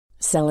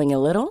Selling a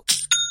little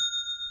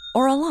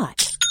or a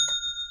lot?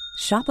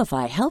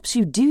 Shopify helps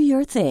you do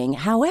your thing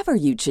however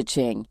you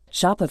cha-ching.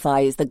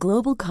 Shopify is the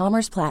global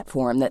commerce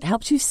platform that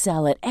helps you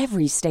sell at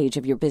every stage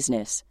of your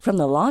business. From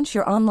the launch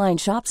your online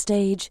shop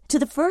stage to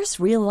the first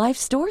real-life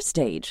store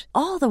stage,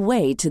 all the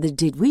way to the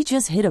did we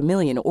just hit a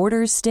million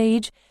orders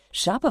stage.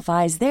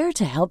 Shopify is there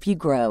to help you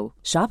grow.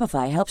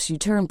 Shopify helps you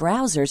turn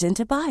browsers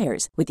into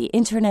buyers with the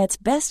internet's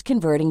best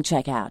converting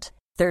checkout.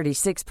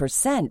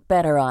 36%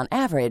 better on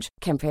average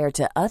compared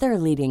to other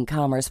leading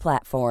commerce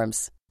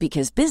platforms.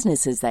 Because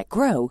businesses that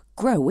grow,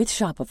 grow with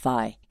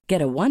Shopify.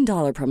 Get a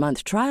 $1 per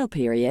month trial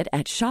period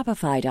at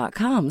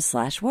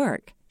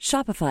shopify.com/work.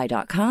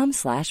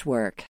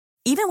 Shopify.com/work.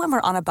 Even when we're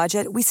on a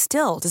budget, we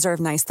still deserve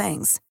nice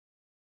things.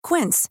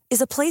 Quince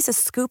is a place to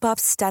scoop up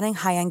stunning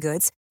high-end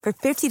goods for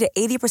 50 to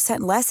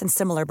 80% less than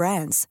similar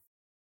brands.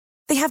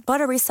 They have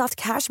buttery soft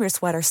cashmere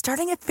sweaters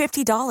starting at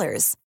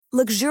 $50,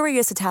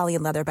 luxurious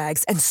Italian leather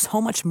bags, and so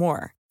much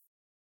more.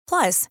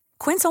 Plus,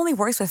 Quince only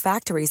works with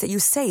factories that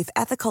use safe,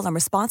 ethical, and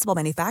responsible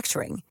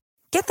manufacturing.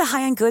 Get the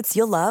high-end goods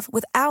you'll love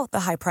without the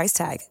high price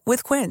tag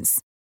with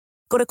Quince.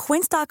 Go to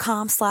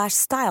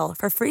quince.com/style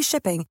for free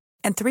shipping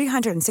and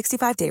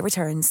 365-day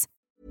returns.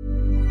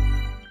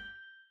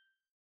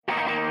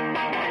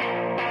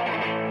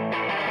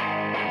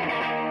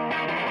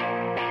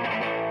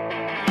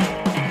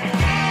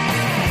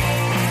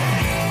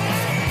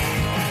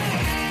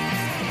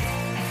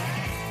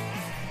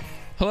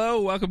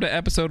 Hello, welcome to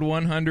episode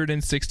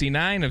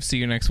 169 of See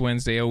You Next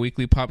Wednesday, a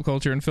weekly pop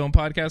culture and film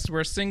podcast where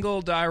a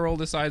single die roll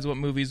decides what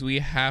movies we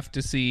have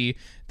to see.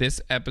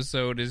 This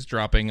episode is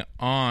dropping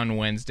on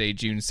Wednesday,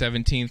 June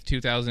 17th,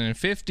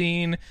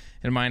 2015,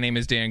 and my name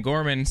is Dan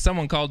Gorman.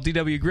 Someone called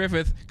D.W.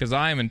 Griffith, because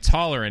I am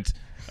intolerant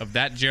of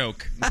that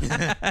joke.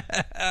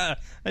 I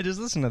just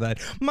listened to that.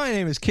 My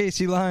name is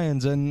Casey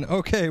Lyons, and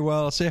okay,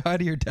 well, say hi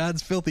to your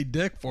dad's filthy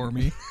dick for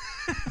me.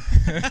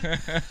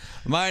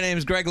 My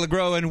name's Greg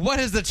LeGros, and what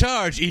is the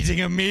charge?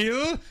 Eating a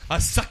meal? A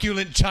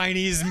succulent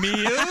Chinese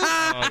meal?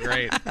 Oh,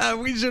 great.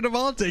 We should have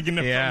all taken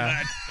it from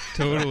that.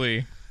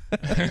 Totally.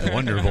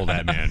 Wonderful,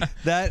 that man.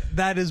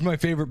 That is my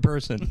favorite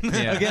person.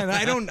 Yeah. Again,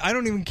 I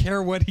don't even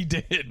care what he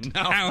did.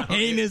 No, how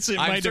heinous it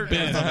might have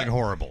been. Something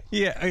horrible.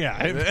 Yeah,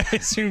 I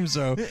assume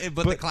so.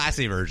 But the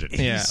classy version.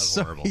 Yeah. That's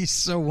horrible. He's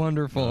so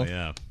wonderful. Oh,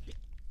 yeah.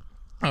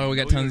 Oh, we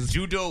got tons.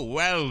 Judo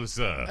well,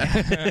 sir.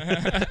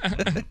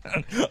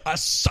 A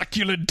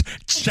succulent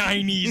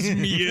Chinese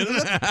meal.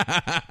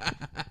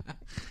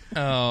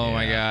 Oh,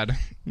 my God.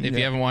 If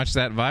you haven't watched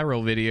that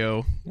viral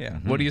video,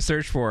 what do you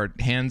search for?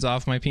 Hands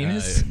off my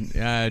penis?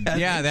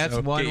 Yeah, that's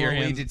so. one Get your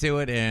will lead you to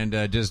it,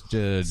 and just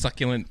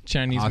Succulent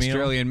Chinese meal?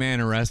 Australian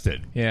man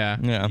arrested.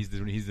 Yeah.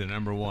 He's the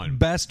number one.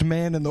 Best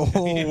man in the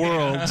whole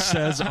world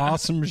says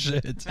awesome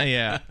shit.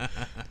 Yeah.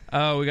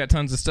 Oh, we got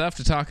tons of stuff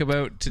to talk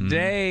about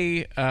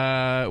today.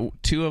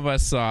 Two of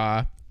us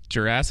saw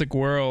Jurassic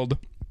World,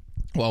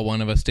 while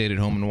one of us stayed at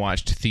home and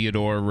watched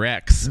Theodore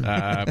Rex.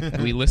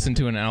 We listened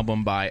to an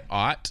album by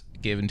Ott,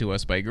 given to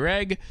us by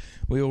Greg.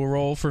 We will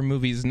roll for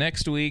movies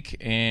next week,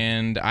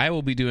 and I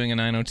will be doing a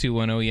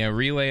 90210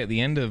 relay at the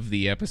end of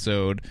the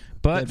episode.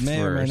 But that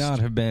may or may not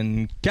have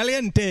been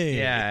caliente.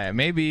 Yeah,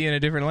 maybe in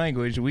a different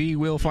language. We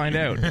will find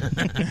out.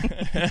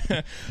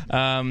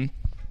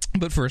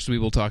 But first, we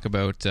will talk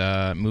about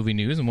movie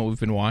news and what we've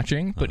been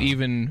watching. But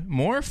even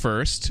more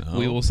first,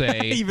 we will say...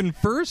 even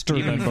first or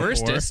even before?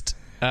 firstest.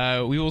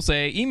 We will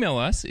say email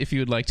us if you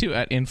would like to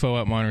at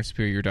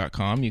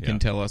info@modernsuperior.com. You can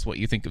tell us what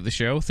you think of the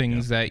show,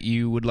 things that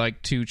you would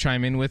like to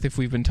chime in with if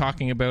we've been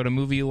talking about a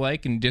movie you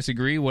like and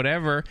disagree,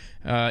 whatever.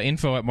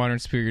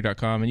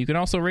 Info@modernsuperior.com. And you can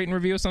also rate and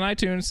review us on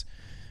iTunes.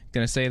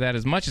 Going to say that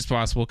as much as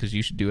possible because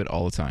you should do it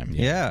all the time.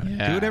 Yeah.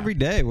 Do it every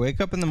day. Wake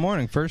up in the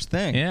morning, first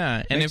thing.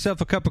 Yeah. And Make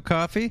yourself a cup of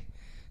coffee.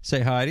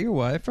 Say hi to your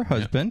wife or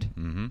husband.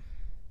 Yeah. Mm-hmm.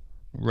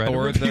 Write a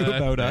review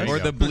about us. Or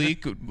the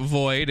bleak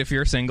void if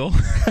you're single.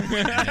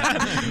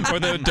 Or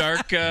the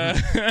dark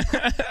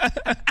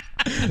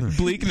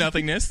bleak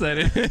nothingness that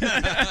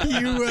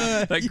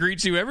that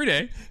greets you every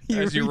day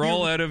as you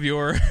roll out of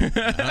your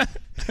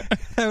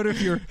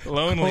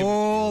lonely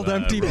cold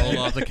empty roll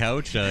off the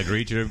couch,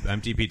 greet your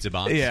empty pizza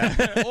box.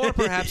 Yeah. Or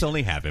perhaps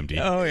only half empty.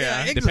 Oh,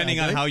 yeah. Depending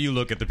on how you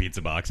look at the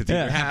pizza box. It's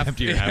either half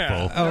empty or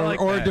half full.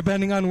 Or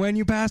depending on when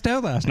you passed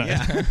out last night.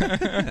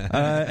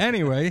 Yeah.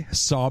 Anyway,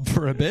 sob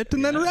for a bit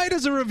and then write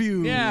us a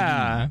review.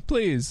 Yeah,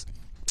 please.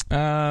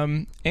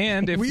 And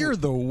if we're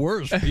the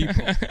worst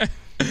people.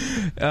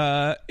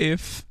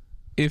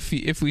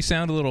 If we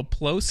sound a little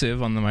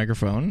plosive on the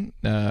microphone,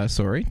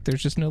 sorry.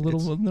 There's just no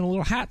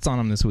little hats on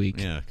them this week.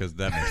 Yeah, because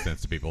that makes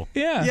sense to people.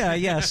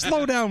 Yeah.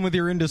 Slow down with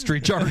your industry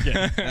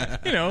jargon.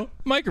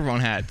 Microphone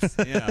hats.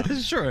 Yeah,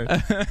 sure.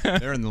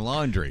 They're in the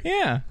laundry.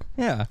 Yeah.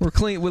 We're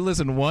clean. We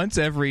listen once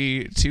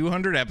every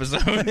 200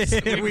 episodes.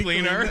 we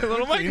clean our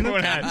little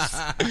microphone hats.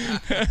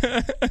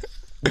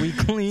 We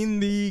clean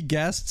the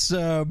guests'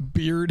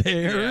 beard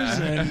hairs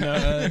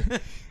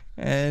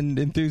and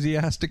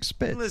enthusiastic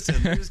spit.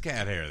 Listen, there's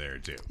cat hair there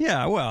too.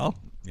 Yeah, well.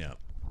 Yeah.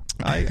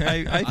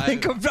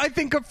 I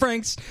think of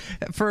Frank's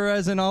for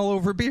as an all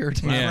over beard.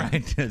 Yeah.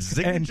 Right.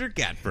 Signature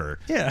cat fur.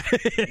 Yeah.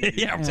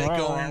 Yeah. Take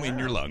home in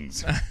your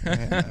lungs.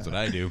 That's what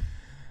I do.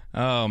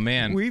 Oh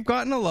man. We've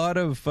gotten a lot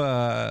of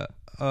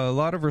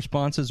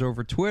responses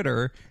over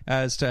Twitter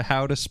as to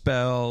how to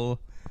spell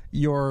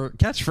your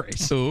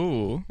catchphrase.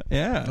 Ooh.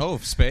 Yeah. Oh,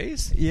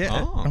 space? Yeah.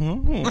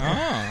 Oh.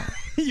 Oh.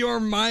 Your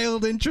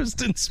mild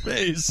interest in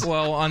space.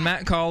 Well, on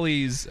Matt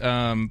Colley's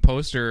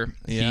poster,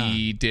 Yeah.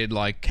 he did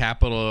like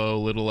capital O,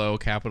 little o,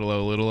 capital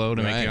O, little o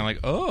to make Right. it like,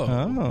 oh.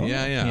 Oh.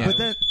 Yeah. But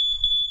then,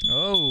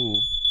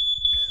 Oh.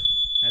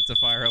 That's a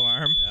fire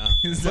alarm. Yeah.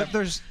 Is but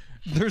there's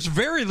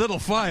very little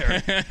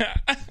fire.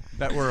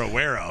 That we're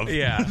aware of.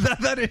 yeah.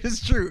 that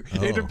is true.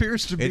 It Oh.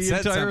 appears to be It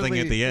said entirely. something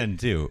at the end,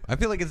 too. I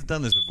feel like it's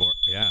done this before.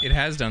 Yeah. It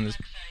has done this.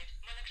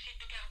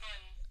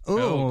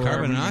 Oh,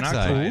 carbon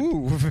monoxide.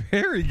 Ooh,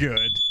 very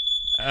good.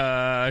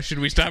 Should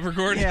we stop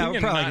recording Yeah, we're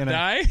and probably not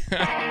die?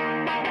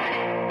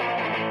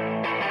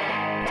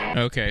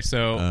 Okay,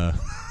 so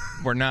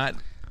we're not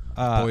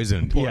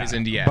Poisoned.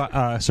 poisoned yet.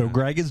 But, so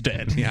Greg is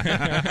dead.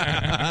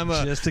 I'm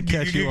a Just to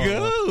catch you all.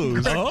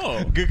 ghost.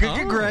 Oh.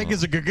 Greg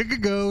is a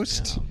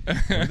ghost.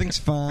 Everything's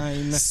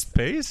fine.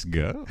 Space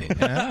go. Oh,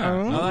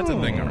 that's a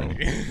thing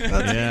already.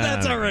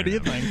 That's already a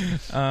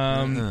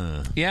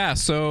thing. Yeah,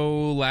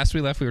 so last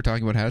we left, we were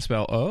talking about how to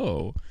spell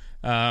O.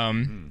 Yeah,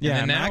 and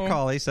then now, Matt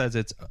Colley says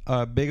it's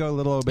big O,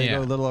 little O, big Yeah.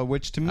 O, little O,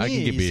 which to I can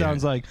get me behind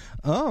sounds like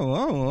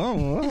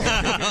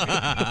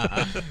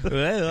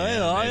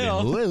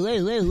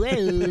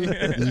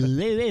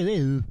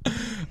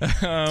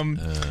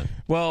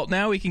well,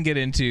 now we can get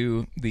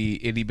into the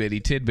itty bitty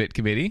tidbit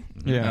committee.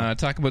 Yeah.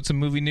 Talk about some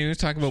movie news.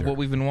 Talk about what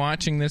we've been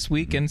watching this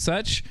week and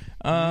such.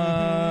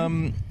 I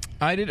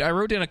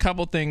wrote down a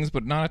couple things,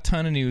 but not a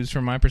ton of news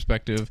from my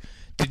perspective.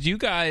 Did you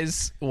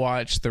guys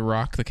watch the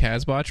Rock the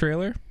Casbah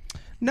trailer?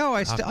 No,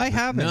 I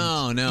haven't.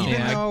 No. Even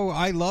Yeah. though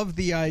I love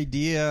the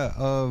idea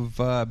of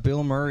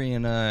Bill Murray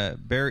in a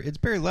it's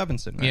Barry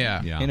Levinson,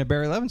 right? Yeah. In a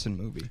Barry Levinson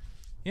movie.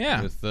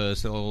 Yeah. With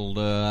this old,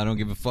 I don't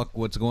give a fuck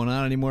what's going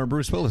on anymore.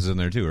 Bruce Willis is in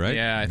there, too, right?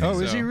 Yeah, I think Oh,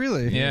 so. is he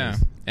really? Yeah.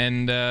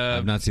 And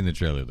I've not seen the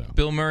trailer, though.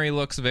 Bill Murray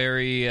looks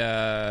very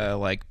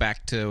like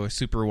back to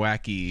super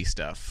wacky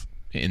stuff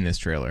in this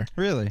trailer.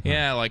 Really?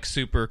 Yeah, like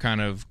super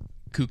kind of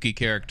kooky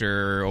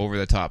character, over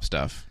the top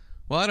stuff.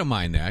 Well, I don't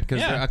mind that, because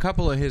Yeah. a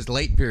couple of his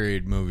late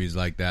period movies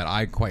like that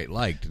I quite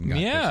liked and got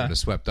sort of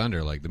swept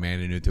under, like The Man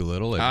Who Knew Too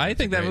Little. I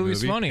think that great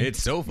movie's funny.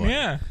 It's so funny.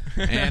 Yeah.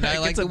 And I It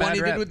like gets a the one bad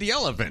he rap. did with the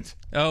elephant.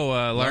 Oh,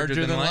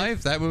 larger than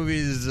life. That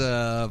movie's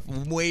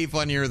way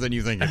funnier than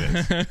you think it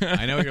is.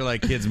 I know you're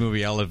like kids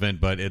movie Elephant,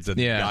 but it's a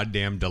Yeah.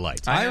 goddamn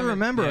delight. I haven't-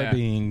 remember yeah.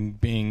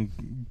 it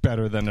being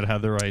better than it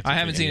had the right to I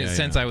haven't be. seen it Yeah,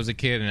 since yeah. I was a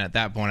kid, and at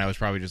that point, I was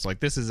probably just like,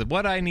 "This is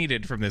what I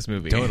needed from this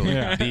movie." Totally.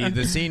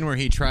 The scene where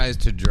he tries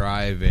to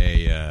drive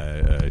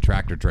a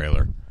tractor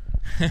trailer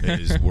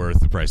is worth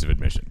the price of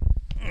admission.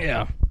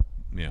 Yeah.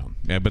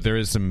 Yeah, but there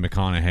is some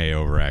McConaughey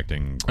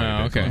overacting quite a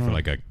bit, okay. going for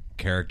like a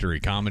charactery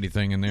comedy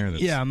thing in there.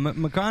 That's, Yeah,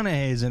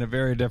 McConaughey's in a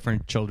very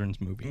different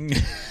children's movie.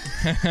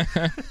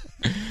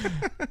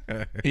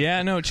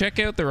 Yeah, no, check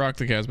out the Rock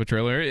the Casbah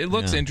trailer. It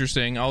looks Yeah.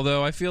 interesting,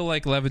 although I feel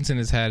like Levinson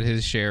has had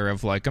his share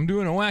of like, I'm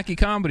doing a wacky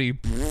comedy.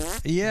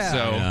 Yeah,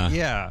 So,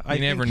 yeah. I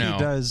you never think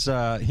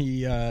know.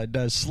 He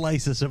does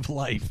slices of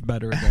life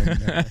better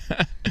than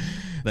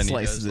he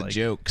Slices does, of like-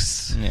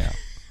 jokes.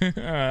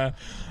 Yeah.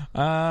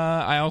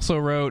 I also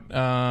wrote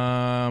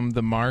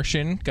The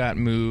Martian got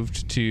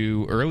moved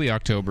to early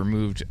October,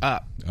 moved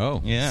up.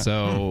 Oh, Yeah.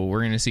 So we're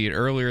going to see it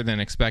earlier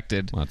than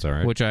expected. Well, that's all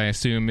right. Which I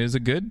assume is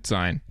a good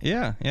sign.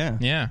 Yeah, yeah.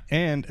 Yeah.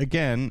 And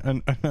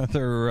again,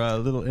 another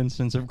little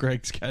instance of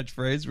Greg's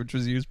catchphrase, which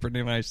was used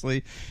pretty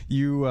nicely.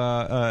 You,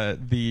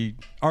 the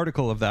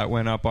article of that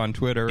went up on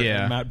Twitter,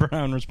 Yeah. and Matt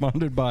Brown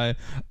responded by,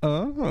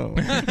 "Oh,"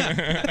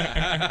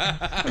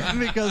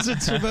 because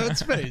it's about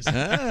space.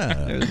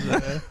 It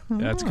was,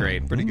 That's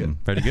great. Pretty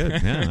good. pretty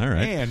good. Yeah, all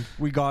right. and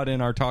we got in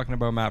our talking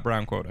about Matt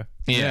Brown quota.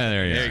 Yeah,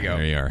 there you go.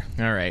 There you are.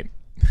 All right.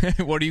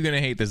 What are you going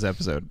to hate this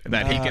episode?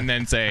 That he can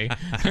then say,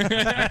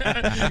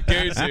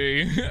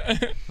 Casey.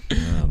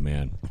 Oh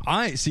man.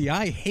 I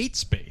hate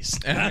space.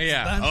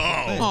 Yeah.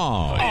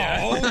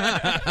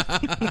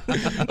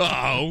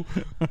 Oh,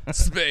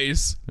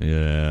 space.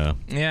 Yeah.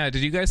 Yeah.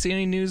 Did you guys see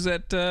any news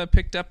that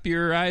picked up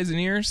your eyes and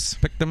ears?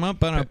 Picked them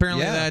up, and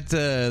apparently Yeah.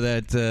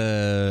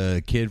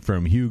 that kid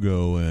from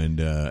Hugo and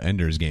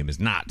Ender's Game is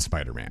not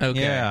Spider-Man.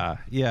 Okay.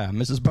 Yeah,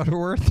 Mrs.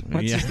 Butterworth.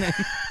 What's his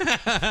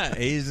name?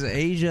 He's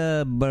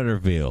Asia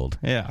Butterfield.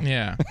 Yeah.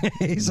 Yeah.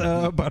 He's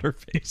a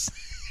butterface.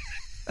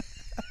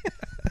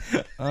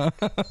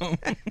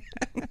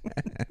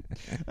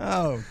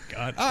 Oh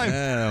God,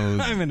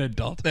 I'm an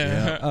adult.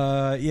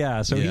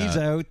 Yeah. So Yeah. he's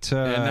out.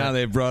 And now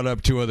they've brought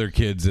up two other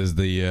kids as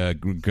the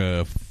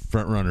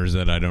front runners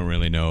that I don't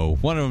really know.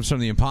 One of them's from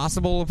The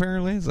Impossible,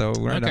 apparently. So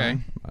right Okay.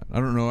 on. I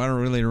don't know. I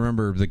don't really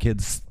remember the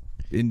kids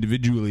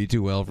individually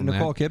too well from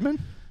Nicole that. Kidman.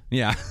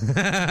 Yeah.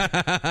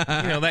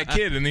 You know, that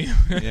kid in the.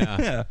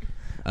 Yeah.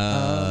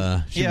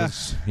 Yeah. She yeah.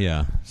 was-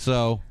 yeah.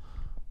 So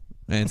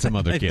and some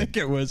other I kid. think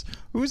it was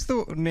who's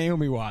the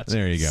Naomi Watts.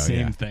 There you go. Same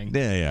yeah. thing.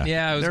 Yeah.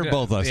 Yeah, I was They're gonna-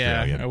 both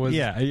Australian. Yeah, I was,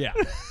 Yeah.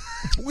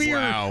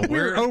 Wow,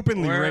 we're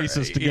openly we're-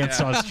 racist against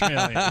yeah.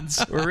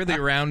 Australians. We're really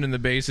rounding the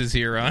bases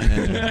here on.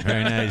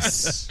 Very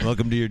nice.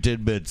 Welcome to your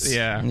tidbits.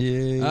 Yeah.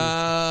 Yeah,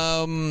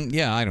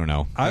 I don't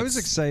know. I was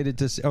excited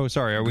to see. Oh,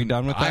 sorry. Are we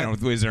done with that? I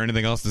don't. Is there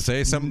anything else to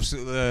say?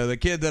 The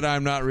kid that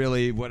I'm not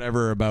really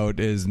whatever about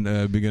is going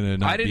to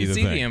not I be didn't the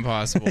see thing. The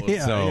Impossible.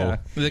 Yeah, So- yeah.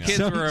 The kids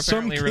some, were some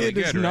apparently kid really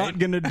good, is right? not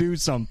going to do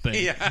something.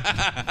 Yeah,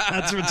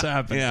 that's what's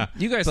happening. Yeah,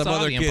 You guys some saw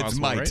other The kids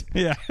Impossible, might. right?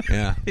 Yeah.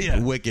 Yeah, Yeah.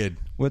 Wicked.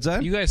 What's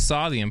that? You guys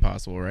saw The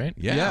Impossible, right?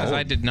 Yeah. Because Oh.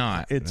 I did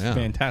not. It's Yeah.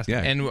 fantastic.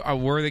 Yeah.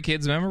 And were the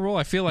kids memorable?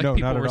 I feel like No,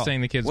 people not at were all.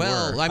 saying the kids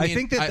Well, were. I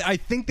mean, I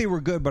think they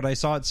were good, but I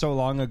saw it so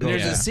long ago.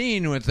 There's Yeah. a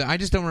scene with I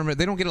just don't remember.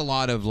 They don't get a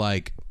lot of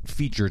like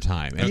feature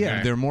time. And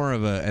Okay. they're more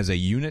of a as a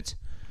unit.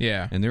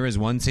 Yeah. And there is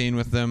one scene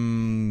with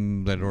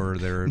them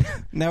they're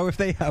Now, if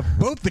they have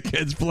both the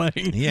kids playing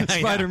Yeah, yeah.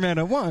 Spider-Man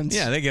at once,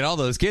 yeah, they get all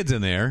those kids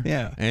in there.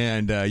 Yeah.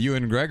 And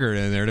Ewan Gregor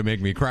in there to make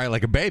me cry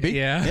like a baby.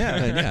 Yeah.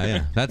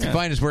 Yeah. That's the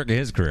finest work of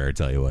his career, I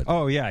tell you what.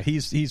 Oh yeah,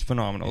 he's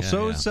phenomenal. Yeah,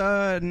 so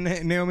yeah.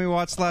 is Naomi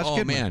Watts / Oh,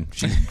 Kidman. man,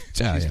 she's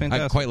I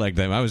fantastic. quite like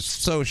them. I was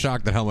so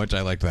shocked at how much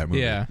I liked that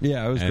movie. Yeah.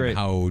 Yeah, it was and great.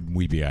 how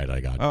weepy-eyed I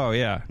got. Oh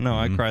yeah, no,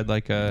 I cried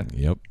like a.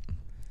 Yep.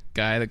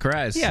 Guy that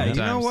cries. Yeah, you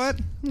know sometimes. what?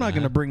 I'm not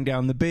going to bring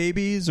down the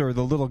babies or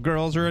the little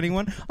girls or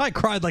anyone. I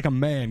cried like a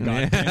man.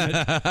 God damn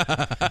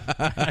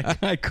it!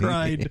 I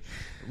cried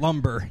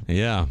lumber.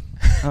 Yeah.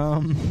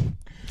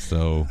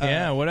 So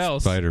Yeah, what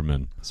else?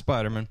 Spider-Man.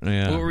 Spider-Man.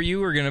 Yeah. What were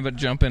you were going to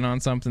jump in on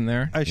something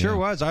there? I sure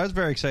was. I was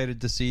very excited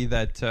to see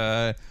that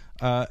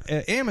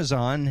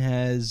Amazon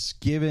has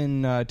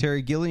given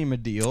Terry Gilliam a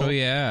deal. Oh,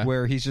 yeah.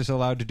 Where he's just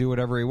allowed to do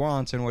whatever he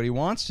wants, and what he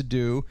wants to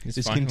do is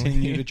finally-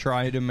 continue to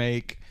try to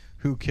make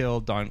Who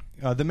Killed Don,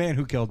 the man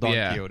who killed Don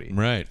Yeah. Quixote.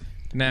 Right.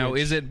 Now,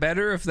 is it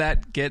better if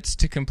that gets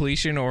to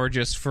completion or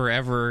just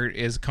forever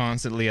is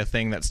constantly a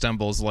thing that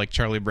stumbles like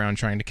Charlie Brown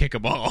trying to kick a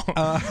ball?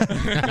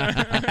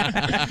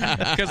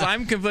 Because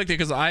I'm conflicted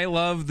because I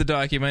love the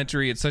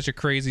documentary. It's such a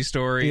crazy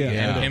story. Yeah,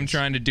 and it him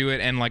trying to do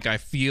it. And like I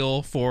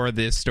feel for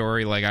this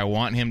story. Like I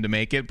want him to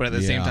make it. But at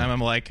the same Yeah. time,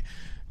 I'm like,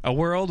 a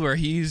world where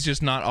he's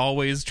just not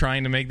always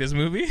trying to make this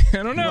movie? I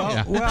don't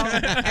know. Well,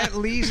 at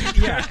least,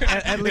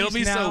 at least It'll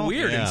be now, so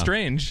weird and Yeah.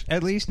 strange.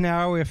 At least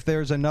now, if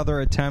there's another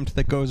attempt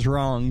that goes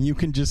wrong, you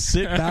can just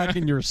sit back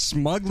in your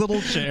smug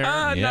little chair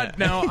Not,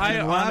 no, I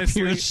and laugh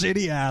honestly... your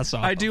shitty ass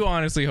off. I do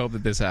honestly hope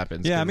that this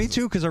happens. Yeah, 'cause me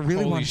too, because I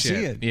really holy want to shit.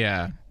 see it.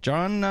 Yeah.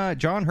 John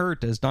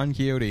Hurt as Don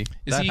Quixote.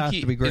 That has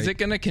to be great. Is it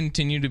going to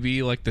continue to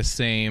be like the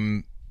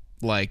same?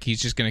 Like he's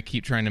just going to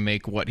keep trying to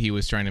make what he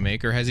was trying to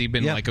make, or has he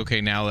been Yeah. like,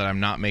 okay, now that I'm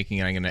not making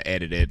it, I'm going to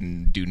edit it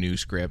and do new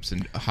scripts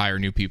and hire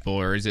new people,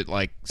 or is it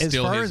like As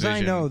still far his as I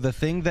vision? know, the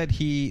thing that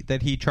he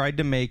tried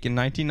to make in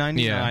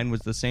 1999 was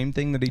the same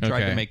thing that he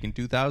tried Okay. to make in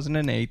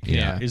 2008.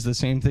 Yeah. Is the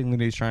same thing that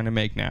he's trying to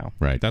make now.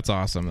 Right. That's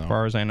awesome though. As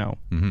far as I know,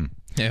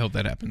 I hope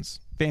that happens.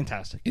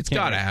 fantastic. It's Can't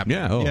got to wait. happen.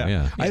 Yeah. Oh,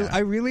 yeah. I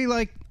really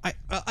like.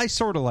 I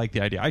sort of like the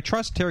idea. I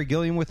trust Terry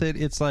Gilliam with it.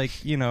 It's like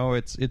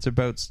it's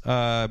about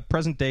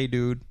present day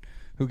dude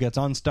who gets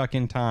unstuck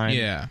in time.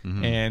 Yeah.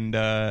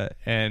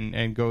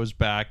 and goes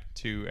back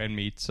to and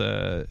meets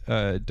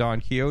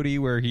Don Quixote,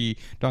 where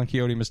Don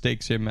Quixote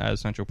mistakes him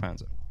as Sancho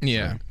Panza.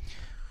 Yeah.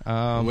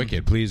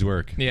 Wicked. Please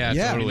work. Yeah, Yeah.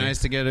 It'd totally. be nice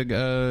to get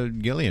a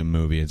Gilliam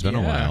movie. It's been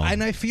a Yeah. while.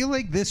 And I feel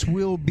like this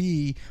will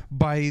be,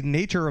 by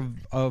nature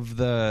of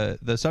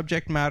the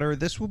subject matter,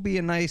 this will be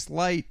a nice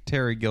light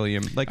Terry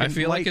Gilliam. Like I a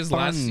feel like light, his fun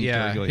last,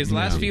 Terry Gilliam. his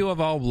last Yeah. few have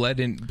all bled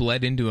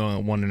into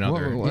one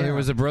another. Well, there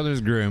was a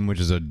Brothers Grimm, which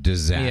is a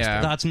disaster.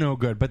 Yeah. That's no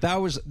good. But that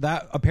was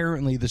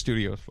apparently the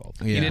studio's fault.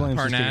 Yeah. He did blames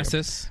the studio.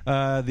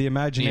 Parnassus. The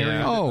Imaginary.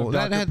 Yeah. Oh,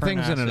 that had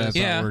things in it I thought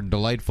Yeah. were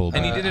delightful.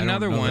 And he but did I don't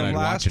another know that one. I'd The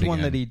watch last it one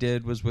again. that he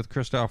did was with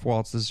Christoph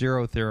Waltz, the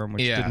Zero Theorem,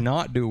 which Yeah. did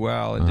not do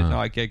well and did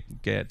not get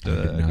did a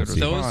not good see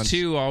it. response. Those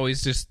two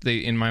always just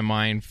in my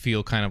mind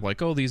feel kind of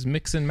like, oh, these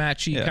mix and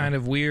matchy Yeah. kind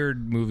of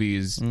weird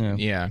movies.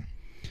 Yeah.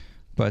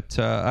 But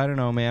I don't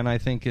know, man. I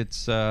think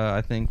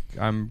I think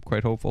I'm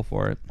quite hopeful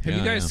for it. Have you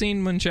Yeah, guys yeah.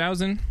 seen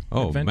Munchausen?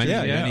 Oh, Adventures?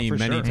 many, Yeah, many, for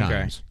many sure.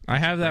 times. I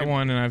have that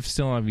one, and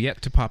I've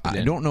yet to pop it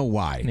in. I don't know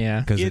why.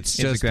 Yeah. because It's- it's is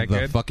it just that the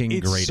good? fucking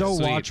It's greatest. so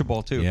Sweet.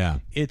 watchable too. Yeah.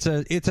 it's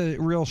a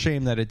real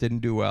shame that it didn't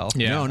do well.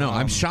 Yeah. No,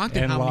 I'm shocked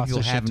at and how many lost people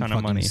a shit haven't ton of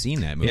fucking money.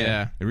 seen that movie.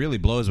 Yeah. It really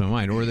blows my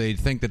mind. Or they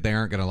think that they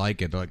aren't going to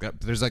like it. They're like,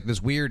 there's like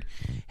this weird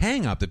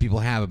hang up that people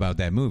have about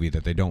that movie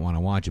that they don't want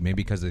to watch it.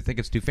 Maybe because they think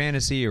it's too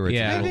fantasy or it's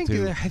Yeah. a little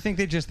too. I think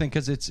they just think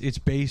because it's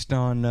based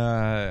on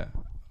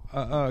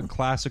a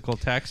classical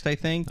text. I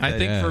think. I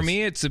think Yes. for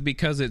me, it's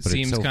because it But it's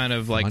seems so kind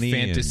of like funny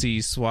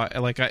fantasy SWAT.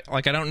 Like I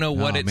don't know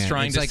what Oh, it's man.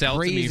 trying It's to like sell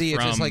crazy. to me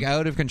from. It's just like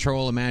out of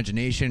control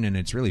imagination, and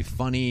it's really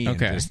funny.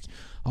 Okay. And just,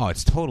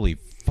 it's totally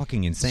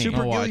fucking insane.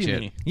 Super I'll watch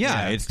Gilliam-y. it.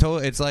 Yeah, it's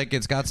totally. It's like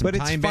it's got some But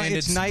it's time fun-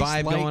 bandits it's nice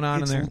vibe light- going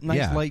on it's in there. nice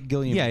yeah. light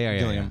Gilliam- Yeah.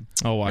 Gilliam.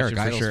 I'll watch Eric it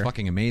for Idle's sure.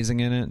 fucking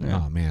amazing in it.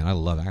 Oh man, I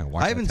love it. I gotta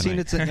watch I haven't that seen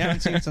tonight. it. I haven't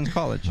seen it since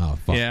college. Oh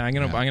fuck. Yeah, I'm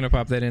gonna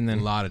pop that in A then.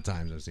 lot of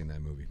times I've seen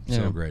that movie. Yeah.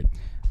 So great.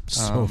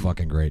 So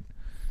fucking great.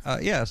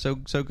 So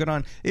good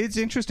on. It's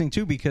interesting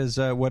too because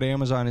what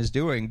Amazon is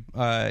doing,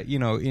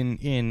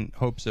 in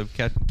hopes of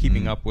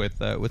keeping up with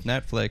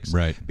Netflix,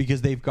 Right?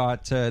 Because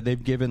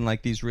they've given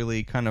like these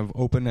really kind of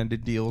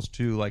open-ended deals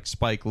to like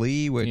Spike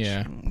Lee, which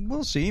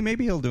we'll see.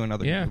 Maybe he'll do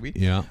another movie.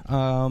 Yeah.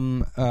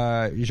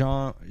 I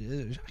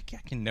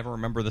can never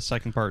remember the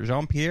second part.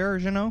 Jean-Pierre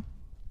Jeunet.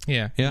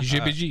 Yeah.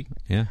 Jibiji.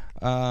 Yeah.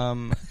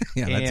 And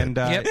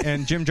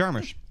Jim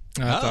Jarmusch.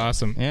 That's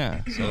awesome.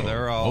 Yeah, so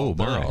they're all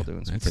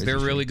doing some crazy They're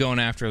shit. really going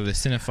after the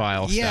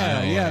cinephile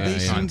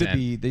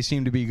style. They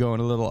seem to be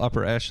going a little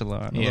upper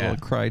echelon, a little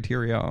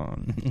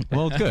Criterion.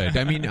 Well, good.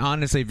 I mean,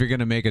 honestly, if you're going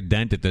to make a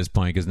dent at this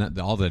point, because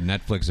all the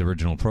Netflix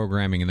original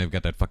programming, and they've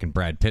got that fucking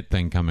Brad Pitt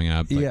thing coming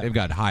up, they've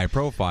got high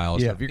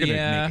profiles. So if you're going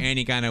to make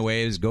any kind of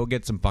waves, go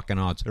get some fucking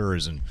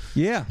auteurs and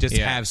just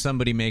have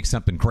somebody make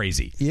something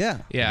crazy. Yeah.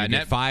 Yeah.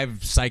 Get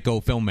 5 psycho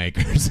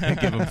filmmakers and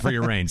give them free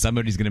reign.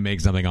 Somebody's going to make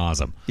something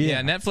awesome.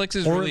 Yeah, Netflix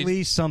is or really... at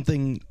least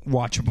something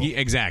watchable. Yeah,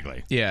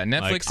 exactly. Yeah,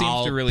 Netflix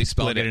seems to really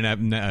split it. I'll get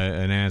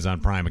an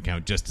Amazon Prime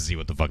account just to see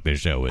what the fuck their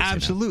show is.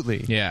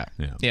 Absolutely. Yeah.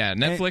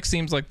 Netflix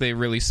seems like they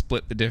really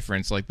split the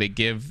difference. Like they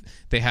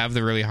have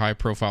the really high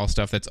profile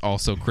stuff that's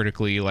also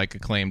critically like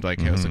acclaimed,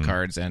 like House of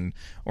Cards and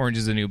Orange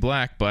is the New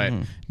Black. But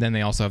then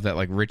they also have that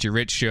like Richie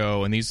Rich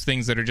show and these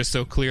things that are just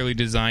so clearly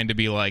designed to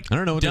be like. I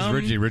don't know what dumb.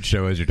 This Richie Rich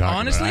show is you're talking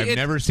Honestly, about. I've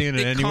never seen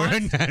it anywhere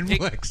on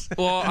Netflix.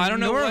 I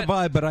don't know. Nor have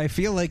I, but I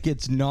feel like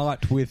it's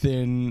not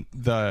within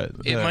the.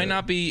 It might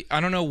not be. I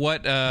don't know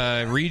what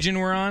region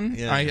we're on.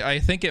 Yeah. I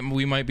think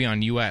we might be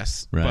on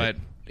US, Right. but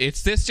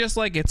it's just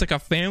like it's like a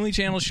Family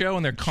Channel show,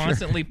 and they're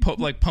constantly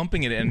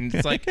pumping it, and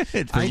it's like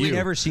I've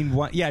never seen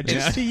one. Yeah,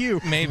 just to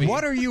you. Maybe.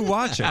 What are you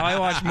watching? I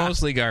watch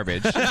mostly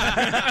garbage. It's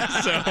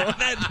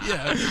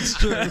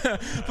true.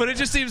 But it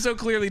just seems so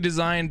clearly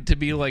designed to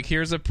be like,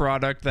 here's a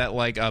product that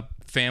like a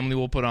family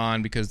will put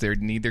on because they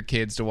need their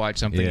kids to watch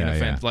something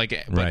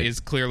but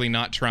is clearly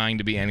not trying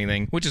to be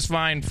anything, which is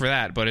fine for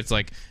that, but it's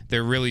like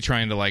they're really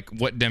trying to like,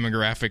 what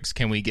demographics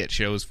can we get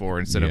shows for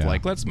instead of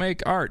like, let's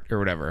make art or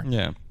whatever.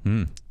 Yeah.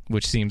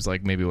 Which seems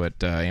like maybe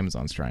what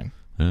Amazon's trying.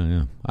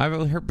 Yeah.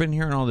 I've been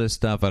hearing all this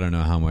stuff. I don't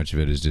know how much of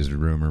it is just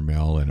rumor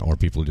mill or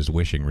people just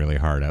wishing really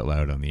hard out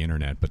loud on the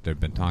internet, but they've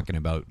been talking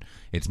about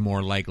it's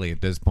more likely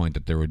at this point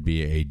that there would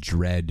be a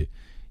Dredd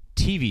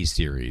TV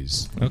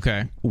series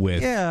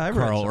with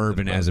Carl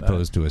Urban as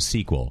opposed to a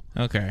sequel.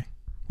 Okay.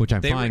 Which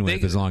I'm fine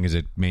with as long as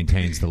it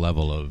maintains the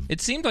level of.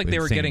 It seemed like they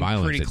were getting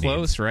pretty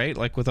close, right?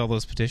 Like with all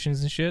those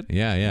petitions and shit.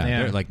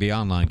 Yeah. Like the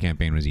online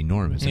campaign was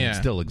enormous, and it's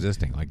still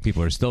existing. Like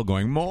people are still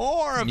going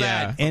more of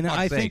that. And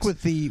I think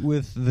with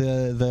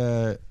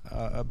the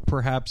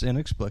perhaps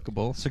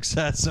inexplicable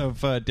success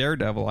of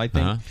Daredevil, I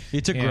think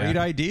it's a great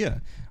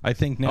idea. I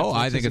think Netflix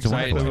I think it's a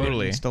wonderful idea.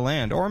 Totally. To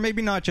land, or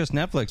maybe not just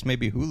Netflix,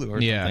 maybe Hulu or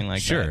something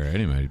like that. Sure.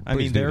 Anyway, I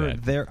mean,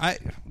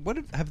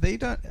 have they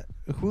done?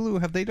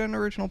 Hulu, have they done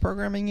original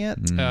programming yet?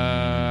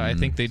 I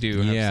think they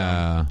do.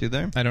 Have some. Do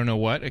they? I don't know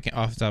what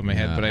off the top of my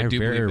head, but I do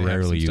very believe they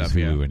rarely have use some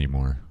stuff, Hulu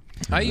anymore.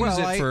 I use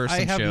it for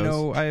some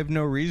shows. I have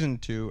no reason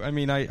to. I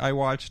mean, I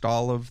watched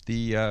all of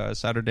the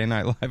Saturday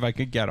Night Live I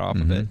could get off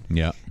of it.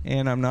 Yeah.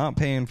 And I'm not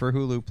paying for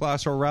Hulu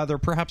Plus, or rather,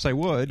 perhaps I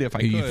would if I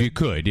could. If you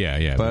could,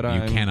 yeah. But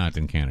you cannot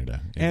in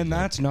Canada. And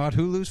that's not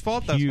Hulu's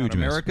fault. That's not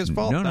America's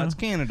fault. No. That's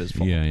Canada's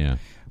fault. Yeah.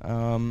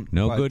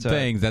 Good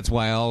things. That's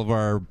why all of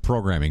our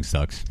programming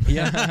sucks.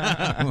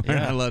 Yeah. We're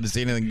not allowed to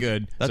see anything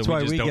good. That's so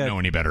why we just don't get know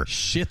any better.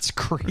 Schitt's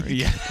Creek.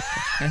 Yeah.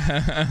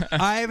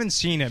 I haven't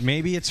seen it.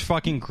 Maybe it's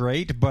fucking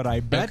great, but I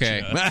bet you.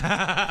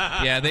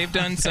 Yeah, they've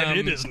done some.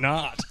 It is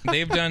not.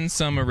 They've done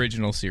some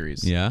original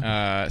series.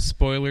 Yeah.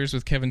 Spoilers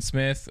with Kevin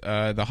Smith.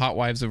 The Hot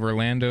Wives of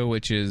Orlando,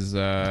 which is.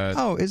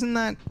 Isn't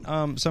that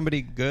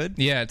somebody good?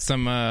 Yeah, it's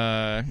some.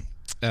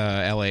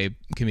 LA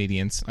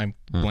comedians. I'm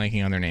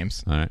blanking on their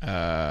names. All right.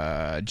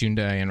 Junda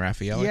and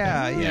Raphael.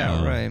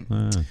 Right.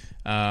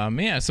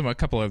 A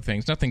couple other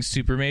things. Nothing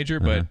super major,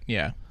 but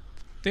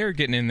they're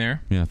getting in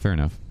there. Yeah, fair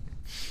enough.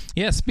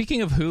 Yeah,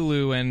 speaking of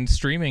Hulu and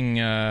streaming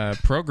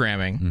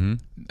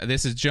programming,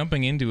 this is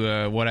jumping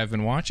into what I've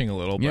been watching a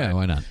little bit. Yeah,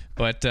 why not?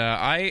 But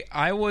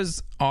I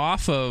was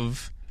off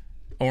of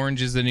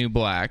Orange is the New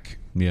Black.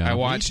 Yeah, I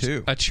watched me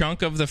too. a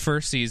chunk of the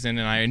first season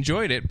and I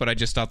enjoyed it, but I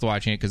just stopped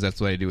watching it because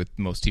that's what I do with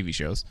most TV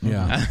shows.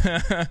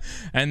 Yeah.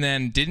 And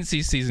then didn't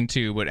see season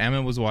 2, but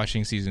Emma was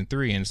watching season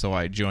 3, and so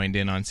I joined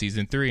in on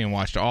season 3 and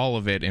watched all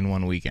of it in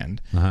one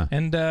weekend.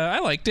 And I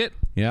liked it.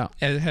 Yeah.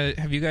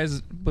 Have you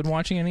guys been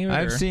watching any of it?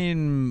 I've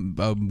seen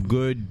a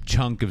good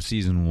chunk of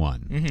season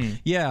 1.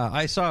 Yeah,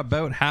 I saw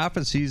about half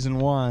of season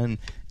 1.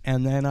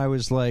 And then I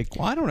was like,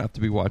 well, I don't have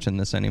to be watching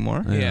this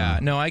anymore. Yeah,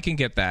 no, I can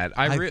get that.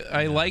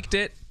 I liked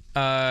it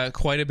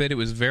quite a bit. It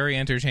was very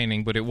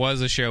entertaining, but it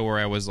was a show where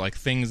I was like,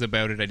 things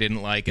about it I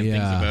didn't like and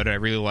things about it I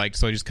really liked,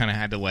 so I just kind of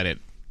had to let it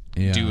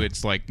do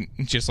its like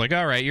just like,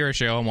 all right, you're a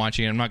show, I'm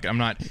watching it. I'm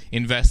not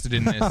invested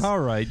in this. All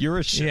right, you're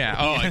a show. Yeah.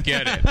 Oh, I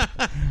get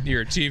it.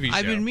 You're a TV show.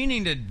 I've been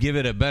meaning to give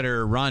it a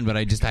better run, but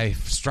I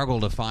struggle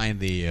to find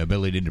the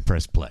ability to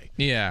press play.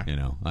 Yeah. You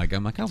know, like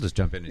I'm like, I'll just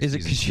jump in. Is it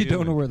because you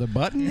don't know where the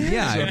button is?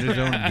 Yeah, I just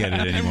don't get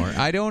it anymore.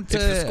 I don't.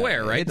 It's the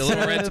square, right? The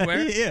little red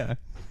square. Yeah.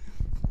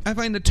 I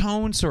find the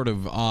tone sort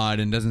of odd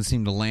and doesn't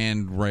seem to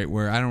land right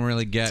where I don't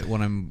really get what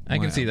I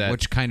can see that.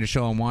 which kind of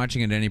show I'm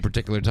watching at any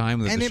particular time.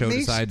 That And the it show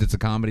makes- decides it's a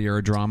comedy or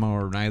a drama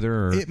or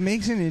neither. Or It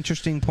makes an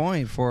interesting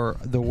point for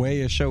the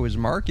way a show is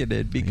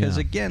marketed because,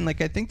 Yeah. again,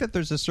 like I think that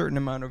there's a certain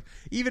amount of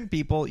even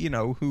people, you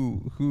know,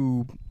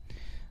 who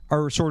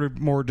are sort of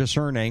more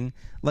discerning.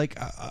 Like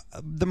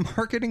the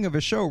marketing of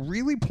a show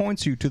really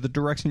points you to the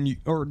direction you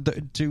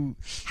to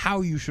how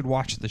you should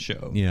watch the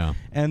show. Yeah.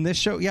 And this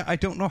show, I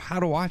don't know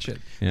how to watch it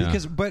Yeah.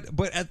 because, but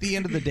at the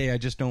end of the day, I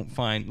just don't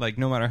find like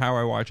no matter how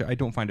I watch it, I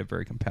don't find it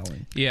very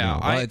compelling. Yeah.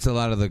 well, it's a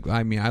lot of the.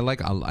 I mean, I like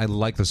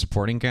the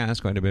supporting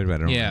cast quite a bit, but I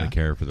don't Yeah. really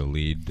care for the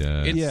lead.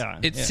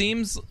 It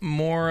seems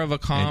more of a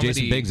and comedy.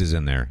 Jason Biggs is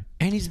in there,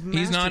 and he's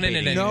not in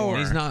it masturbating. anymore.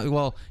 He's not.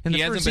 Well, in the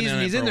He first hasn't been season,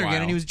 in it he's for in a there again,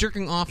 while. and he was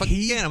jerking off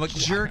He again. I'm like,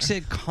 jerks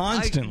it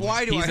constantly.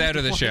 Why do He's I have out of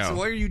to the watch- show.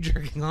 Why are you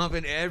jerking off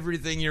in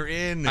everything you're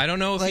in? I don't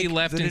know if he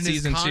left then in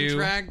season his 2.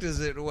 contract, is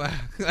it?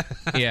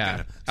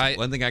 Yeah.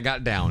 One thing I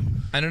got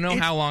down. I don't know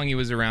how long he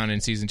was around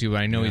in season 2,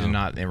 but I know he's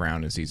not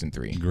around in season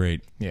 3.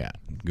 Great, Yeah.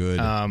 good.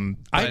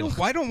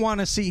 I don't want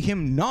to see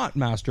him not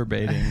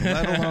masturbating,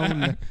 let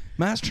alone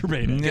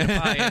masturbating. Get a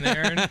pie in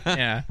there.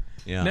 Yeah.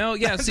 Yeah. No,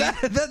 yeah. See,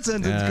 That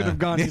sentence could have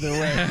gone either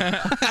way.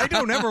 I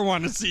don't ever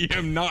want to see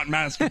him not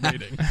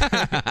masturbating.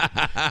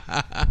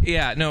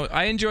 yeah, no,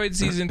 I enjoyed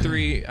season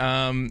 3.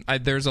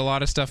 There's a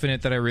lot of stuff in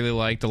it that I really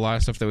liked, a lot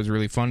of stuff that was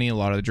really funny, a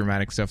lot of the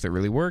dramatic stuff that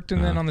really worked,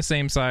 and then on the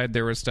same side,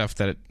 there was stuff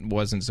that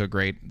wasn't so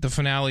great. The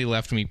finale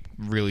left me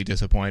really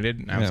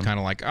disappointed. I was kind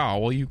of like, oh,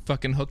 well, you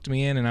fucking hooked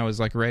me in, and I was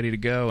like ready to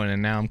go, and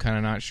then now I'm kind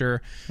of not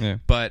sure. Yeah.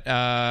 But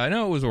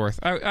no, it was worth.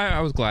 I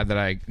was glad that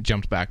I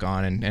jumped back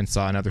on and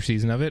saw another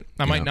season of it.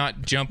 I might not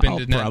jump into I'll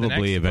the next,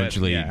 probably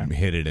eventually but, yeah.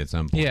 hit it at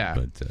some point. Yeah.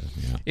 But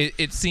yeah.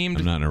 It seemed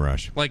I'm not in a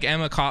rush. like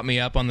Emma caught me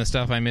up on the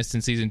stuff I missed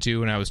in season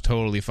 2, and I was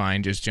totally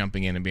fine just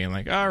jumping in and being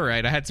like, all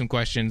right, I had some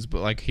questions,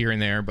 but like here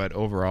and there, but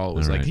overall it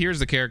was All like, right. here's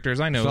the characters.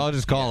 I know. So I'll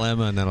just call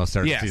Emma and then I'll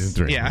start Yes. season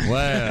 3. Yeah.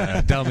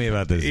 Well, tell me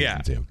about this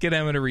yeah. season 2. Get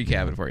Emma to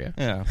recap it for you.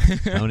 Yeah.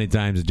 How many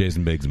times did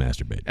Jason Biggs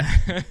masturbate?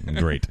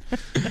 Great.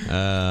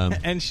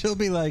 And she'll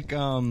be like,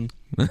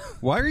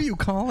 why are you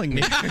calling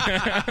me?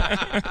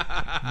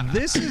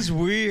 This is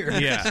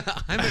weird. Yeah.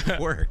 I'm at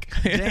work.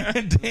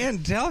 Dan,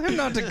 tell him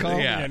not to call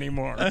Yeah. me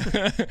anymore.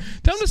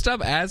 Tell him to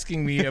stop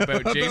asking me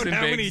about Jason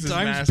how many Biggs'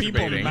 times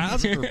people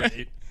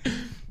masturbating. masturbate.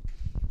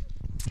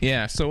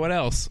 Yeah, so what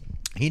else?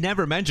 He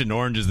never mentioned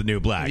Orange is the New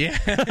Black. Yeah.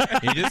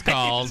 He just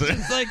called.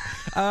 It's like,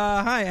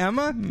 hi,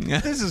 Emma.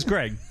 This is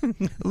Greg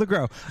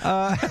LeGros.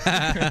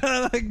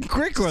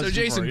 Quick question So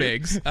Jason for you.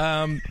 Biggs.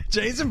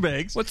 Jason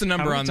Biggs. What's the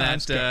number How on many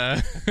that?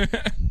 times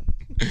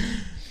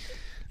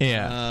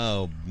Yeah.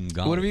 Oh,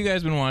 God. What have you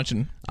guys been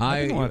watching?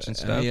 I've been watching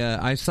stuff. Yeah,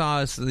 I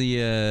saw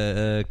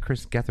the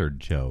Chris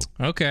Gethard show.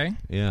 Okay.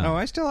 Yeah. Oh,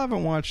 I still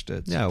haven't watched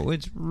it. No,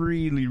 it's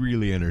really,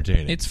 really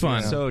entertaining. It's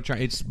fun.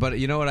 But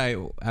you know what? I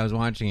was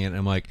watching it and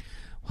I'm like,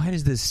 why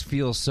does this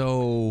feel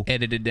so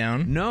Edited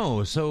down.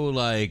 so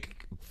like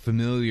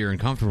familiar and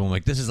comfortable? I'm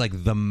like, this is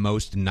like the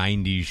most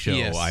 90s show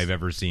Yes. I've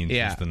ever seen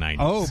Yeah. since the 90s.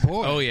 Oh,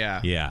 boy. Oh, yeah.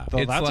 Yeah.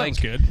 Well, It's that like- sounds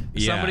good.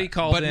 Yeah. Somebody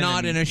called but in not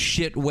and- in a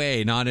shit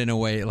way. Not in a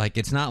way like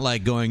it's not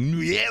like going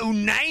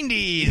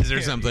 90s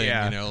or something.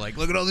 Yeah. You know, like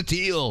look at all the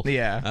teal.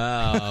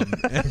 Yeah.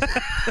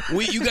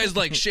 You guys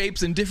like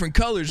shapes and different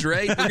colors,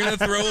 right? We're gonna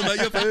throw them at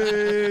your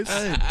face.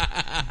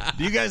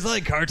 Do you guys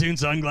like cartoon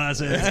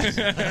sunglasses?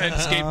 And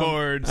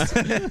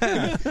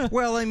skateboards.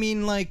 Well, I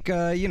mean, like,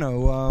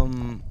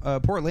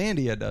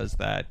 Portlandia does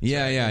that.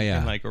 Yeah,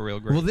 in like a real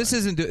great Well, this way.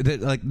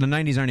 isn't like the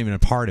 90s aren't even a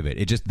part of it.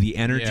 It's just the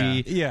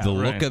energy, Yeah, the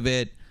look right. of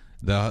it,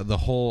 the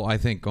whole. I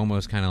think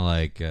almost kind of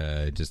like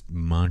just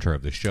mantra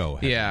of the show.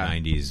 Has Yeah. a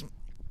 90s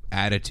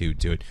attitude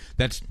to it.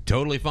 That's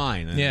totally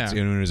fine. And Yeah. it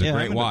was a Yeah, I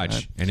great haven't done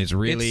watch, that. and it's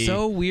really It's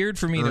so weird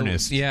for me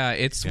earnest. to. Yeah,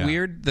 it's Yeah.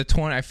 weird.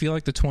 I feel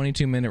like the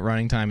 22-minute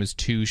running time is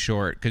too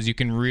short because you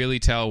can really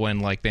tell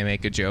when like they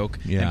make a joke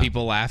Yeah. and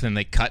people laugh and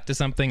they cut to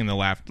something and they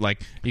laugh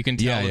like you can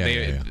tell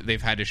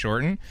they've had to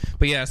shorten.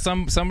 But yeah,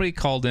 somebody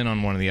called in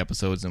on one of the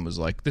episodes and was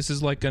like, "This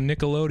is like a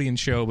Nickelodeon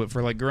show, but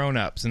for like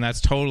grown-ups," and that's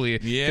totally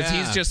because Yeah,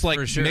 he's just like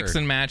for sure. mix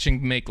and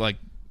matching,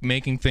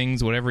 making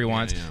things whatever he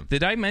wants. yeah.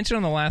 Did I mention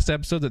on the last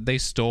episode that they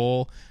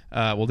stole?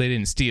 Well, they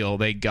didn't steal.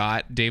 They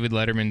got David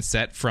Letterman's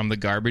set from the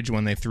garbage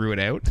when they threw it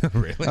out.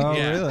 really. Oh,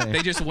 Yeah. really? They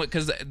just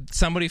because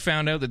somebody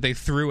found out that they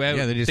threw out.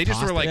 Yeah, they just were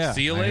tossed like, it.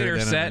 "See you I heard later,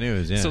 that on set." the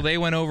news, yeah. So they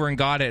went over and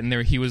got it, and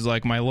he was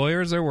like, "My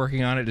lawyers are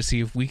working on it to see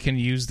if we can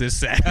use this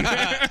set."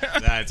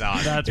 That's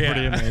awesome. That's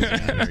pretty amazing.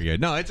 Very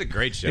good. No, it's a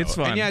great show. It's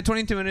fun. And yeah,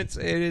 22 minutes.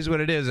 It is what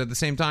it is. At the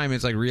same time,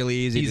 it's like really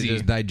easy. Easy. to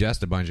just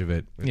digest a bunch of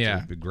it. It's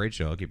Yeah. a great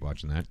show. I'll keep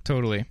watching that.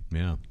 Totally,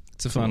 Yeah.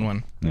 it's a fun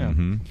one. Yeah.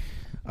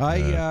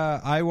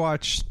 I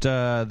watched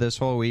this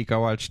whole week. I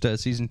watched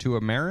season 2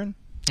 of Marin.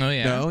 Oh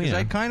yeah. Oh, yeah.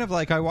 I kind of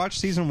I watched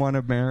season 1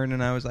 of Marin,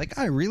 and I was like,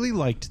 I really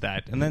liked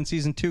that. And then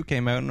season 2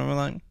 came out, and I was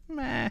like,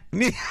 meh.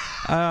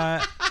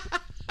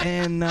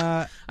 And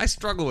I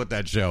struggle with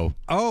that show.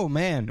 oh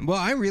man, well,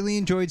 I really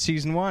enjoyed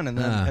season 1,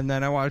 and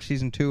then I watched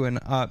season 2, and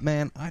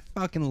man, I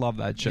fucking love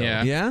that show.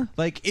 Yeah. Yeah?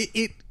 Like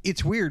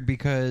it's weird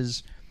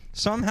because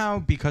somehow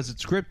because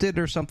it's scripted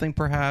or something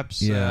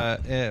perhaps,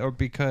 Yeah. or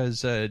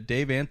because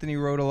Dave Anthony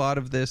wrote a lot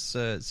of this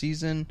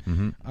season.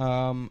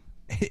 Mm-hmm.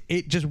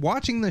 It just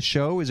watching the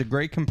show is a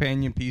great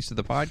companion piece to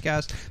the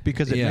podcast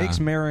because it Yeah. makes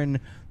Marin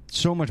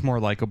so much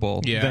more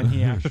likable Yeah. than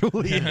he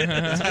actually is.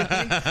 I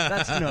think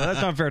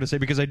that's not fair to say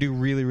because I do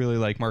really, really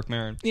like Mark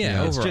Maron.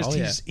 Yeah, it's overall,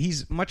 just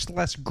he's much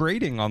less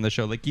grating on the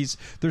show. Like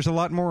there's a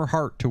lot more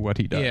heart to what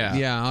he does. Yeah.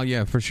 Yeah, oh,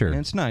 yeah, for sure. And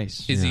it's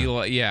nice. Is he?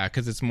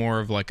 Because it's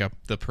more of like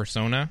the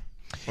persona,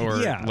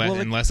 or Yeah, well,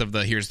 and less of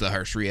the here's the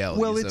harsh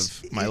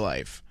realities of my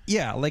life.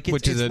 Yeah, like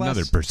Which is it's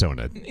another less,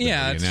 persona.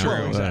 Yeah, that's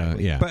true.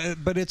 Exactly. Yeah.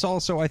 But it's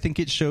also I think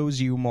it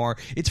shows you more.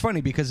 It's funny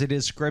because it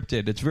is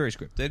scripted. It's very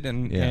scripted,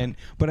 and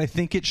but I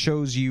think it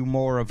shows you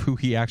more of who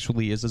he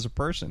actually is as a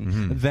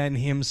person than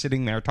him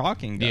sitting there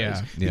talking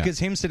does. Yeah. Because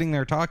him sitting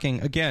there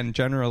talking again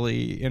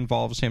generally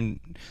involves him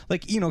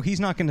like he's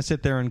not going to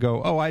sit there and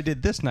go, oh, I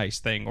did this nice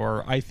thing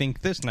or I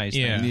think this nice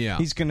thing. Yeah.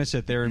 He's going to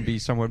sit there and be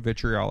somewhat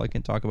vitriolic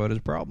and talk about his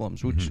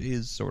problems, which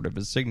is sort of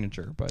his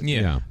signature. But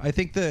Yeah. I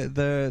think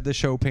the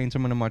show paints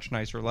him in a much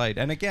nicer light.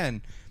 And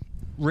again,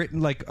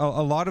 written like a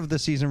lot of the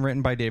season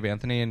written by Dave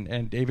Anthony,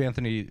 and Dave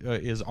Anthony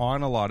is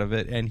on a lot of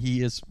it, and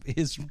his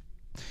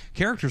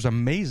character's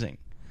amazing.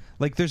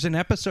 Like there's an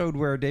episode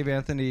where Dave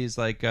Anthony's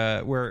like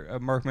where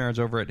Mark Maron's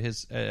over at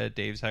his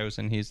Dave's house,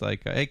 and he's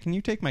like, hey, can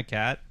you take my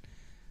cat?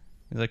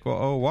 He's like, well,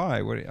 oh,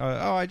 why? What,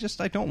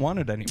 I don't want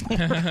it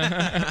anymore.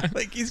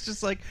 Like he's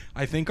just like,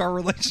 I think our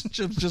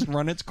relationship's just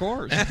run its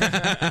course.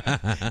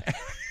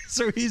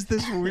 So he's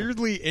this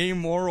weirdly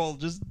amoral,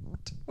 just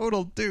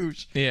total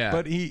douche. Yeah.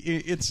 But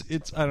it's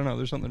I don't know.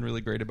 There's something really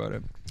great about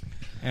him.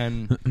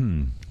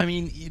 And I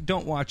mean, you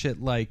don't watch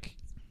it like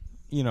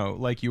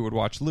like you would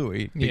watch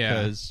Louis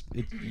because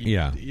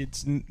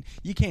it's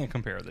you can't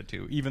compare the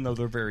two, even though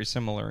they're very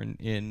similar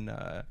in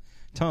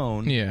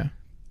tone. Yeah.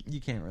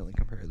 You can't really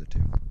compare the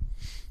two.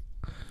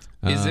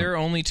 Is there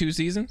only 2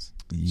 seasons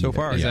So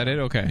far. Is that it?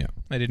 Okay. Yeah.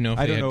 I didn't know if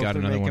I they don't know had if got they're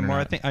another making one or more.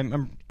 not. I think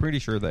I'm pretty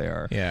sure they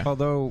are. Yeah.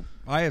 Although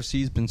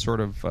IFC's been sort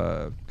of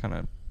kind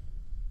of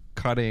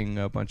cutting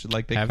a bunch of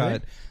they Have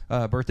cut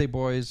Birthday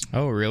Boys.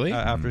 Oh, really?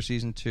 After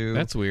season 2.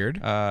 That's weird.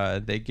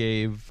 They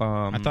gave.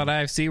 I thought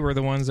IFC were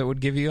the ones that would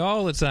give you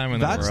all the time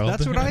in the world.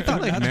 That's what I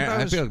thought.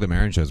 I feel like the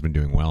Maron Show's been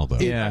doing well, though.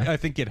 Yeah. I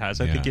think it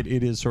has. I think it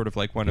is sort of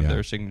like one of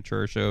their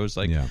signature shows.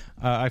 Like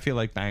I feel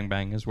like Bang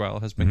Bang as well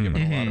has been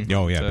given a lot of.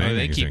 Oh yeah, so- Bang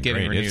they Bang's keep been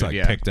getting great. It's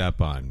renewed, picked up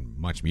on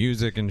Much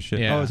Music and shit.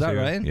 Yeah. Oh, is that too.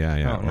 right?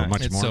 Yeah. Oh, Or nice.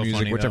 Much It's More so Music,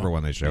 funny, whichever though.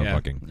 one they show. Yeah.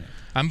 Fucking.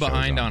 I'm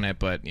behind on. on it,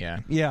 but yeah.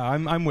 Yeah,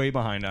 I'm way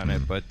behind on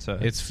it, but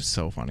It's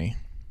so funny.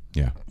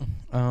 Yeah.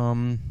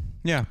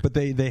 yeah, but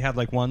they had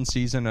like one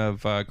season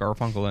of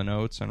Garfunkel and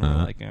Oates, and we're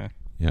like,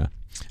 Yeah.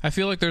 I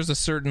feel like there's a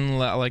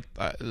certain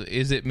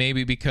is it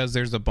maybe because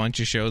there's a bunch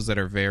of shows that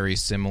are very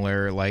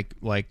similar, like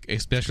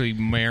especially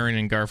Maron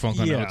and Garfunkel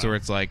and Yeah. Oates, where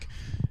it's like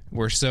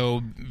we're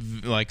so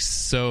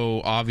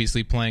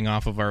obviously playing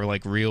off of our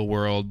like real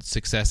world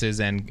successes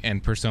and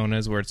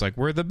personas, where it's like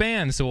we're the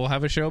band, so we'll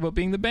have a show about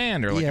being the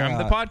band, or like I'm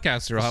the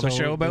podcaster, I'll have a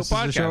show about this is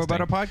podcasting. a show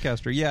about a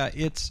podcaster. Yeah,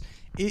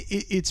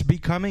 it's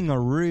becoming a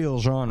real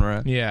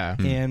genre. Yeah.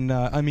 And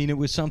I mean, it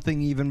was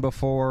something even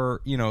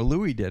before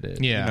Louis did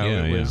it. Yeah.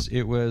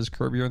 It was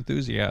Curb Your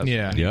Enthusiasm.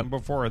 Yeah. And Yep. even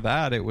before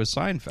that, it was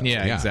Seinfeld.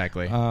 Yeah, Yeah.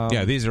 exactly.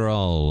 Yeah, these are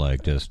all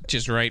like just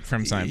Just right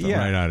from Seinfeld.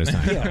 right out of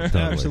Seinfeld. Yeah,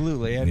 Totally.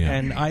 absolutely. And, Yeah.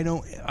 and I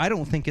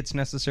don't think it's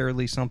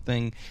necessarily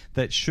something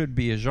that should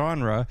be a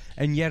genre,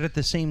 and yet at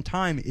the same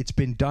time, it's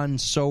been done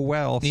so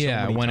well.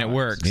 Yeah, so many when times. it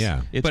works.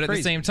 Yeah. It's but at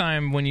crazy. the same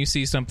time, when you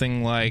see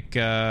something like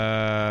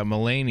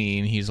Mulaney,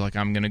 and he's like,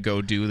 I'm going to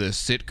go do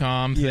this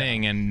sitcom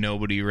thing, and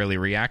nobody really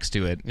reacts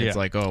to it, it's Yeah.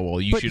 like, oh,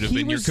 well, you But should have he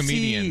been your was-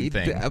 comedian see,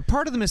 thing.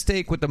 Part of the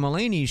mistake with the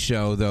Mulaney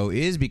show, though,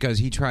 is because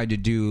he tried to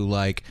do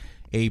like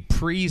a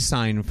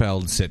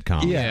pre-Seinfeld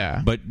sitcom,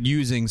 Yeah. but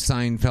using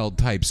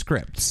Seinfeld-type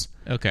scripts.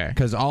 Okay.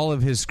 Because all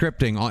of his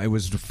scripting, it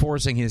was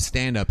forcing his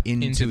stand-up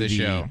into the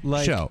show.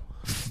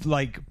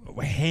 Like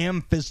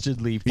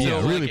ham-fistedly.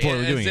 Yeah, So, really like, poorly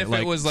as doing if it.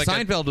 it was like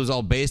Seinfeld was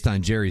all based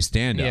on Jerry's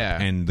stand-up,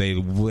 Yeah. and they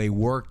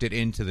worked it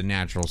into the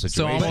natural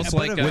situation. almost But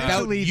like eventually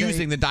without they-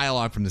 using the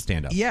dialogue from the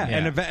stand-up. Yeah, Yeah.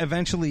 and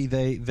eventually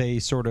they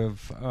sort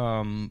of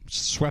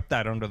swept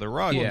that under the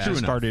rug Yeah. and True just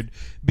enough. started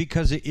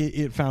because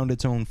it found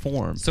its own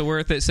form. So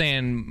worth it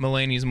saying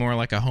Mulaney's more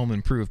like a Home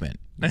Improvement.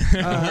 Where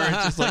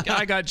it's just like,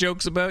 I got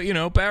jokes about,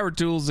 power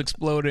tools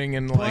exploding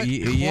and like...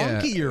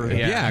 clunkier than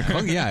Yeah.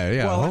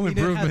 Well, I Home mean, it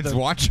had Improvement's the-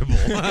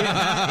 watchable. it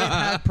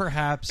had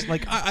perhaps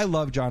like I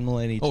love John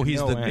Mulaney. Oh, he's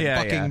the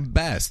end. fucking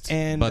best.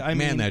 And but I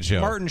man, mean, that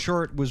show. Martin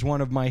Short was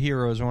one of my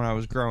heroes when I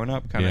was growing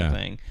up, kind Yeah. of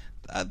thing.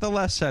 The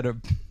less said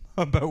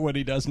about what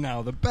he does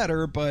now, the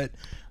better. But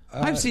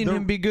I've seen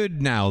him be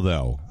good now,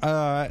 though.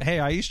 Hey,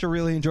 I used to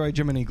really enjoy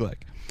Jiminy Glick.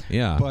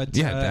 Yeah, But,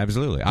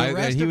 absolutely.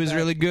 He was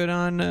really good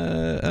on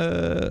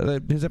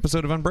his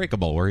episode of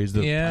Unbreakable, where he's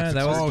the Yeah,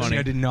 that was Oh, funny. see,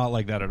 I did not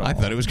like that at all. I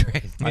thought it was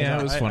great. Yeah,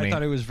 it was funny. I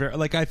thought it was very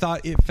I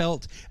thought it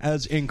felt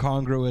as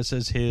incongruous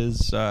as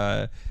his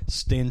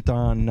stint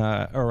on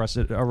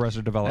Arrested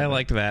Development. I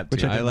liked that,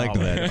 which too. I I liked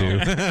that too.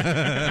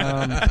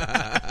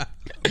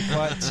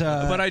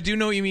 But I do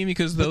know what you mean,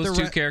 because but those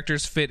the two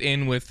characters fit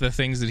in with the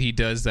things that he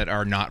does that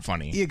are not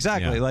funny.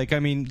 exactly. Yeah. Like, I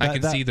mean, I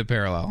can see the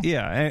parallel.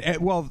 Yeah, and,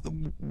 well,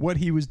 what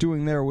he was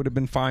doing there would have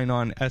been fine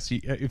on SE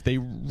if they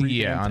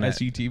revamped on it.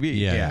 SCTV.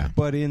 Yeah.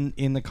 But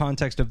in the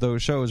context of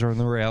those shows, or in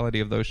the reality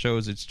of those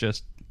shows, it's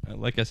just,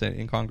 like I said,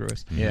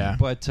 incongruous. Yeah.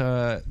 But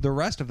the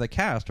rest of the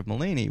cast of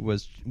Mulaney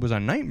was a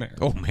nightmare.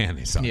 Oh man,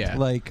 they sucked. Yeah.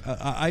 Like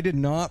I did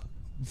not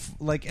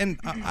like, and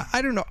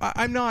I don't know.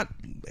 I'm not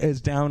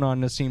as down on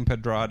Nasim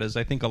Pedrad as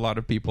I think a lot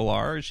of people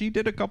are. She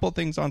did a couple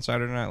things on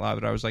Saturday Night Live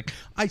that I was like,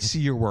 I see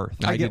your worth.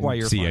 I get didn't why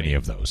you're see funny. any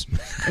of those.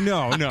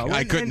 No.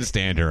 I couldn't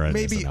stand her as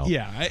Maybe, SNL.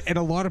 yeah, and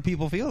a lot of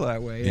people feel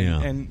that way. And,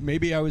 Yeah. and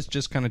maybe I was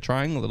just kind of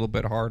trying a little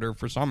bit harder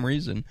for some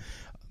reason,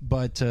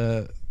 but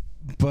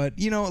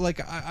you know,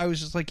 like I was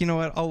just like, you know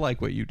what, I'll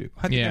like what you do.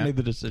 I think Yeah. I made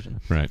the decision,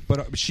 Right.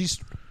 But she's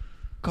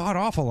god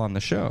awful on the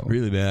show.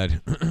 Really bad.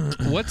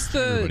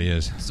 Everybody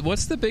is.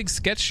 What's the big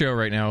sketch show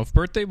right now? If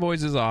Birthday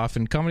Boys is off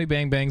and Comedy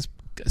Bang Bang's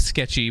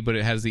sketchy, but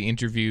it has the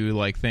interview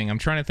like thing. I'm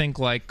trying to think,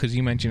 like, because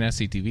you mentioned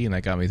SCTV and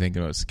that got me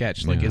thinking about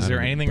sketch. Like, Yeah, is I there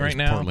don't know. anything right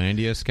now?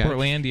 Portlandia sketch?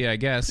 Portlandia, I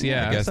guess.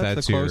 Yeah, I guess that's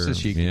that's the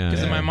closest you can yeah, get.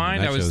 'Cause in my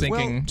mind, that I was show's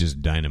thinking-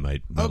 just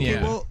dynamite. Okay,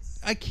 Yeah. well,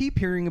 I keep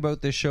hearing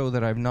about this show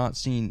that I've not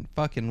seen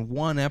fucking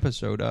one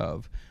episode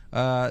of.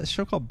 A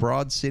show called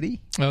Broad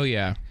City. Oh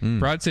yeah, Hmm.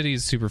 Broad City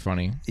is super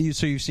funny.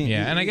 So you've seen?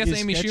 Yeah, and I guess is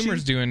Amy sketchy?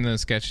 Schumer's doing the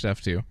sketch stuff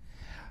too.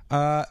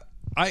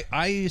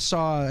 I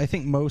saw, I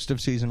think, most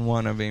of season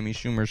 1 of Amy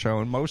Schumer's show,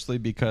 and mostly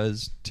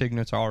because Tig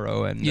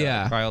Notaro and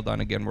Yeah. Kyle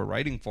Dunnigan were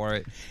writing for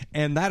it,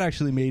 and that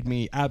actually made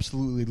me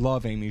absolutely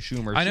love Amy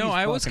Schumer. I know. She's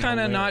I was fucking kind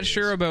of not hilarious.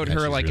 sure about Yeah, her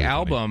she's like really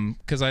album,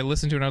 because I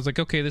listened to it and I was like,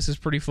 okay, this is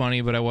pretty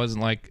funny, but I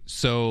wasn't like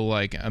so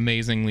like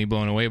amazingly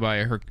blown away by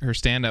her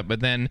stand up. But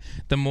then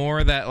the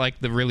more that like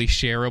the really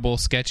shareable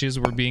sketches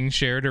were being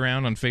shared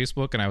around on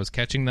Facebook, and I was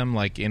catching them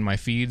like in my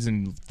feeds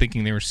and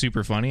thinking they were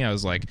super funny, I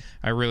was like,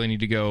 I really need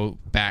to go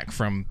back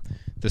from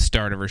the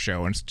start of her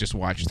show and just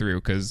watch through,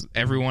 because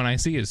everyone I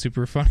see is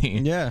super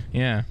funny. Yeah.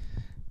 Yeah.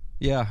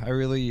 Yeah, I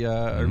really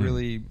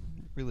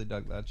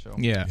dug that show.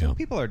 Yeah. So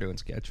people are doing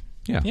sketch.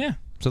 Yeah. Yeah.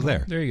 So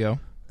there. There you go.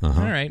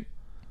 Uh-huh. All right.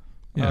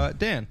 Yeah.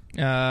 Dan,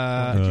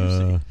 Uh, did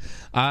you see?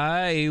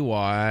 I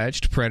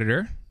watched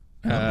Predator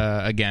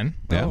again.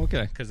 Yeah. Oh,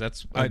 okay. Because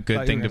that's I a good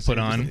thought you thing were to gonna put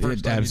say it was on. the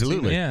first time you'd seen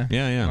Absolutely. Yeah.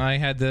 Yeah. I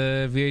had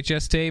the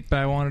VHS tape.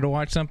 I wanted to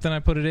watch something. I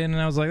put it in,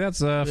 and I was like,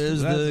 "That's a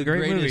great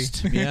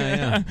greatest. movie."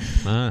 Yeah.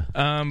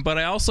 But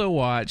I also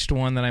watched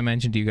one that I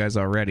mentioned to you guys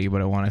already,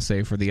 but I want to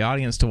say for the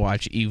audience to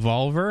watch,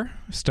 Evolver,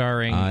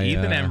 starring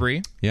Ethan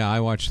Embry. Yeah,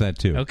 I watched that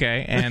too.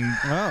 Okay, and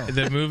Oh.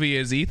 the movie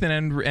is Ethan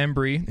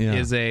Embry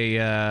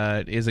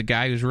Yeah. is a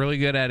guy who's really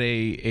good at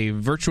a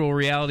virtual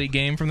reality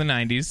game from the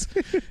 90s,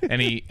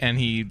 and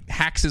he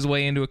hacks his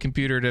way into a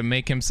computer to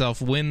make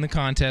himself win the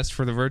contest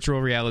for the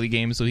virtual reality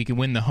game, so he can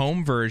win the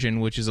home version,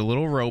 which is a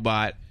little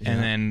robot,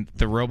 and then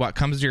the robot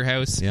comes to your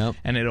house, Yep.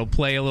 and it'll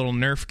play a little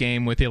Nerf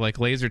game with you, like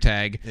laser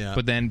tag. Yeah.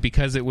 But then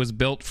because it was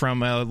built from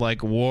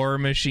like war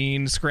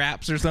machine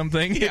scraps or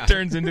something, it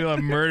turns into a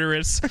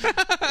murderous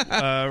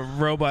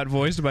robot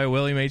voiced by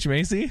William H.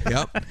 Macy.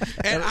 Yep.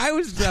 And I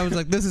was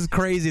like, this is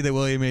crazy that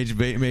William H.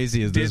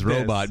 Macy is this Did this,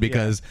 robot,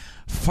 because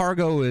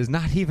Fargo is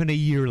not even a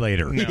year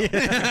later. No.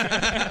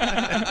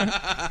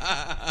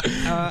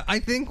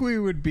 I think we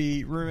would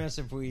be remiss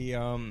if we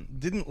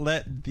didn't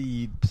let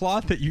the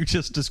plot that you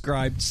just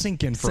described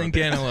sink in for Sink a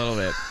bit. in a little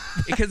bit,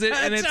 because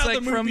That's how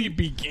the movie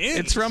begins.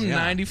 It's from Yeah.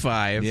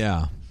 '95.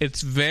 Yeah.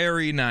 It's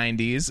very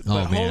 '90s.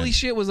 Oh, But man. holy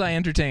shit, was I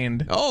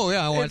entertained! Oh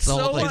yeah, I watched It's the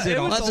whole so- thing.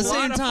 it was At a the same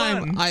lot of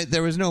time, fun.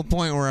 there was no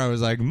point where I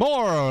was like,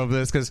 more of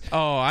this, because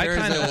Oh, I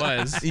kind of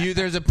was.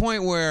 There's a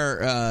point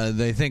where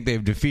they think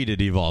they've defeated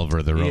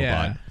Evolver, the robot.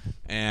 Yeah.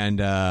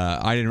 And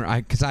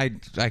I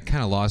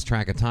kind of lost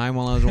track of time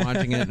while I was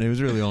watching it, and it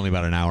was really only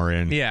about an hour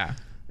in. Yeah.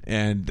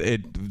 And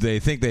they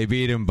think they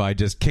beat him by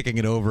just kicking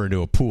it over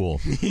into a pool.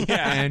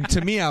 Yeah. And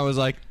to me, I was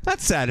like,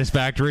 that's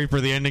satisfactory for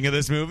the ending of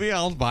this movie.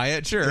 I'll buy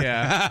it, sure.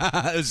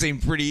 Yeah. It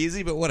seemed pretty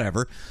easy, but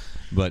whatever.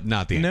 But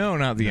not the end. No,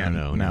 not the end.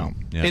 No.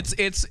 Yeah. It's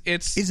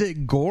Is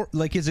it gore?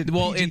 Like, is it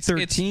Well, it's-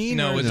 PG-13?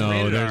 no, or it's is it-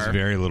 rated there's R.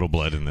 very little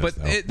blood in this. But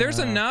though. there's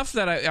enough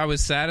that I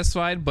was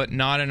satisfied, but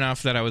not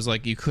enough that I was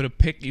like, you could have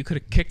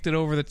kicked it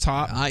over the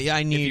top.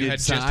 I needed had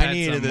just I had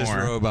needed some this more.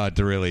 robot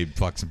to really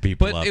fuck some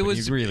people But up. it and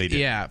was you really did.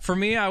 Yeah, for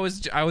me, I was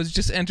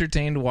just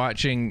entertained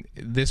watching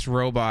this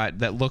robot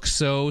that looks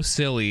so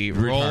silly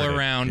roll Retarded,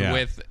 around yeah.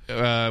 with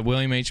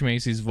William H.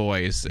 Macy's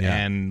voice Yeah.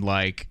 and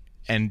like.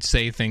 and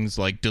say things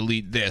like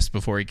delete this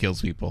before he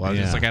kills people. I was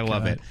just like, I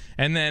love it.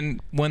 And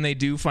then when they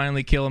do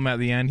finally kill him at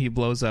the end, he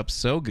blows up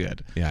so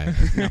good. Yeah,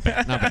 not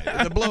bad, not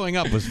bad. The blowing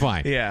up was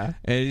fine. Yeah.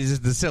 He's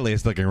just the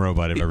silliest looking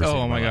robot I've ever seen.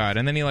 Oh in my life. God.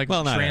 And then he like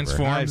Well, not ever. I've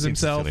transforms seen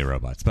himself. silly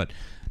robots, but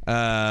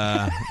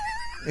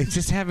it's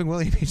just having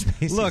William H.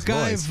 Macy's Look,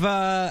 voice.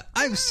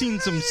 I've seen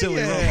some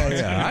silly robots.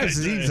 Yeah, I've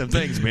seen some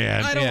things,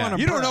 man. I don't wanna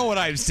You don't brag. know what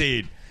I've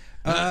seen.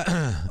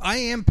 I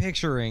am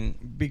picturing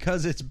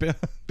because it's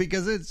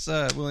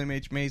William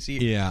H. Macy.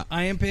 Yeah.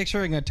 I am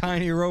picturing a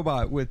tiny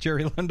robot with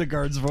Jerry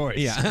Lundegaard's voice.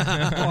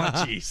 Yeah.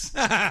 Oh jeez.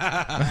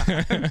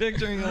 I'm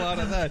picturing a lot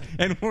of that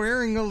and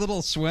wearing a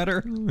little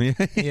sweater.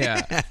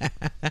 Yeah.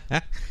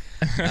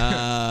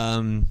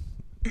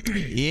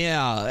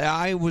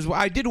 Yeah,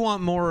 I did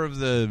want more of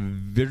the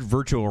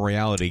virtual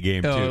reality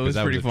game too. Oh, it 'cause was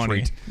that pretty a funny.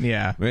 treat.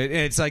 Yeah.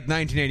 It's like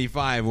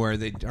 1985 or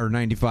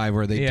 95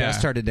 where they Yeah. just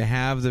started to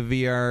have the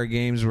VR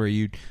games where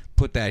you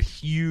put that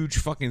huge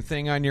fucking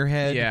thing on your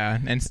head. Yeah.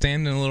 And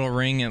stand in a little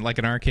ring at like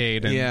an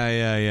arcade. And,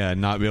 Yeah.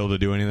 Not be able to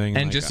do anything.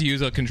 And like just that.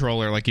 use a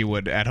controller like you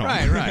would at home.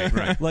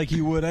 Right. Like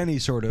you would any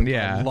sort of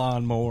Yeah.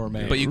 lawnmower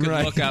man. But you could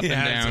Right. look up Yeah,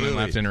 and down absolutely. and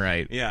left and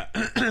right. Yeah,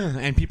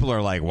 and people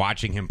are like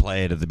watching him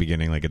play it at the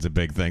beginning, like it's a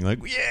big thing. Like,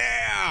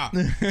 yeah,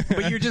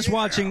 But you're just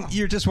watching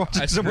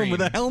someone screen.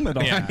 with a helmet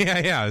on. Yeah.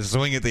 yeah,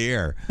 swing at the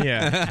air.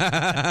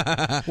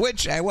 Yeah.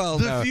 Which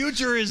The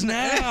future is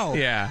now.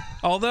 Yeah.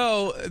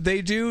 Although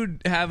they do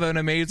have an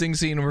amazing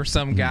scene where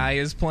some guy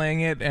is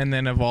playing it and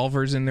then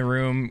Evolver's in the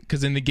room,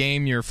 because in the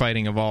game you're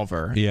fighting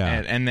Evolver.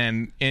 Yeah. And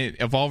then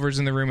Evolver's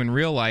in the room in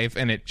real life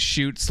and it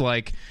shoots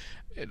like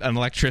an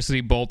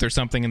electricity bolt or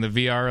something in the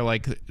VR,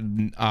 like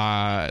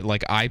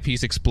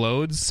eyepiece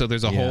explodes, so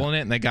there's a hole in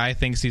it, and the guy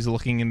thinks he's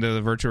looking into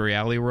the virtual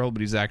reality world, but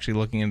he's actually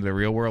looking into the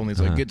real world, and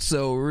he's like, "It's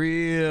so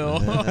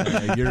real."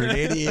 You're an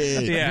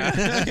idiot.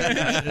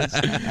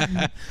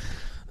 Yeah.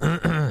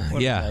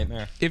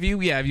 Yeah. If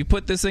you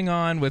put this thing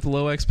on with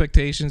low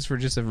expectations for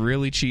just a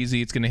really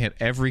cheesy, it's going to hit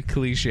every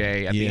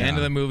cliche. At the Yeah. end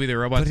of the movie, the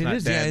robot's But it not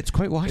is, dead. yeah, it's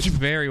quite watchable. It's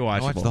very watchable. I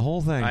watched the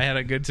whole thing. I had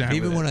a good time.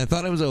 Even with when it. I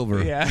thought it was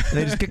over, Yeah.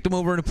 they just kicked him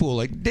over in a pool,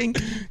 like dink.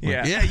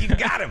 Yeah. Yeah, you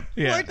got him.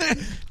 Yeah. What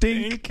the-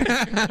 dink.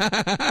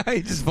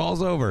 He just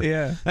falls over.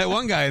 Yeah. That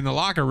one guy in the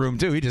locker room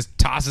too. He just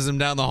tosses him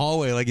down the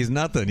hallway like he's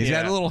nothing. He's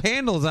Yeah. got little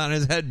handles on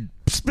his head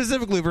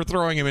specifically for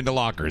throwing him into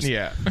lockers.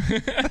 Yeah.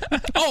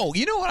 Oh,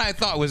 you know what I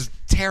thought was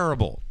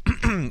terrible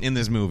in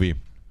this movie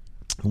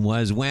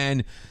was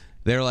when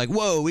they're like,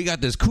 whoa, we got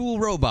this cool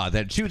robot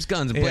that shoots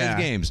guns and plays Yeah.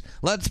 games.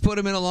 Let's put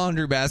him in a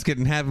laundry basket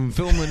and have him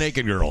film the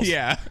naked girls.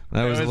 Yeah.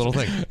 That was a little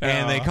thing.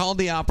 And they Oh. called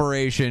the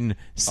operation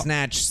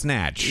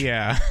Snatch.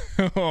 Yeah.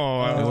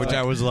 Oh, Which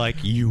I was like,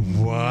 you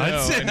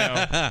what?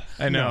 No,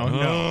 I know.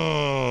 No.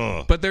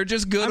 Oh. But they're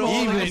just good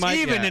old.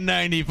 Even in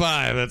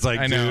 95, that's like,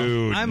 I know.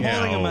 dude. I'm no.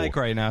 holding a mic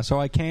right now, so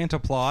I can't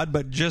applaud,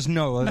 but just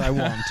know that I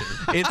want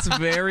to. It's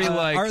very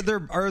like. are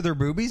there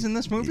boobies in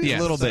this movie? Yes.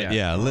 A little bit, Yeah.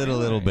 yeah,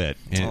 little bit.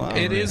 And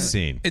It is.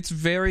 scene. It's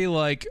very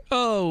like,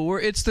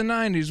 it's the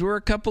 90s. We're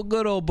a couple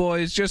good old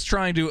boys just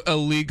trying to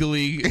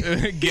illegally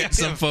get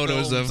some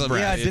photos of some-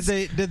 Brad.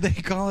 Yeah, did they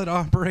call it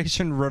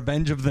Operation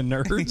Revenge of the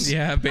Nerds?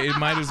 Yeah, but it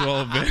might as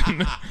well have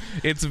been.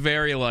 It's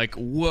very like,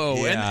 whoa.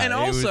 Yeah, and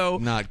it was also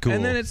not cool.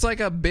 And then it's like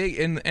a big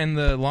and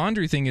the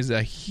laundry thing is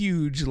a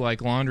huge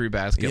like laundry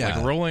basket, Yeah.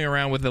 like rolling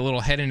around with a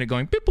little head in it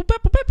going beep, boop,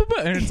 beep, boop, beep,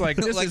 boop, and it's like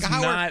this Like is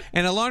how not.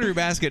 and a laundry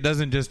basket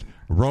doesn't just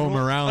roam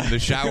around the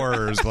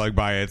showers like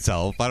by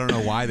itself. I don't know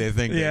why they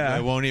think Yeah. that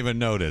I won't even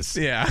notice.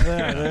 Yeah.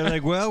 Yeah, they're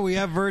like, well, we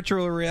have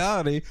virtual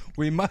reality.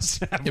 We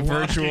must have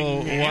Virtual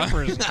walking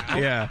hammers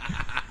now.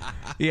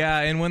 yeah,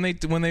 and when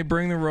they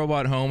bring the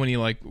robot home and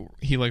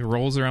he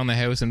rolls around the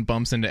house and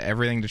bumps into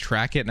everything to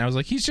track it, and I was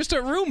like, he's just a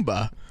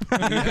Roomba.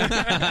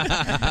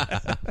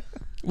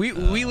 We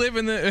live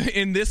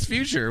in this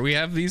future. We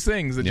have these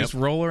things that Yep. just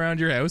roll around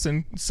your house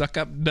and suck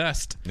up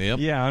dust. Yep.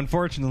 Yeah,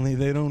 unfortunately,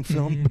 they don't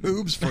film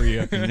boobs for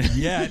you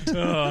yet.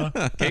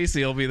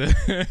 Casey will be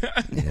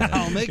the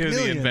I'll make he'll be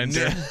the millions.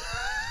 inventor.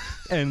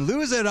 And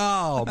lose it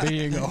all,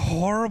 being a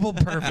horrible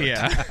perfect.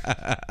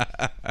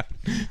 Yeah.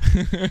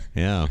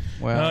 Yeah.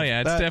 Well, Oh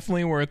yeah, it's that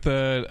definitely worth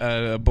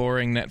a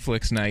boring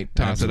Netflix night.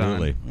 Toss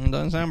Absolutely. it on.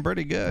 doesn't sound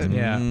pretty good.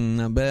 Yeah.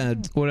 Not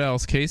bad. What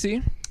else,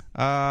 Casey?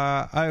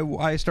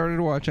 I started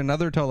to watch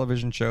another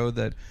television show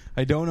that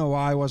I don't know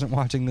why I wasn't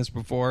watching this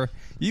before.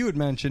 You had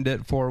mentioned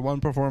it for one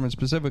performance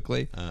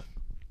specifically.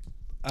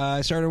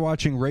 I started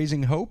watching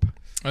Raising Hope,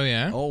 Oh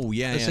yeah. Oh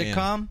yeah. the yeah,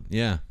 sitcom.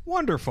 Yeah.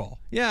 Wonderful.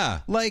 Yeah.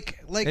 Like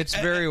It's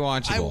very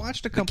watchable. I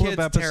watched a The couple of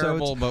kid's episodes.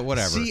 terrible, but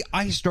whatever. See,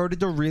 I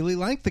started to really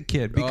like the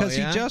kid because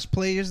yeah? he just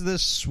plays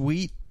this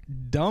sweet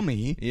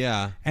dummy.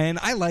 Yeah. And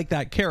I like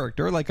that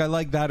character. Like I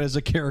like that as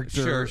a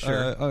character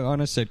Sure.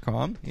 on a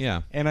sitcom.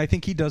 Yeah. And I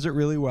think he does it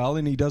really well,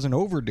 and he doesn't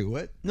overdo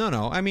it.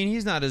 No. I mean,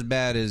 he's not as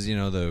bad as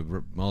all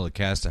the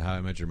cast of How I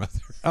Met Your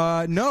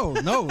Mother. No,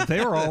 they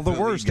were all the The lead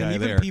worst, and guy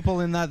even there. people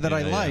in that I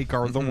Yeah, yeah. like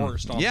are the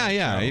worst. On that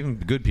Yeah. show. Even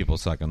good people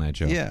suck on that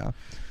show. Yeah.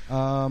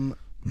 But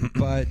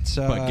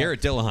But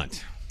Garrett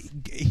Dillahunt.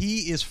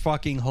 he is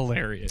fucking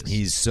hilarious.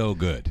 He's so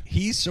good.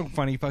 He's so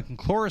funny. Fucking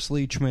Cloris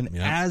Leachman,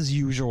 Yep. as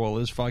usual,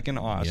 is fucking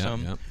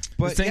awesome. Yep.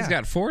 But This thing's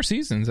got 4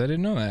 seasons. I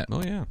didn't know that.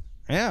 Oh yeah.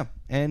 yeah,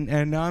 and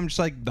now I'm just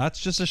like, that's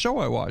just a show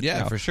I watch. Yeah,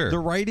 now. for sure. The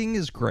writing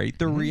is great.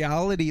 The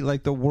reality,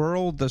 like the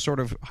world, the sort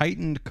of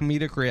heightened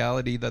comedic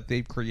reality that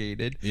they've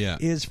created, Yeah.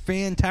 is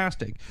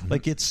fantastic.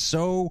 Like it's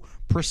so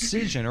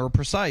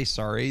precise.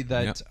 Sorry,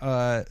 that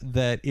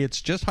that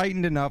it's just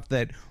heightened enough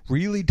that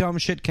really dumb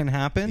shit can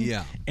happen.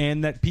 Yeah.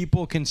 and that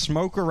people can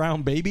smoke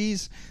around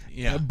babies.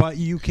 Yeah. But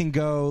you can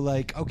go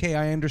like, okay,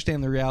 I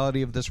understand the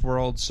reality of this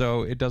world,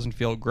 so it doesn't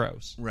feel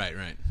gross. Right.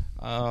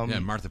 Yeah,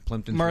 Martha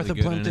Plimpton. Martha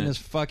really good Plimpton in it. is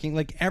fucking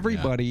like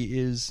everybody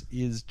is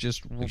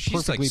just She's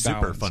perfectly like super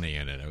balanced. funny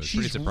in it. I was She's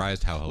pretty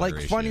surprised how hilarious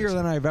like she funnier is.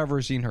 than I've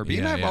ever seen her be.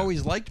 And Yeah, I've yeah.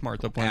 always liked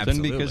Martha Plimpton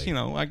Absolutely. because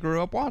I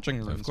grew up watching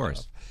her. Of and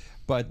course.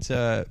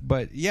 stuff.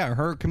 But yeah,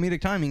 her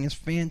comedic timing is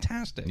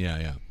fantastic.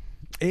 Yeah.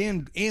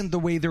 and the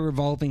way they're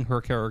evolving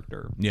her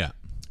character. Yeah.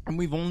 And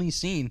we've only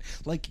seen,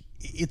 like,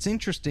 it's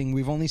interesting.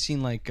 We've only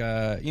seen, like,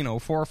 4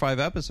 or 5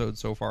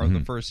 episodes so far of the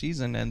first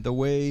season, and the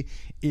way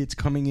it's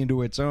coming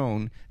into its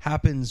own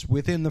happens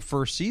within the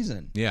first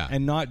season. Yeah.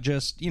 And not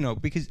just,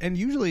 because, and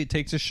usually it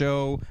takes a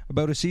show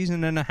about a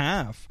season and a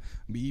half,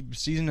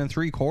 season and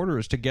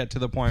 3/4 to get to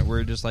the point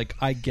where just like,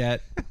 I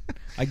get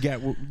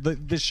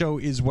the show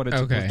is what it's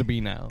supposed to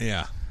be now.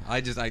 Yeah.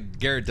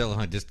 Garrett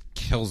Dillahunt just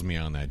kills me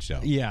on that show.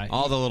 Yeah.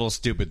 All the little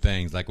stupid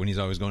things, like when he's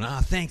always going,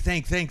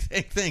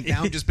 think.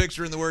 Now I'm just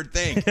picturing the word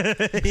think.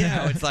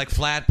 Now it's like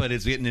flat, but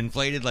it's getting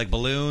inflated like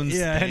balloons.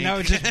 Yeah, Think. and now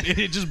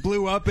it just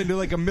blew up into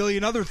like a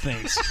million other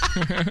things.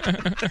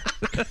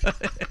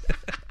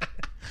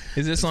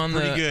 Is this on the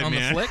pretty good, on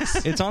man. the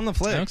flicks? It's on the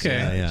flicks. Okay.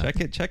 Yeah.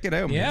 Check it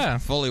out. Man. Yeah.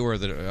 fully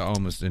worth it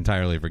almost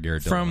entirely for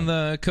Garrett Dillahunt. From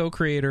the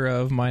co-creator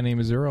of My Name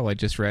Is Earl, I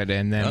just read,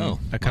 and then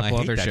a couple I hate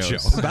other that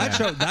shows.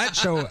 show. That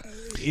show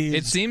is.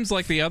 It seems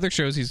like the other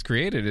shows he's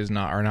created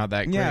are not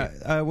that great.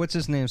 Yeah, what's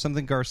his name?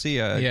 Something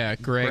Garcia. Yeah,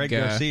 Greg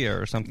Garcia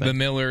or something. The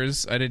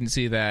Millers. I didn't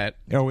see that.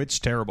 Oh, it's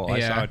terrible. I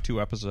Yeah. saw 2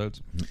 episodes.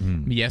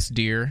 Yes,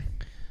 dear.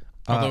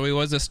 Although he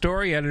was a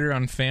story editor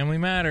on Family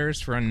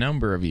Matters for a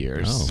number of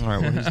years. All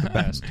right, well, he's the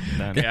best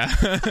then,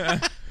 Yeah.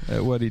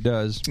 at what he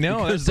does.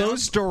 No, because that those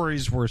sounds-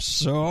 stories were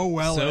so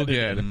well So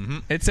edited.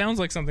 good. It sounds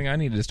like something I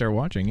need to start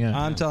watching. Yeah.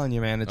 I'm telling you,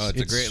 man, it's Oh,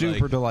 it's a great, super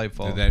like,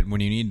 delightful. That when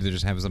you need to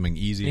just have something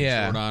easy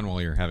Yeah. and short on while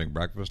you're having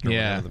breakfast or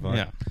Yeah. whatever the fuck.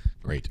 Yeah.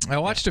 Great. I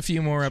watched a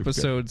few more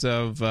episodes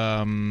of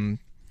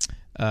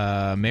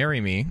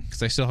Marry Me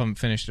because I still haven't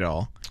finished it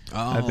all.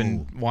 I've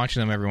been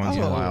watching them every once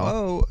in a while.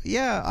 Oh,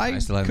 yeah, I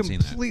still haven't seen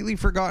that. completely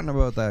forgotten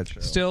about that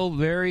show. Still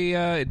very.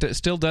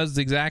 Still does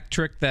the exact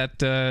trick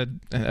that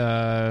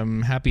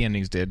Happy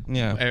Endings did.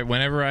 Yeah.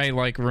 Whenever I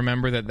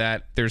remember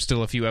that there's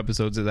still a few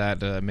episodes of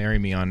that Marry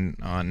Me on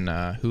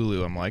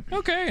Hulu, I'm like,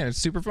 okay, and it's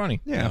super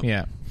funny. Yeah.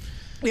 Yeah.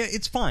 Yeah,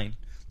 it's fine.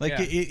 Like,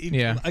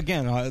 Yeah.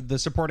 Again, the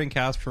supporting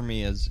cast for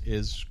me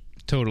is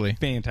Totally.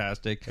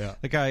 fantastic. Yeah.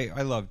 Like,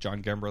 I love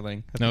John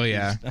Gemberling.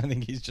 I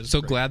think he's just So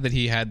great. glad that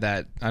he had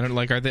that. I don't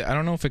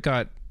know if it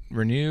got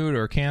renewed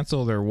or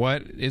canceled or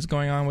what is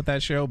going on with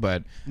that show,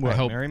 but What, I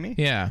hope. Marry Me?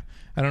 Yeah.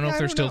 I don't know Yeah, if I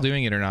they're don't still know.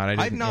 doing it or not.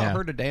 I've not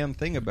heard a damn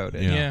thing about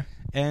it. Yeah.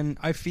 And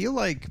I feel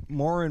like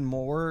more and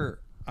more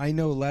I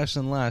know less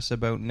and less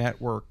about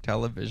network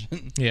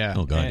television. Yeah.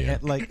 Oh, God, yeah.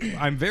 And, like,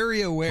 I'm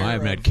very aware I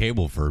haven't had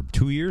cable for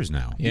 2 years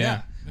now.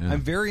 Yeah.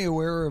 I'm very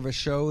aware of a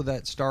show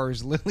that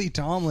stars Lily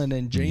Tomlin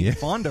and Jane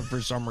Fonda for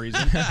some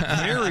reason.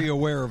 Very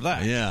aware of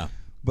that. Yeah.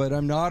 But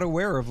I'm not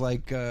aware of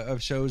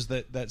of shows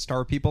that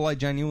star people I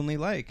genuinely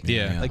like.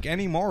 Yeah. Like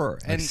anymore.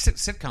 And And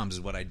sitcoms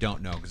is what I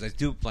don't know because I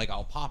do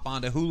I'll pop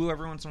onto Hulu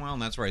every once in a while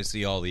and that's where I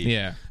see all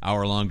the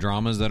hour-long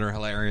dramas that are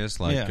hilarious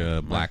like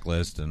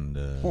Blacklist and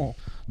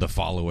The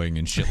Following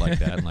and shit like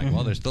that. I'm like,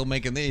 well, they're still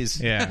making these.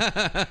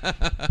 Yeah.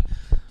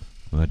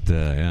 But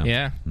yeah.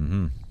 Yeah.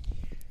 Mm-hmm.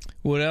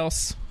 What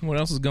else? What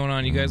else is going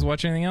on? You guys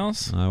watch anything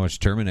else? I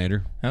watched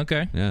Terminator.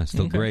 Okay. Yeah,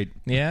 still great.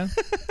 Yeah.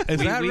 is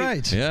that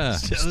right? Yeah,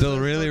 still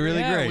really, really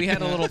Yeah, great. we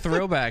had a little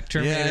throwback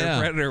Terminator Yeah.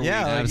 Predator.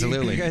 Yeah, week.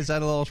 absolutely. You guys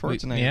had a little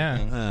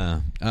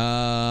Schwarzenegger.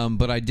 thing.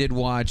 But I did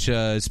watch.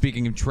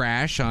 Speaking of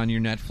trash on your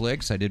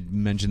Netflix, I did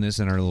mention this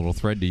in our little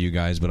thread to you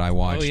guys. But I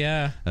watched. Oh,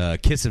 yeah.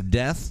 Kiss of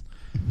Death,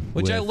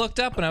 Which I with- looked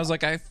up and I was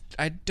like,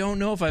 I don't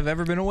know if I've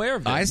ever been aware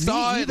of this. I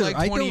saw it either. like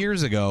I 20 don't-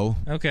 years ago.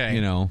 Okay.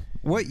 You know,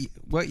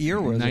 What year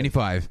was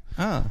 95. it?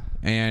 Ah.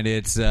 And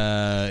it's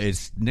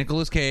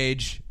Nicolas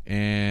Cage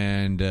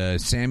and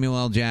Samuel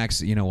L.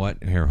 Jackson. You know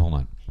what? Here, hold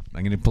on.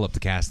 I'm going to pull up the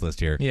cast list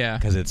here. Yeah.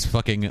 Because it's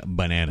fucking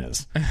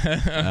bananas.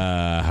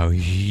 How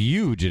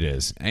huge it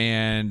is.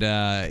 And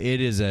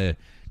it is a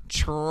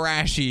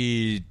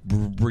trashy,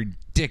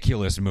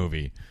 ridiculous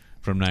movie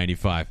from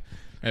 95.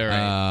 All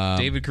right.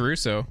 David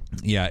Caruso.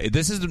 Yeah,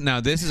 this is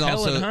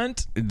also Helen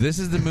Hunt? This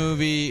is the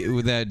movie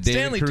that David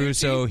Stanley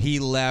Caruso Tucci. he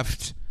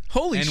left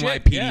Holy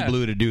shit, NYPD yeah.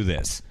 Blue to do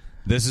this.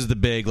 This is the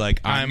big I'm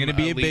I'm going to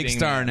be a a big leading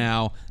star man.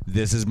 now.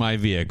 This is my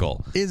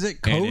vehicle. Is it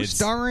And it's-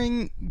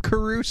 co-starring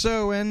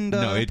Caruso and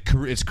No,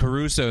 it's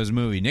Caruso's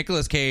movie.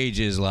 Nicolas Cage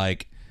is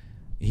like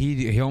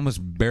He almost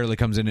barely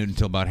comes in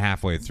until about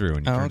halfway through,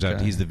 and it turns out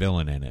he's the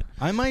villain in it.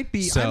 I might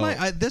be.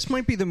 This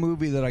might be the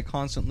movie that I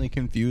constantly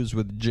confuse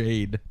with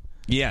Jade.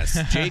 Yes,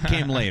 Jade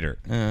came later.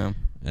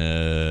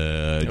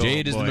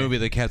 Jade is the movie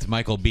that kept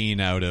Michael Biehn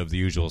out of The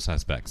Usual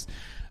Suspects.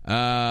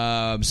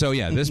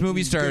 This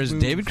movie stars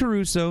David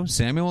Caruso,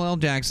 Samuel L.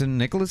 Jackson,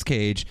 Nicolas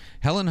Cage,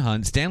 Helen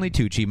Hunt, Stanley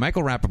Tucci,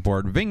 Michael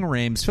Rappaport, Ving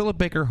Rhames, Philip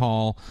Baker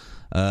Hall.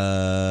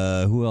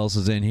 Who else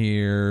is in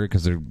here?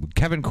 Because they're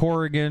Kevin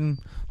Corrigan,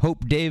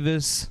 Hope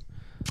Davis.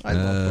 I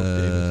love Hope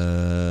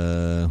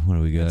Davis. What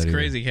do we got? It's here?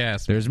 crazy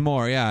cast. There's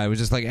more. Yeah, it was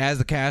just like as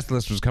the cast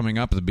list was coming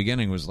up at the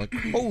beginning, it was like,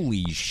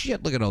 holy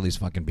shit! Look at all these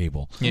fucking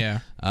people. Yeah.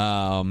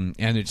 And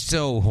it's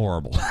so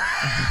horrible.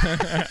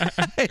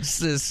 It's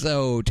just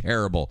so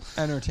terrible.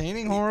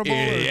 Entertaining, horrible.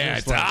 Yeah,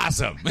 it's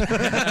awesome.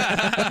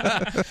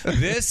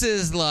 This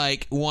is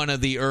like one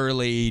of the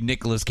early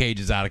Nicolas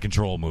Cage's Out of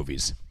Control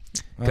movies.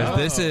 Because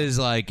this is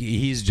like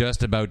he's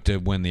just about to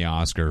win the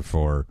Oscar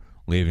for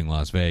Leaving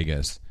Las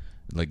Vegas.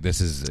 Like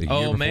this is a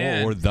year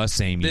before or the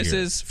same year. This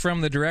is from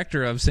the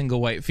director of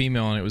Single White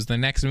Female, and it was the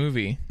next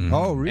movie. Mm-hmm.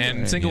 Oh, really?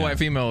 And Single White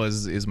Female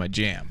is my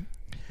jam.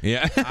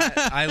 Yeah.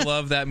 I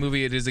love that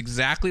movie. It is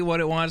exactly what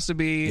it wants to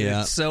be.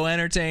 Yeah. It's so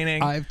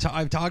entertaining. I've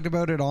talked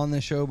about it on the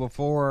show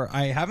before.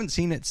 I haven't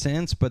seen it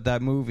since, but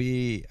that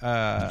movie.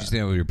 Did you see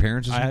that with your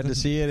parents or I something? had to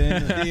see it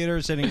in the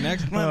theater, sitting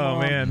next to my mom,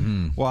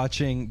 man.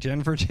 watching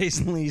Jennifer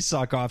Jason Leigh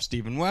suck off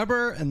Steven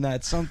Weber, and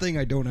that's something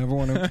I don't ever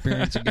want to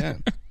experience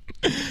again.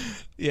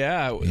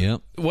 Yeah.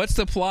 Yep. What's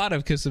the plot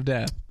of Kiss of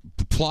Death?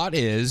 The plot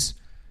is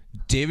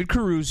David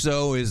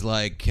Caruso is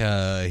like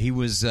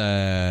he's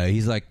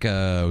like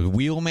a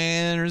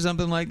wheelman or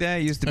something like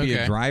that. He used to be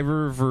a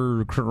driver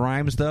for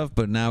crime stuff,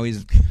 but now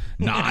he's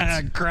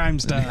not crime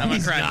stuff.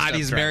 He's not.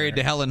 He's married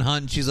to Helen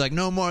Hunt. She's like,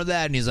 no more of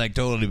that, and he's like,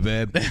 totally,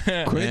 babe.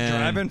 Quit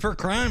driving for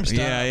crime stuff.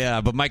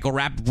 Yeah. But Michael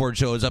Rappaport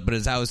shows up at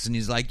his house, and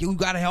he's like, you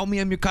got to help me.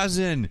 I'm your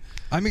cousin.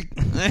 I mean,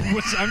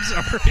 I'm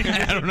sorry.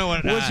 I don't know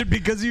what. Was it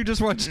because you just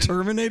watched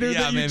Terminator?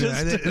 Yeah, that you maybe.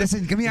 just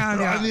Listen, come here.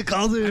 I'm your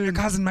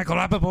cousin, Michael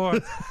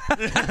Rappaport.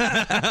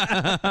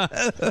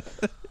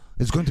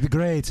 It's going to be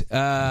great.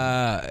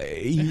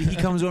 He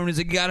comes over and he's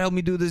like, you gotta help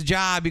me do this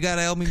job. You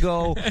gotta help me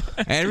go.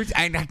 And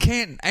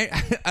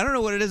I don't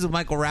know what it is with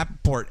Michael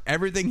Rappaport.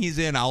 Everything he's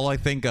in, all I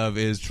think of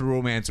is True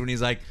Romance when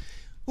he's like,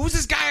 who's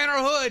this guy in our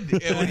hood?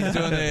 When he's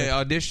doing the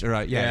audition,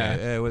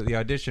 with the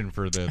audition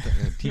for the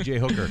TJ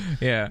Hooker.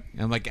 Yeah.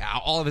 And like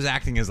all of his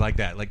acting is like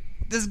that. Like,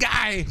 this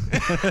guy.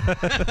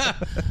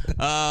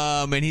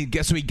 And he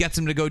gets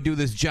him to go do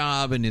this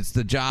job, and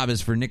the job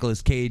is for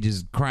Nicolas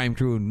Cage's crime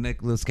crew, and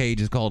Nicolas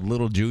Cage is called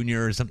Little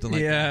Junior or something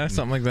like that. Yeah,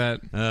 something like that.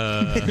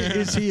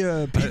 Is he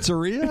a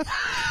pizzeria?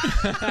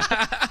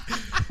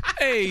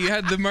 Hey, you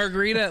had the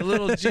margarita at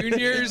Little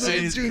Junior's.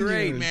 It's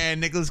great, man.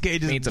 Nicolas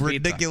Cage is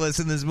ridiculous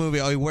in this movie.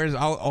 Oh, he wears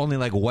only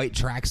like white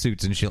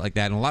tracksuits and shit like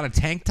that, and a lot of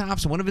tank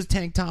tops. One of his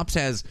tank tops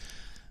has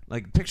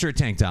like picture a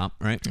tank top,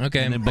 right?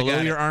 Okay, and then below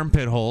your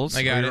armpit holes,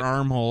 your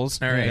arm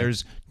holes, all right.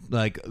 There's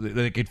like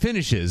it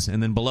finishes,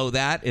 and then below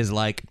that is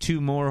like two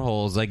more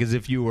holes, like as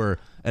if you were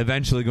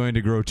eventually going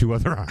to grow two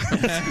other arms.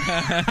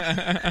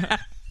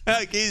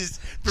 Like he's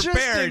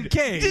prepared,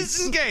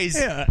 just in case.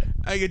 Yeah,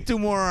 I get two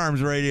more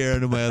arms right here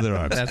under my other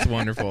arms. That's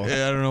wonderful.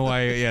 Yeah, I don't know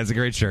why. Yeah, it's a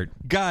great shirt,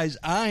 guys.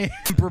 I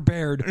am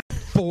prepared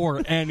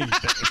for anything.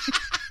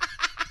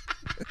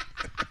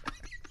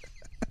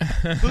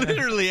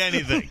 Literally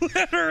anything.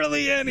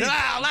 Literally anything.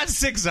 Wow, that's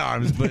 6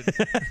 arms, but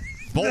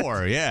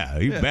 4. Yeah,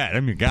 you bet.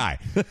 I'm your guy.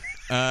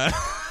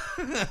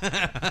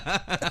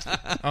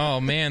 Oh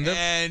man!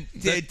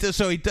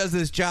 So he does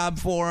this job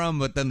for him,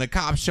 but then the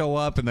cops show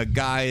up, and the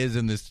guy is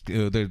in this.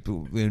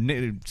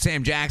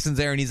 Sam Jackson's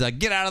there, and he's like,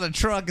 "Get out of the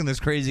truck!" And this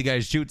crazy guy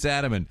shoots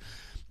at him, and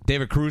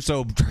David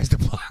Caruso tries to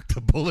block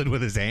the bullet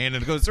with his hand,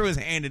 and it goes through his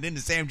hand and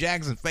into Sam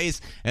Jackson's face,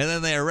 and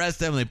then they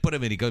arrest him, and they put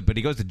him in. He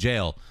goes to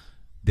jail.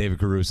 David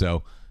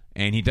Caruso,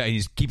 and he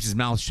keeps his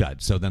mouth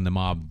shut. So then the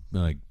mob,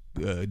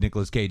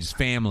 Nicolas Cage's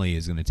family,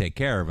 is going to take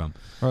care of him.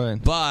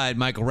 Right. But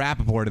Michael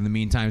Rappaport, in the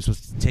meantime, is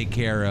supposed to take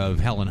care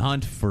of Helen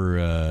Hunt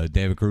for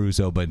David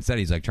Caruso. But instead,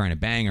 he's like trying to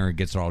bang her and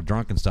gets her all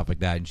drunk and stuff like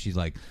that. And she's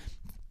like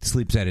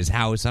sleeps at his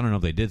house. I don't know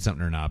if they did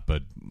something or not,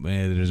 but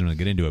it doesn't really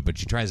get into it. But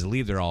she tries to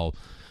leave. They're all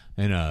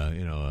in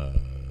a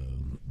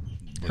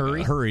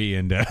hurry,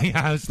 and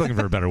I was looking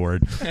for a better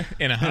word.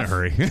 In a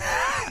hurry.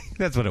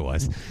 That's what it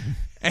was.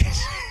 And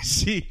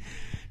she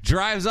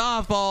drives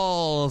off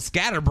all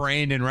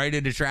scatterbrained and right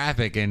into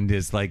traffic, and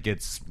just like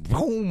gets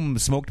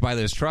smoked by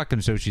this truck,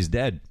 and so she's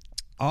dead.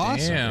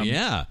 Awesome. Damn.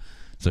 Yeah.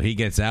 So he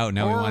gets out.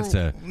 Now he wants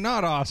to.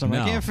 Not awesome.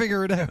 No. I can't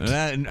figure it out.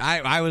 And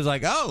I was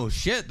like, oh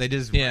shit! They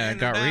just it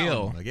got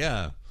real. Like,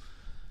 yeah.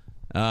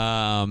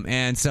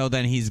 And so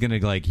then he's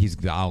gonna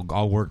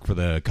I'll work for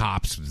the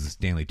cops with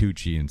Stanley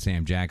Tucci and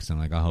Sam Jackson.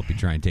 Like, I'll help you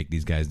try and take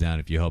these guys down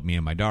if you help me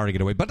and my daughter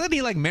get away. But then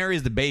he like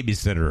marries the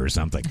babysitter or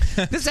something.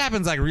 This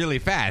happens like really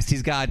fast.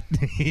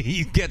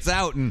 He gets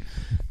out, and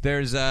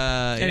There's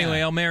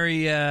Anyway, I'll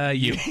marry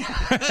you.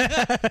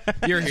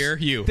 You're here,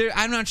 you.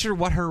 I'm not sure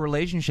what her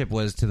relationship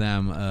was to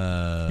them.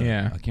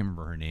 Yeah. I can't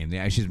remember her name.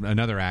 She's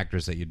another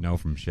actress that you'd know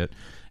from shit.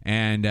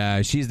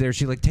 And she's there.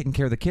 She's like taking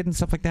care of the kid and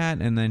stuff like that.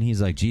 And then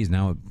he's like, "Geez,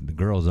 now the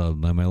girls,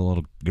 my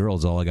little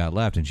girl's all I got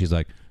left." And she's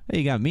like, "Hey,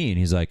 you got me." And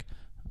he's like,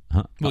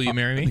 "Huh? Will you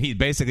marry me?" He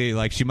basically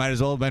like she might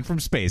as well have been from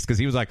space because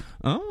he was like,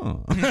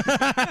 "Oh."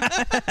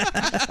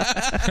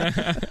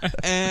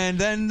 And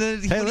then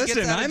Hey,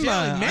 listen,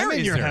 I'm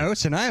in your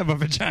house and I have a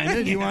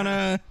vagina. Do you want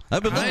to?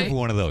 I've been looking for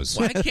one of those.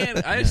 Why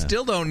can't I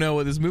still don't know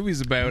what this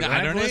movie's about?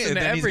 I don't know. Listen to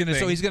Then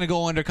everything. he's gonna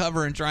go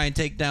undercover and try and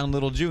take down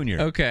Little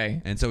Junior.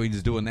 Okay. And so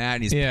he's doing that,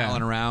 and he's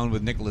palling around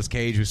with Nicolas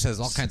Cage, who says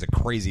all kinds of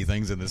crazy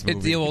things in this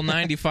movie. Well,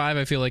 95,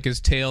 I feel like is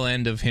tail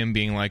end of him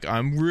being like,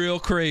 I'm real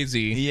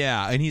crazy.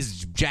 Yeah, and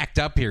he's jacked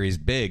up here. He's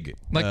big.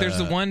 Like, there's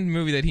the one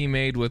movie that he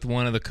made with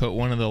one of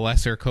the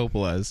lesser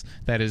Coppolas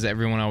that is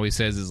everyone always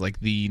says is like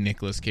the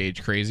Nicolas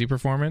Cage crazy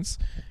performance.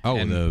 Oh,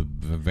 and the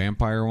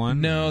vampire one?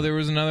 No, there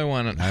was another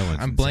one.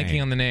 I'm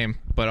blanking on the name,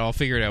 but I'll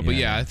figure it out. But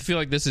yeah, I feel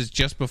like this is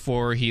just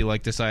before he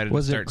like decided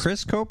Was to start. it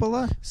Chris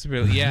Coppola?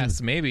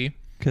 Yes, maybe.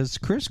 Because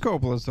Chris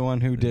Coppola is the one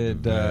who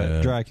did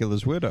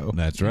Dracula's Widow.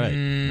 That's right.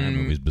 That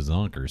movie's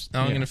bazonkers.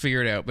 I'm going to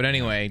figure it out. But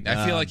anyway,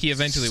 I feel like he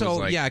eventually was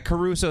like... yeah,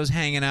 Caruso's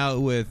hanging out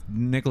with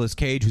Nicolas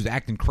Cage, who's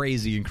acting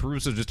crazy, and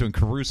Caruso's just doing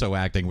Caruso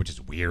acting, which is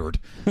weird.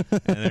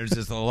 And there's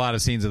just a lot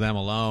of scenes of them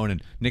alone,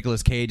 and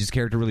Nicolas Cage's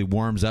character really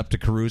warms up to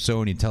Caruso,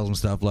 and he tells him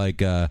stuff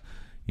like, I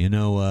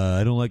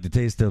don't like the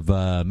taste of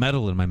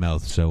metal in my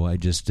mouth, so I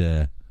just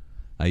I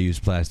use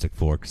plastic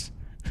forks.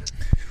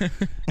 And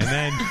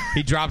then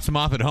he drops him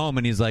off at home,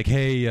 and he's like,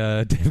 "Hey,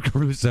 Dave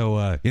Caruso,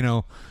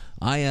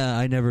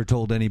 I never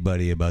told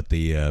anybody about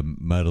the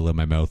metal in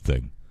my mouth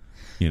thing,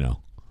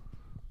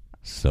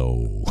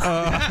 So,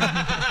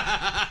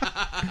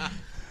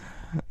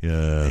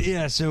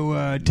 Yeah,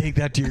 so take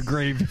that to your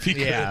grave if you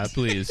could. Yeah,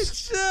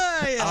 please.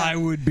 I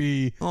would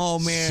be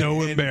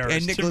so embarrassed.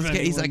 And Nicolas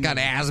Cage, he's like got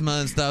asthma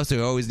and stuff, so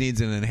he always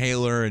needs an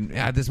inhaler. And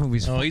this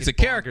movie's he's a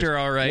character,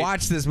 all right.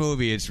 Watch this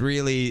movie. It's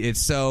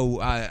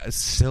so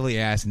silly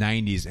ass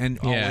 90s. And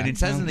and it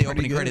says in the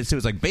opening credits too,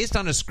 it's like based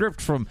on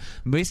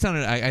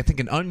I think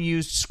an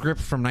unused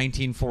script from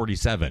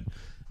 1947.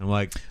 I'm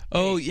like,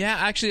 oh yeah,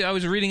 actually I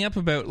was reading up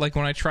about like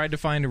when I tried to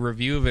find a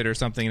review of it or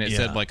something, and it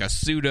said like a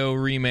pseudo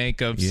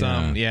remake of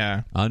some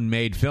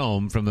unmade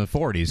film from the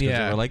 40s, because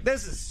they were like,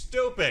 this is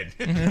stupid.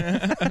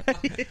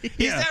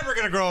 He's never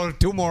gonna grow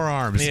 2 more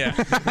arms. Yeah.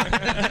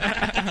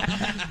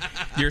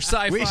 Your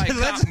sci-fi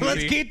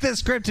let's keep this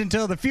script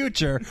until the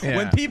future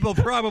when people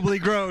probably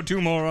grow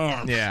 2 more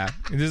arms. Yeah,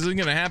 this isn't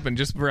gonna happen.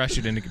 Just rush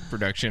it into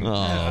production.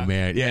 Oh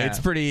man, it's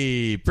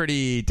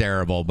pretty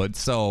terrible, but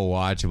so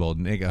watchable.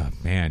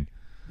 Nigga, man.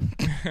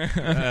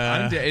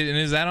 And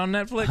is that on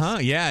Netflix? Huh?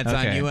 Yeah, it's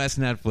on U.S.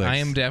 Netflix. I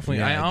am definitely.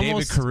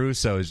 David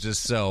Caruso is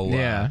just so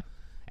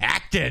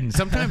acting.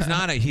 Sometimes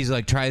not. He's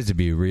like tries to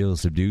be real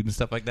subdued and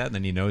stuff like that, and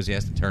then he knows he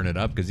has to turn it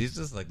up because he's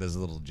just like this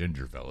little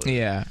ginger fellow.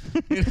 Yeah.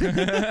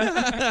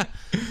 And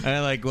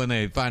I like when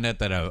they find out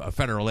that a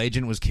federal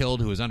agent was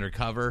killed who was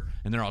undercover,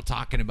 and they're all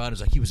talking about it.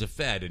 It's like he was a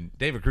Fed, and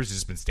David Caruso's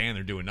just been standing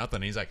there doing nothing.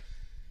 And he's like,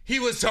 he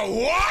was a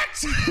what?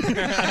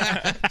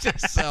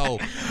 Just so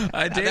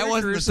that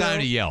wasn't the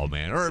time to yell,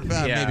 man. Or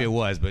maybe it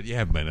was, but you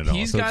haven't been at all.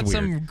 He's got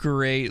some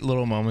great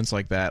little moments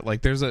like that.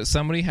 Like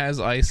somebody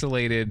has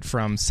isolated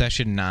from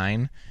Session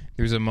 9.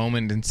 There's a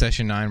moment in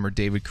Session 9 where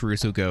David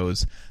Caruso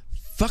goes,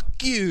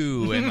 "Fuck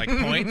you," and like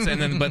points, and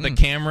then but the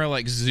camera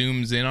like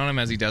zooms in on him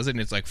as he does it,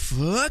 and it's like,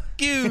 "Fuck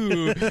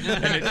you," and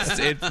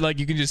it's like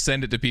you can just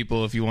send it to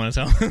people if you want to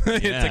tell.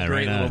 It's a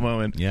great little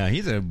moment. Yeah,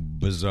 he's a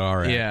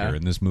bizarre actor,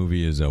 and this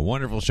movie is a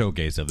wonderful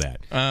showcase of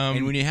that.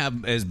 And when you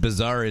have as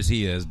bizarre as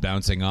he is,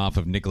 bouncing off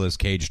of Nicolas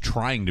Cage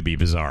trying to be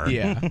bizarre,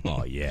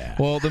 oh yeah.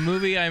 Well, the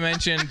movie I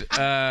mentioned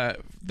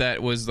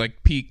that was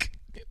like peak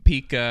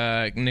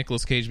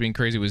Nicolas Cage being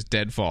crazy was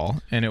Deadfall,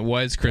 and it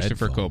was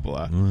Christopher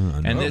Coppola.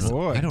 And I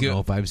don't know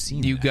if I've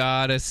seen you that.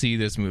 Gotta see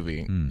this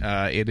movie.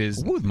 It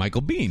is with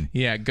Michael Biehn.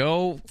 Yeah,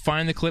 go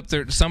find the clip.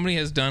 Somebody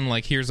has done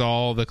like here's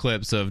all the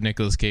clips of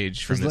Nicolas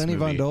Cage from this movie. Is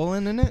Lenny Von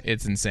Dolen in it?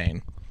 It's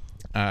insane.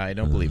 I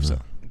don't believe so.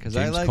 Because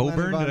James I like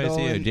Coburn. Lenny Von Did I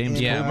see Dolen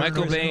James? Yeah,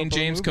 Michael Biehn,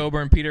 James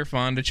Coburn, Peter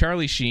Fonda,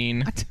 Charlie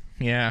Sheen. What?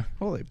 Yeah,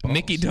 holy balls.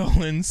 Mickey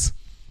Dolenz.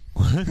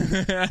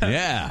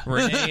 Yeah,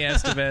 Renee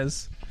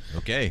Estevez.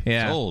 Okay.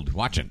 Yeah. Sold.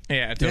 Watching.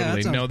 Yeah,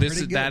 totally. Yeah, no,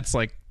 that's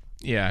like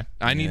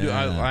I need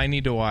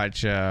to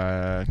watch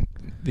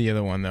the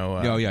other one though.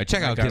 Oh yeah,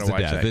 check out Kiss of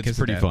Death. It's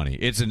pretty funny.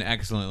 It's an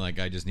excellent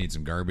I just need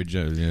some garbage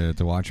to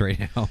watch right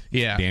now.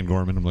 Yeah. Dan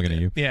Gorman, I'm looking at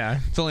you. Yeah.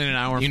 It's only an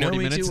hour and 40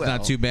 minutes. It's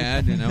not too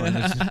bad, and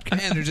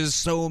there's just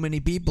so many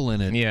people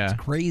in it. Yeah.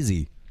 It's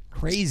crazy.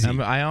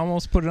 I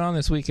almost put it on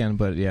this weekend,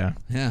 but yeah.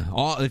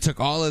 It took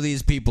all of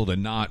these people to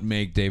not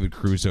make David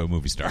Caruso a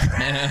movie star.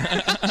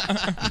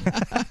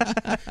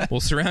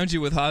 We'll surround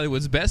you with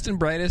Hollywood's best and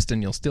brightest,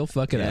 and you'll still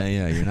fuck it up.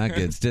 Yeah, you're not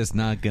good. It's just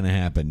not going to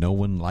happen. No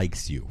one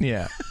likes you.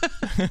 Yeah.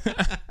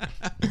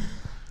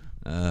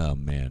 Oh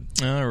man.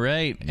 All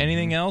right.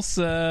 Anything else?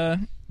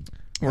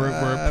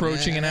 We're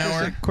approaching an Just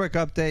hour. a quick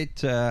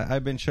update.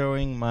 I've been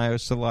showing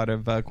Myos a lot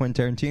of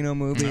Quentin Tarantino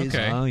movies.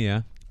 Okay. Oh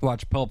yeah.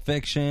 Watched Pulp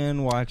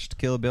Fiction. Watched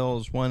Kill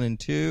Bills 1 and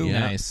 2. Yeah.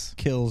 Nice.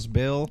 Kills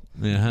Bill.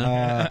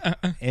 Uh-huh.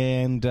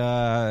 And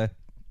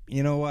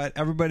you know what?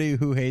 Everybody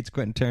who hates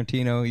Quentin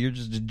Tarantino, you're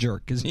just a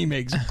jerk because he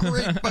makes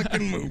great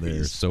fucking They're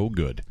movies. so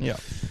good. Yeah.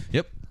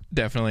 Yep.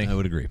 Definitely. I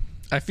would agree.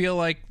 I feel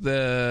like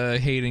the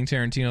hating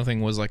Tarantino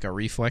thing was like a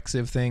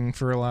reflexive thing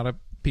for a lot of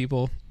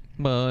people.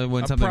 Well,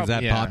 when something's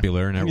that yeah.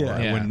 popular and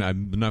Yeah. when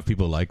enough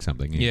people like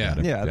something, Yeah.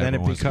 Yeah, then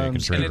it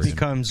becomes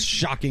becomes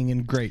shocking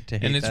and great to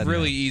hate And it's that.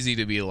 really easy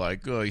to be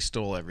like, oh, he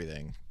stole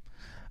everything.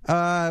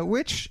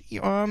 Which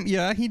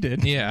yeah, he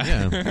did.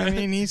 Yeah. Yeah. I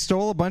mean, he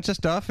stole a bunch of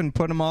stuff and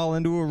put them all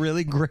into a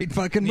really great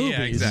fucking movie.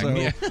 Yeah,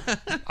 exactly.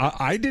 So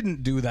I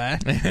didn't do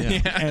that,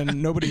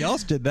 and nobody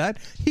else did that.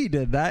 He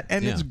did that,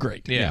 and it's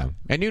great. Yeah.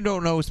 And you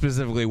don't know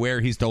specifically where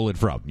he stole it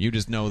from. You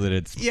just know that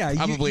it's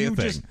probably you a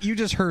thing. you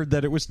just heard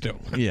that it was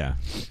stolen. Yeah.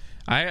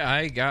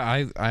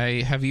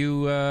 I have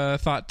you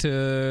thought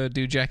to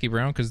do Jackie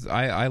Brown? Because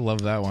I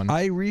love that one.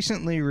 I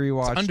recently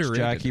rewatched underrated.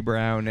 Jackie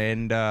Brown,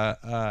 and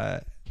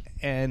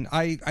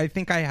I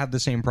think I had the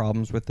same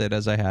problems with it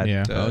as I had.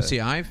 Yeah. See,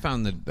 I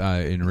found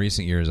that in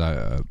recent years,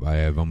 I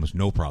have almost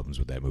no problems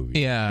with that movie.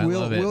 yeah, I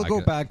love it. We'll go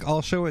Like back.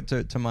 I'll show it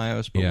to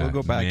Myos, but Yeah, we'll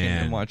go back in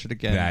man, and watch it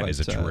again. That but, is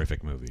a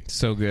terrific movie.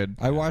 So good.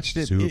 I watched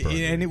it, Super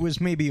and it was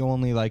maybe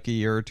only like a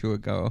year or two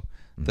ago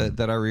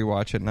that I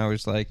rewatched it, and I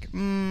was like,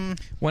 When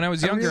I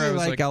was younger, I I really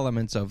was like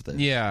elements of this.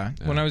 yeah.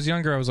 When I was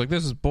younger, I was like,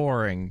 this is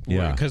boring.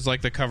 Yeah. Because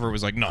like the cover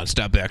was like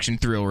non-stop action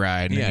thrill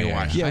ride, and then you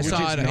watch. Yeah, I which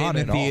saw is it in not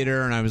the at all.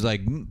 theater, and I was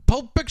like,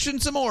 "Pulp Fiction,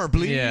 some more,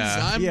 please."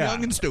 Yeah. I'm Yeah.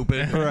 young and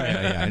stupid. Right.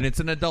 Yeah. And it's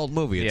an adult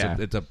movie. It's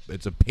Yeah.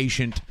 it's a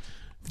patient.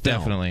 film.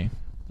 Definitely.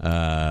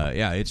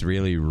 Yeah, it's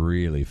really,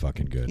 really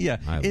fucking good. Yeah,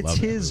 I it's love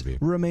his that movie.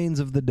 remains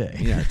of the day.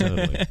 Yeah,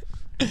 totally.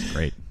 It's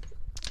great.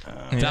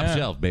 Top Yeah.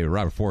 shelf, baby.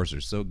 Robert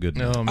Forster's so good.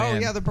 No, now. man. Oh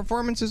yeah, the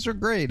performances are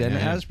great, and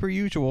Yeah. as per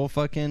usual,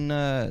 fucking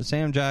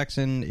Sam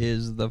Jackson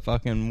is the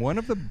fucking one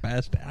of the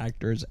best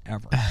actors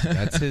ever.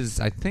 That's his.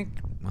 I think.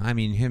 I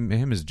mean,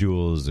 him as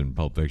Jules in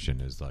Pulp Fiction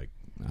is like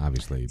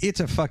obviously It's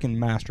a fucking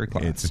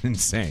masterclass. it's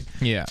insane.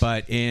 Yeah.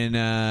 But in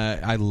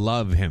I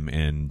love him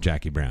in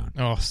Jackie Brown.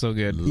 Oh, so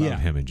good. Love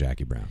him in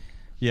Jackie Brown.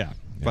 yeah,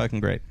 fucking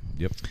great.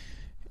 Yep.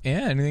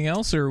 Yeah. Anything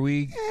else? Or are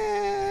we?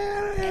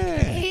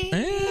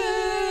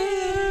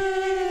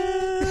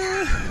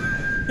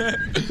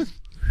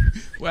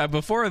 Well,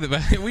 before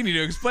we need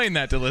to explain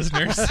that to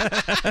listeners.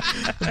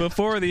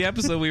 Before the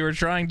episode, we were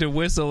trying to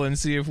whistle and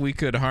see if we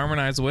could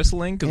harmonize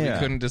whistling because Yeah. we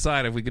couldn't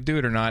decide if we could do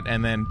it or not.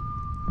 And then,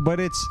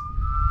 But it's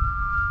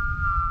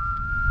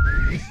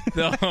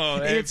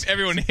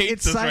everyone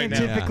hates it's us right now.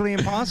 scientifically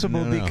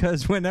impossible No.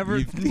 because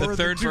whenever the more than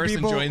third two person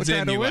people joins try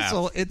in, to you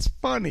whistle, laugh. it's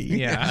funny.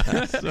 Yeah.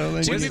 So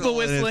then Two you- people And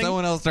whistling. if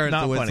someone else starts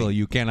not to whistle, funny.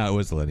 you cannot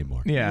whistle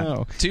anymore. Yeah.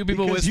 No. Two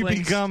people because whistling.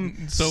 you become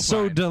so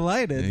fine.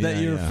 delighted that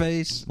Yeah, your yeah.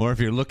 face. Or if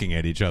you're looking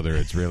at each other,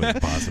 it's really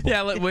impossible.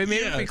 Yeah, maybe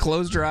if we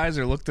closed our eyes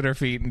or looked at our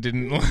feet and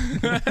didn't.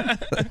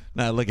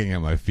 Not looking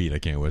at my feet, I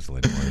can't whistle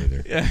anymore either.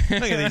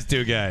 Look at these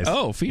two guys.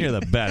 Oh, feet. You're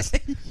the best.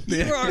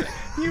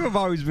 You have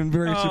always been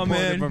very Oh, supportive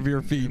man. of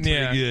your feet.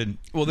 Yeah. good.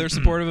 Well, they're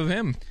supportive of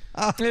him.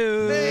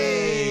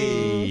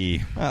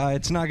 Hey.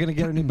 It's not going to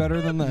get any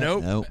better than that.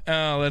 Nope. Nope.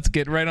 Let's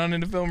get right on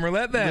into film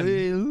roulette then.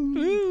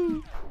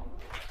 Woo.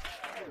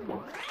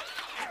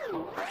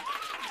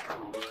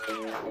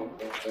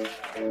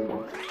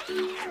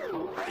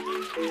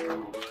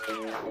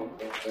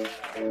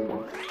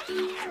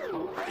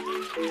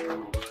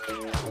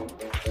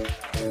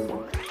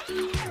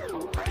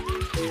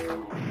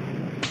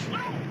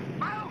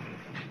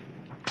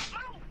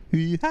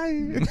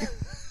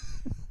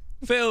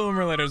 Film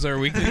Roulette is our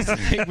weekly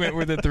segment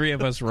where the three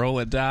of us roll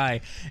a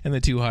die and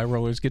the two high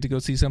rollers get to go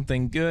see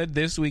something good.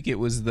 This week it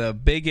was the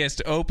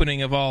biggest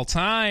opening of all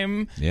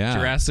time, Yeah.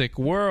 Jurassic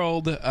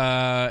World,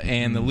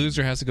 and the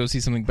loser has to go see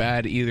something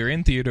bad either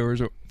in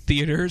theaters or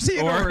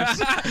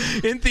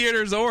in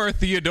theaters or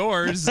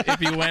Theodores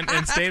if you went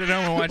and stayed at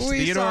home and watched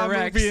We saw Theodore a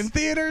Rex. movie in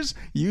theaters.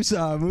 You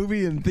saw a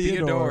movie in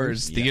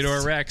Theodores. Yes.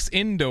 Theodore Rex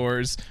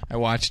indoors. I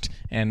watched,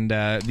 and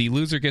the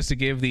loser gets to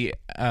give the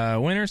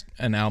winners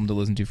an album to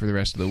listen to for the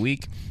rest of the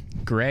week.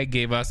 Greg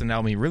gave us an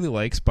album he really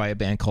likes by a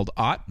band called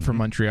Ott from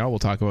Montreal. We'll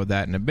talk about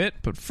that in a bit.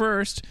 But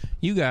first,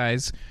 you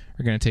guys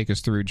are going to take us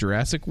through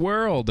Jurassic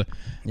World.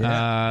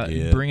 Yeah.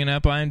 Bringing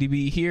up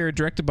IMDb here,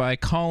 directed by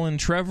Colin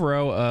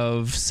Trevorrow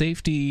of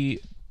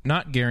Safety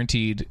Not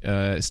Guaranteed,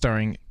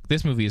 starring.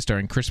 This movie is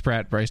starring Chris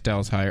Pratt, Bryce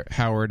Dallas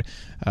Howard,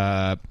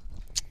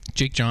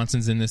 Jake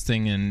Johnson's in this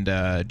thing,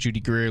 and Judy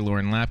Greer,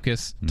 Lauren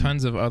Lapkus,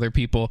 tons of other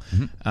people.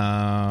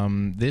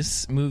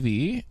 This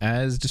movie,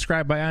 as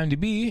described by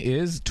IMDb,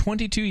 is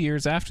 22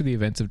 years after the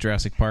events of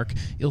Jurassic Park.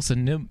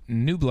 Ilsa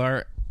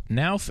Nublar,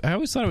 now I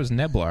always thought it was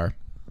Neblar.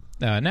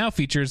 now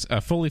features a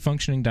fully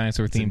functioning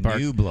dinosaur theme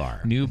park.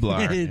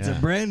 Nublar. It's a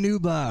brand new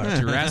bar.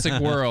 Jurassic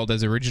World,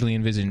 as originally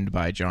envisioned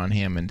by John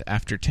Hammond.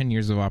 After 10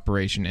 years of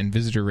operation and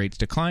visitor rates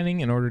declining,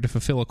 in order to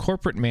fulfill a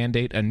corporate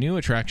mandate, a new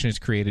attraction is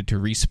created to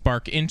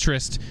re-spark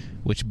interest,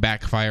 which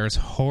backfires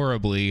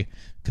horribly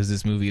because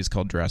this movie is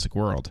called Jurassic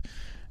World.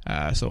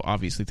 So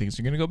obviously things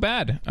are going to go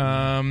bad.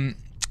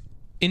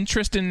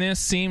 Interest in this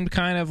seemed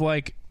kind of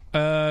like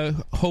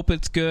hope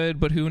it's good,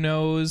 but who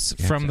knows?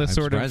 From the I'm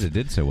sort surprised of it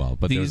did so well,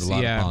 but there's these- a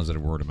lot yeah. of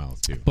positive word of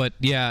mouth too. but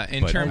yeah,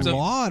 in terms a of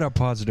lot of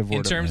positive word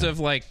in terms of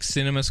like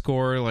cinema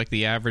score, like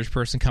the average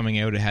person coming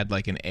out, it had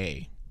like an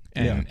A,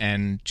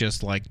 and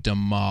just like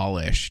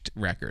demolished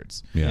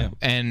records. Yeah.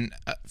 And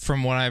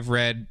from what I've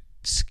read,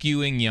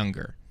 skewing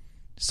younger.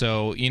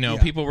 So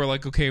people were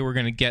like, okay, we're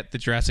going to get the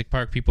Jurassic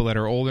Park people that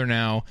are older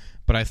now,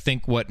 but I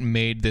think what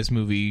made this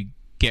movie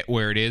get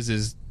where it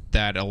is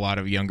that a lot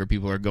of younger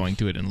people are going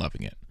to it and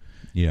loving it.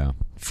 Yeah.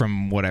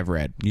 From what I've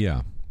read.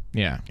 Yeah.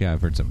 Yeah. Yeah,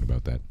 I've heard something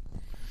about that.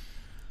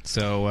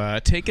 So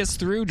take us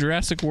through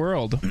Jurassic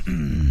World.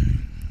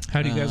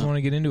 How do you guys want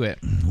to get into it?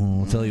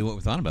 Well, I'll tell you what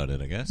we thought about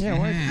it, I guess. Yeah,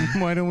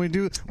 why don't we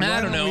do? I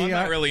don't know. I'm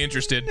not really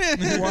interested.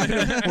 why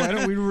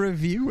don't we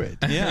review it?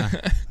 Yeah.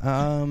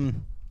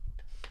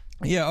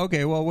 Yeah.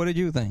 Okay. Well, what did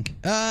you think?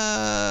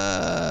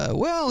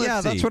 Well, let's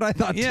Yeah, that's see. what I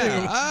thought,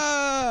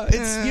 too.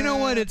 It's you know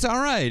what? It's all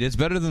right. It's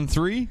better than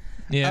 3.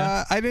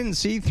 Yeah. I didn't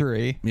see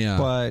 3. Yeah.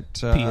 But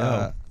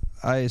P.O.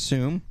 I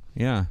assume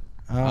Yeah.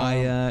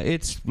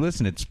 It's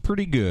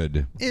pretty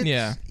good.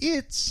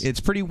 it's It's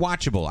pretty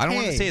watchable. I don't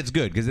want to Hey. say it's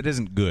good because it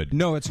isn't good.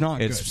 no, it's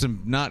not. It's good.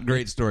 some not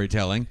great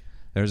storytelling.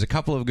 There's a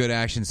couple of good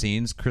action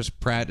scenes. Chris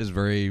Pratt is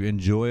very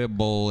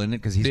enjoyable in it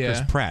because he's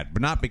Chris Pratt,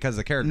 but not because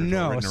the characters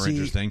No, are written or see,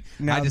 interesting.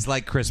 now- I just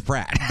like Chris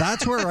Pratt.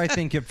 That's where I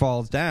think it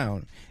falls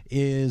down.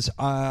 Is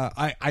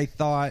I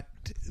thought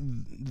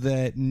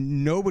that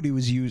nobody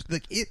was used.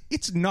 Like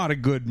it's not a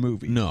good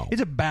movie. No.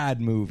 it's a bad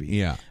movie.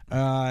 Yeah.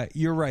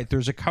 You're right.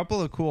 There's a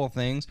couple of cool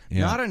things.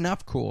 Yeah. Not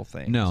enough cool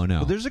things. No.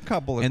 But there's a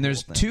couple of and cool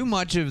there's things. too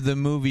much of the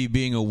movie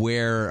being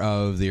aware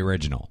of the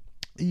original.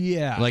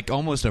 Yeah. Like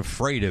almost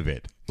afraid of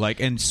it. Like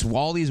and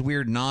all these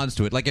weird nods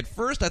to it. Like at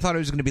first I thought it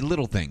was going to be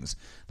little things.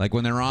 Like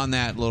when they're on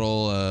that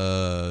little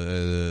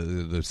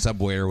the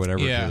subway or whatever.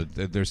 Yeah.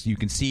 There's you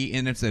can see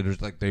in it.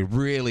 There's like they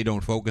really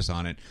don't focus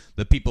on it.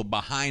 The people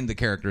behind the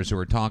characters who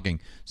are talking.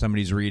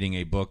 Somebody's reading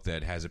a book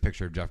that has a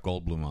picture of Jeff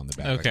Goldblum on the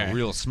back. Okay. Like a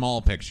real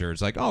small picture.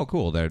 It's like oh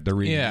cool. They're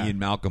reading the Ian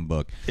Malcolm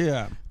book.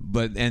 Yeah.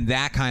 But and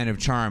that kind of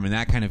charm and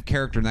that kind of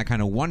character and that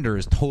kind of wonder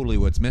is totally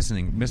what's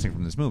missing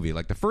from this movie.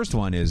 Like the first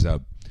one is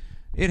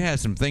it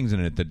has some things in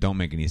it that don't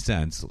make any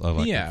sense,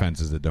 like the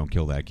fences that don't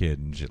kill that kid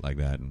and shit like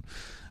that. And,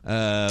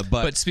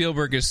 but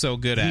Spielberg is so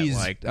good at he's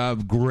like a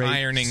great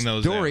ironing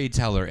those out.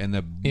 storyteller, and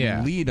the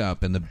lead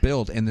up and the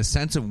build and the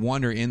sense of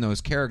wonder in those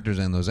characters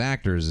and those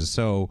actors is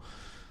so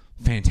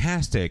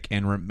fantastic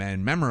and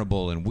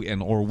memorable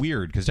and or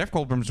weird because Jeff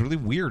Goldblum's really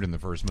weird in the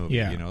first movie.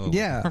 Yeah. You know?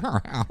 Yeah.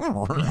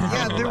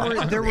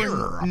 Yeah, there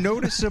were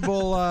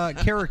noticeable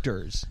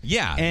characters.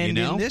 Yeah, and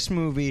you know? in this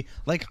movie,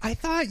 like I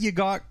thought you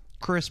got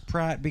Chris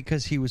Pratt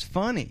because he was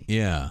funny.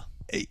 Yeah.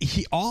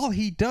 All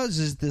he does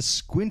is this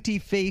squinty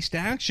faced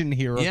action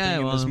hero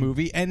thing in this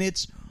movie, and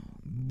it's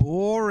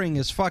boring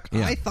as fuck.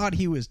 Yeah. I thought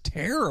he was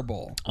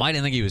terrible. Well, I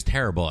didn't think he was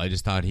terrible. I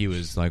just thought he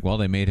was like, well,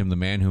 they made him the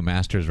man who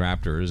masters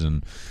raptors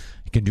and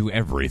he can do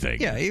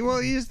everything. Yeah,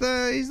 he's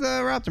the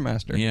Raptor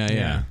Master.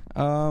 Yeah.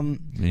 And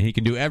he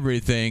can do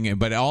everything,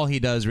 but all he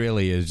does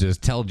really is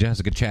just tell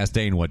Jessica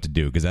Chastain what to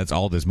do because that's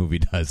all this movie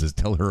does is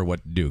tell her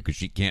what to do because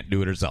she can't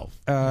do it herself.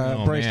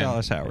 Bryce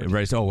Dallas Howard.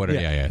 Bryce,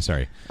 yeah,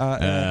 sorry.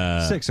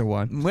 6 of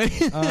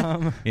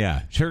 1.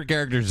 Yeah, her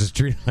character is just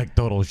treated like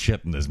total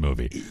shit in this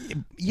movie.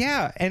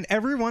 Yeah, and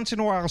every once in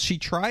a while she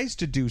tries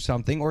to do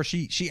something or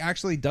she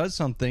actually does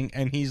something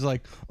and he's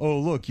like, oh,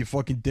 look, you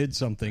fucking did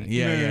something.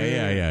 Yeah.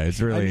 It's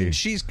really... I mean,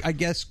 she's, I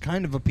guess,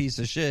 kind of a piece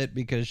of shit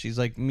because she's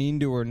like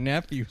mean to her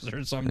nephews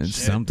or some shit.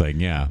 Something,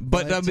 yeah.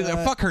 But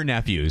fuck her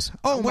nephews.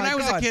 Oh, when my I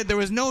was God. a kid, there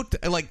was no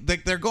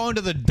they're going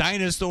to the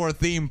dinosaur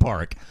theme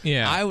park.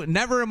 Yeah. I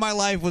never in my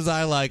life was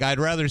I like I'd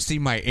rather see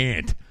my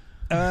aunt.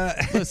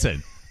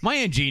 Listen, my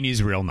Aunt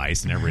Jeannie's real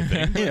nice and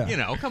everything. But, Yeah. you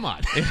know, come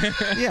on.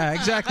 Yeah,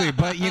 exactly.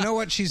 But you know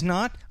what? She's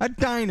not a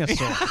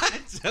dinosaur.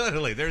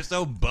 Totally. They're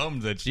so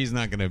bummed that she's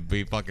not going to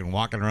be fucking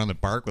walking around the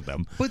park with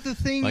them. But the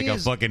thing Like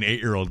is, a fucking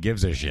 8-year-old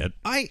gives a shit.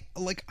 I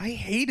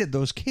hated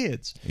those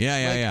kids.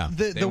 Yeah.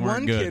 They The weren't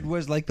one good. kid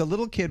was like the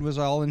little kid was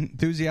all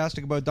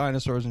enthusiastic about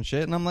dinosaurs and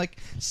shit, and I'm like,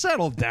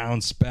 settle down,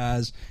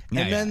 Spaz.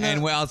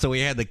 So we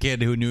had the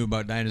kid who knew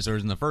about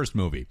dinosaurs in the first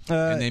movie,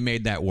 and they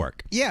made that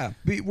work. Yeah,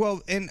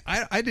 and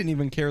I didn't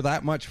even care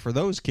that much for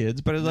those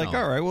kids, but it's like, No.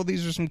 all right, well,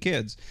 these are some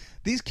kids.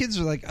 These kids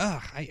are like,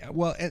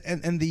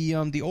 and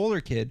the older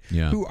kid,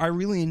 Yeah. who I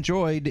really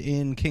enjoyed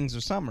in Kings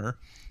of Summer,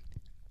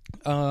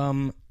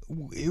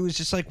 it was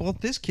just like, well,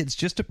 this kid's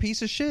just a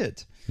piece of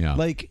shit. Yeah.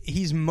 Like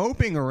he's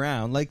moping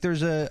around. Like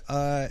there's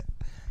a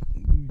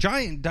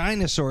giant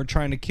dinosaur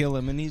trying to kill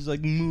him, and he's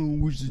like, "No,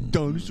 where's the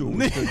dinosaur?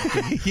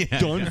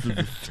 Dinosaurs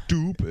are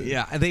stupid."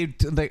 Yeah,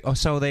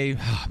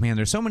 man,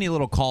 there's so many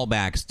little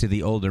callbacks to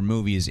the older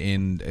movies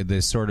in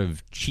this sort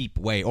of cheap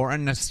way or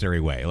unnecessary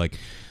way. Like,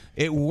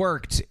 it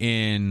worked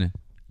in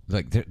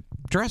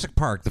Jurassic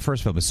Park, the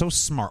first film, is so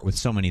smart with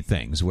so many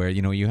things where,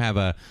 you have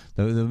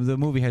the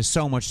movie has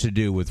so much to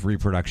do with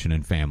reproduction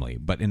and family,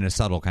 but in a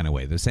subtle kind of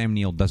way. The Sam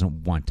Neill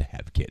doesn't want to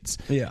have kids.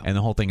 Yeah. And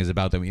the whole thing is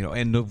about them,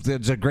 and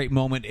there's a great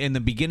moment in the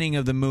beginning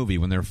of the movie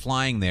when they're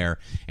flying there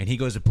and he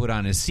goes to put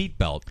on his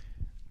seatbelt,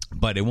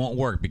 but it won't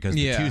work because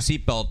the two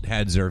seatbelt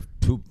heads are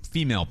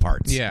female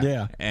parts.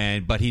 Yeah.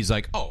 But he's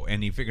like,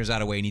 and he figures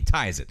out a way and he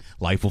ties it.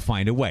 Life will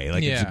find a way.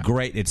 It's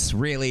great. It's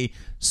really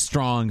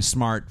strong,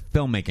 smart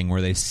filmmaking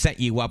where they set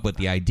you up with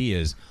the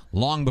ideas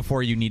long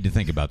before you need to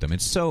think about them.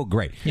 It's so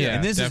great. Yeah,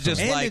 and this definitely. is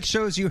just And it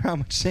shows you how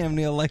much Sam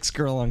Neill likes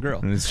girl on girl.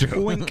 It's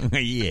true. Wink.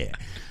 Yeah.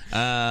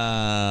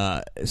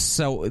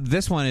 So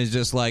this one is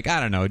just like, I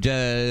don't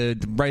know,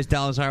 Bryce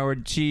Dallas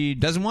Howard, she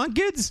doesn't want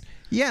kids?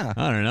 Yeah.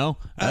 I don't know.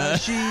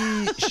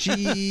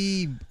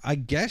 She I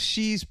guess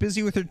she's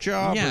busy with her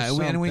job. Yeah,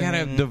 or and we had a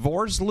something.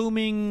 divorce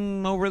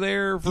looming over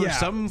there for Yeah.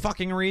 some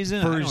fucking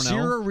reason. I For don't know.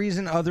 zero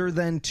reason other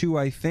than to,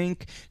 I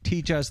think,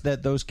 teach us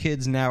that those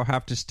kids now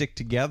have to stick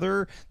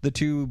together. The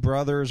two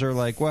brothers are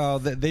like, well,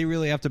 they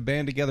really have to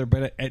band together,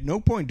 but at no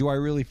point do I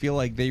really feel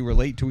like they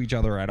relate to each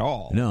other at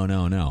all. No.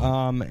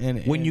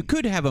 And When you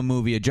could have a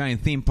movie, a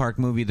giant theme park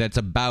movie that's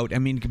about,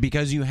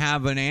 because you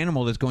have an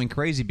animal that's going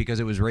crazy because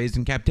it was raised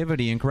in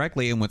captivity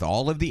incorrectly, and with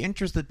all of the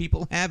interest that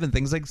people have in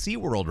things like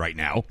SeaWorld right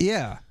now,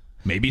 yeah.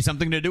 maybe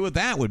something to do with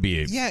that would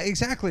be Yeah,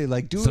 exactly.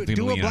 Like do something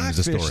to a lean on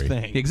as a Blackfish story.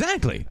 thing.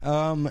 Exactly.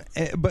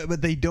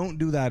 But they don't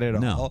do that at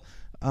No.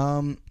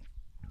 all.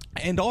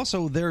 And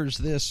also, there's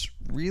this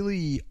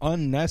really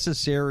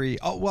unnecessary.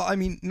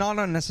 Not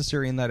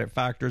unnecessary in that it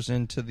factors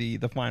into the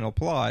final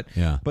plot.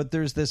 Yeah. But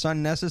there's this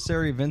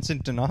unnecessary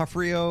Vincent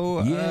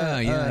D'Onofrio.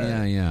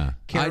 Yeah.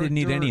 I didn't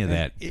need any of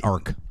that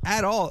arc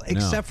at all,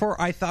 except for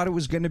I thought it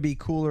was going to be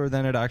cooler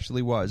than it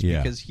actually was,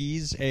 Yeah. because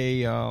he's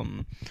a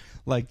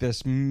like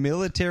this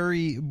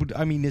military.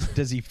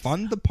 Does he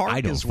fund the park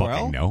I don't as well?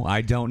 fucking know. I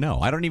don't know.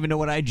 I don't even know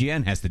what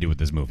IGN has to do with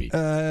this movie.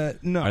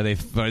 No. Are they?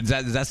 Is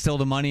that still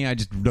the money? I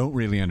just don't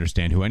really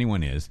understand who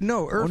anyone is.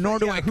 No, nor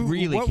do I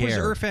really what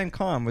care. was Irfan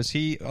Khan? Was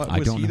he? I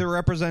Was don't he know. the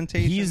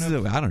representation? He's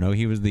of, I don't know.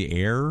 He was the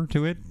heir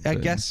to it. I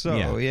guess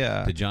so,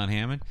 yeah. To John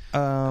Hammond.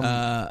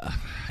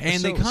 And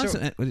so- they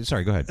constantly.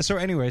 Sorry, go ahead. So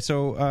anyway,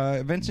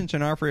 Vincent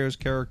D'Onofrio's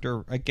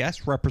character, I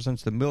guess,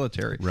 represents the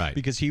military, Right.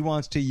 Because he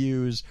wants to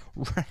use.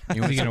 He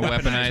wants to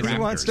weaponize He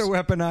wants to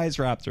weaponize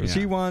raptors. Yeah.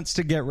 He wants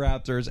to get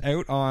raptors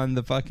out on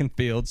the fucking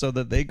field so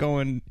that they go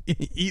and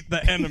eat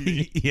the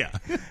enemy. Yeah.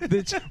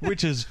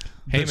 which is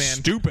Hey, the man.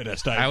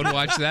 stupidest idea. I would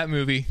watch that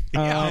movie. Oh,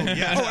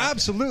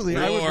 absolutely!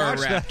 I would Roar watch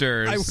that.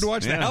 Raptors. I would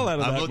watch the hell out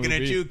of that. I'm looking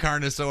movie. at you,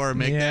 Carnosaur.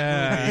 Make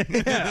Yeah.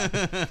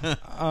 that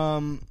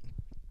movie.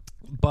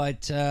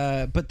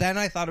 But then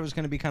I thought it was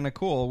going to be kind of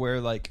cool, where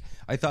like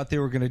I thought they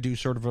were going to do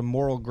sort of a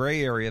moral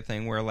gray area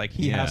thing, where like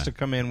he has to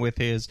come in with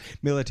his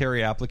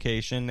military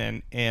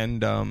application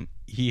and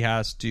he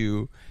has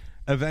to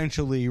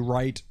eventually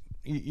right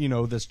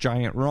this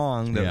giant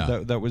wrong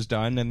that was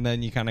done, and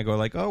then you kind of go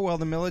like, oh well,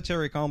 the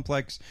military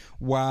complex,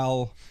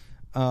 while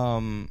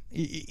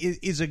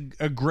is a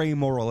gray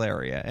moral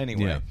area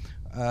anyway.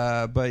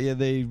 But yeah,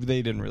 they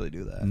didn't really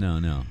do that.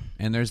 No.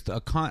 And there's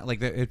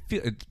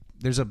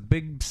there's a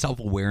big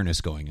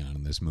self-awareness going on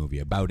in this movie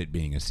about it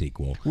being a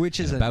sequel, Which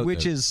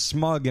is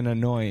smug and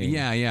annoying.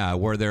 Yeah,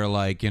 where they're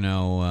like,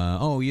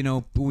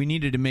 we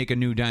needed to make a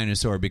new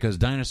dinosaur because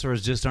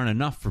dinosaurs just aren't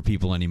enough for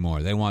people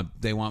anymore. They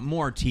want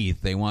more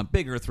teeth. They want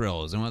bigger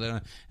thrills.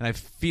 And I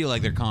feel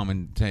like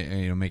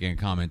they're making a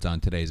comment on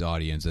today's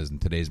audiences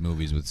and today's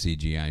movies with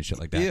CGI and shit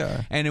like that.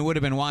 Yeah. And it would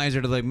have been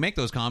wiser to like make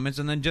those comments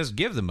and then just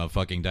give them a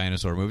fucking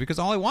dinosaur movie, because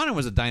all I wanted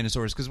was a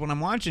dinosaurs. Because when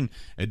I'm watching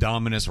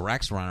Indominus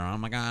Rex run around,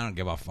 I'm like, I don't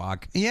give a fuck.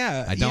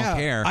 Yeah, I don't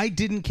care. I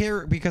didn't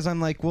care because I'm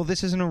like, well,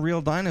 this isn't a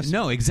real dinosaur.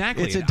 No,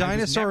 exactly. It's a I was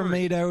dinosaur never-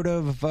 made out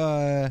of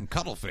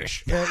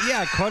Cuttlefish.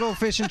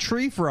 cuttlefish and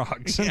tree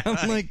frogs. And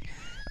I'm like,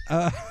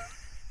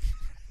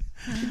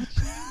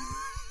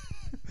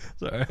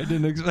 sorry, I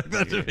didn't expect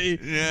that to be.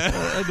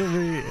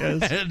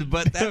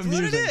 But that's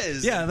what it amusing.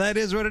 is. Yeah, that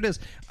is what it is.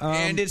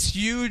 And it's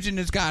huge, and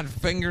it's got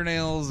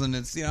fingernails, and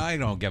it's I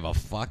don't give a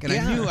fuck. And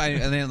Yeah. I knew,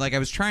 and then I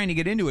was trying to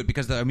get into it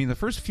because the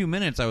first few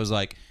minutes I was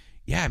like,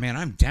 yeah, man,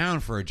 I'm down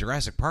for a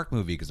Jurassic Park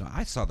movie, because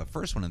I saw the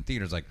first one in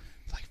theaters like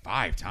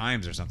 5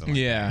 times or something. Like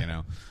Yeah.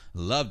 that,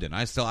 loved it.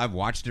 I've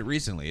watched it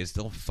recently. It's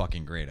still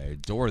fucking great. I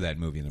adore that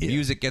movie. And the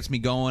music gets me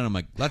going. I'm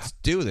like, let's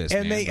do this.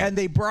 And man.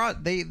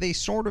 they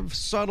sort of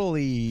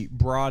subtly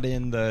brought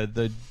in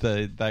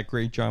that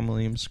great John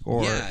Williams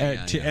score,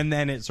 Yeah. and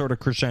then it sort of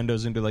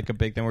crescendos into like a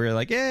big thing where you're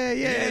like,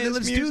 yeah,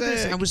 let's do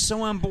this. I was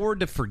so on board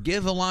to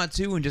forgive a lot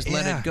too, and just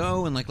let Yeah. it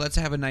go, and like let's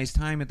have a nice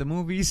time at the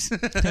movies.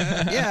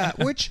 yeah,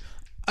 which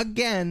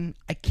Again,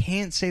 I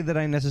can't say that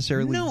I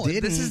necessarily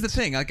didn't. This is the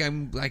thing.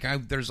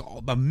 There's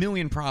a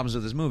million problems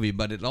with this movie,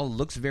 but it all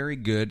looks very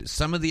good.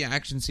 Some of the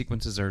action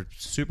sequences are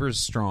super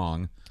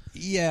strong.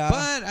 Yeah,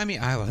 but I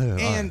mean,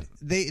 and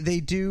they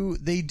do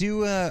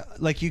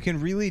like you can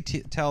really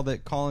tell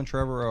that Colin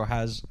Trevorrow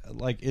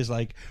is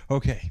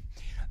okay.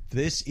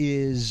 This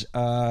is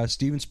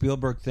Steven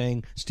Spielberg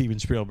thing. Steven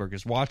Spielberg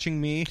is watching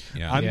me.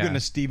 Yeah. I'm going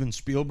to Steven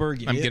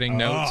Spielberg. I'm getting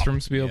notes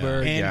from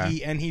Spielberg.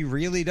 And he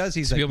really does.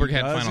 He's Spielberg like,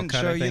 he had Final doesn't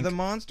Cut, show I you think. the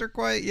monster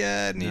quite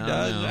yet, and he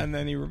does, and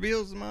then he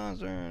reveals the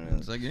monster. And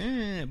it's like,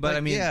 but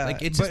I mean,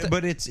 it's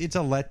but it's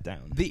a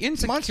letdown. The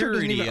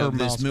insecurity of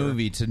this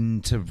movie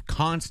to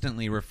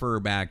constantly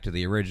refer back to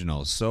the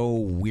original so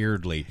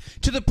weirdly,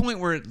 to the point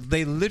where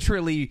they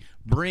literally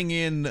bring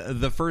in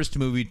the first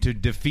movie to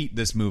defeat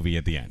this movie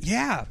at the end.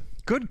 Yeah.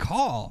 Good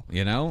call.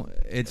 You know,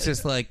 it's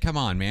just like, come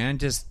on, man,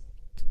 just.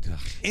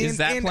 Is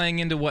that playing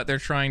into what they're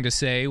trying to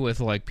say with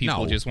like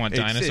people just want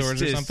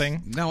dinosaurs or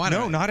something? No, I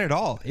don't. No, not at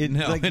all.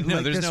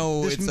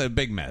 It's a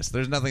big mess.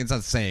 There's nothing. It's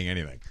not saying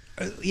anything.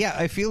 Yeah,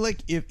 I feel like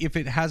if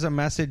it has a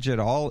message at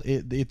all,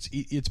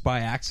 it's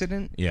by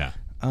accident. Yeah.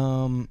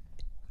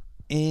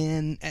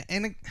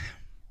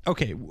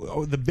 Okay,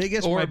 the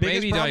biggest or my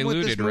biggest maybe problem with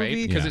this diluted, movie,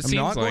 right? Because it I'm seems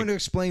not like going to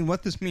explain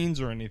what this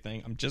means or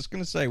anything. I'm just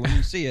going to say when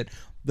you see it,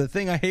 the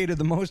thing I hated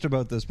the most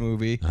about this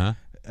movie,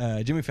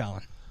 Jimmy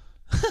Fallon.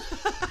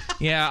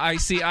 Yeah, I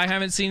see. I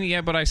haven't seen it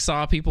yet, but I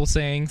saw people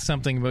saying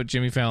something about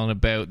Jimmy Fallon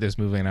about this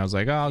movie, and I was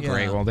like, "Oh,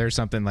 great! Well, there's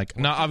something like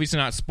obviously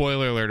not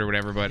spoiler alert or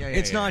whatever, but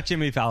it's not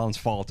Jimmy Fallon's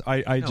fault.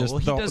 He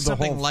does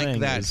something whole like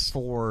thing that is,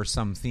 for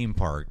some theme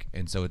park,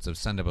 and so it's a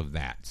send up of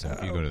that. So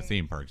if you go to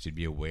theme parks, you'd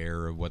be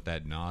aware of what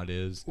that nod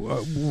is,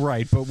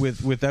 right? But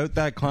without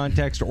that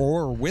context,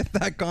 or with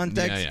that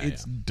context,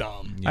 it's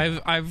dumb. Yeah.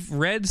 I've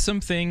read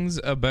some things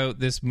about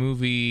this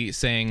movie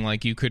saying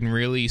like you couldn't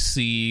really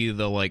see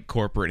the like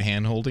corporate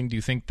hand holding. Do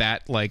you think that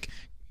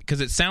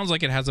because it sounds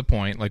like it has a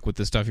point, like with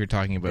the stuff you're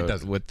talking about.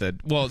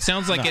 It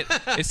sounds like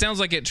it sounds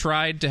like it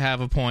tried to have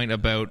a point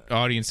about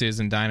audiences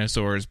and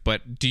dinosaurs.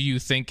 But do you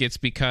think it's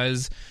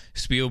because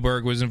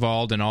Spielberg was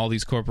involved in all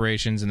these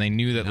corporations and they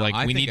knew that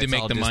we need to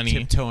make the money?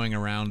 Tiptoeing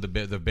around the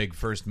big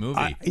first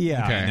movie,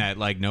 and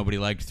that nobody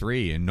liked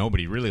 3 and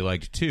nobody really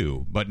liked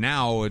 2. But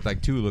now it's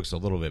 2 looks a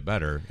little bit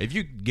better if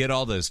you get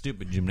all the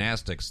stupid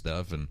gymnastics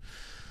stuff and.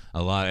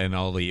 A lot and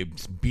all the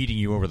beating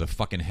you over the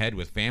fucking head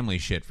with family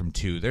shit from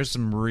 2. There's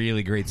some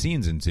really great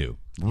scenes in 2.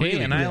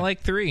 Really I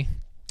like 3.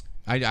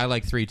 I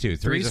like 3 too.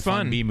 3 is a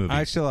fun B movie.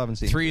 I still haven't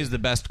seen 3 is the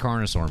best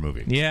Carnosaur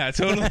movie. Yeah,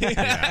 totally.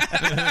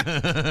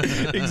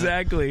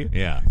 Exactly.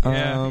 Yeah.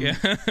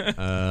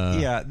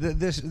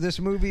 This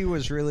movie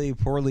was really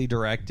poorly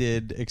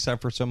directed,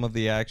 except for some of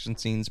the action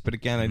scenes. But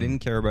again, I didn't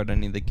care about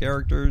any of the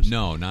characters.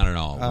 No, not at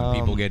all.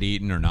 When people get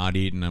eaten or not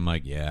eaten, I'm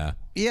like, yeah,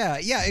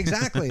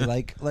 exactly.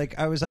 like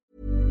I was.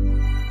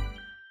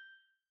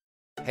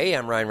 Hey,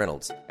 I'm Ryan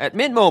Reynolds. At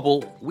Mint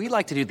Mobile, we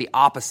like to do the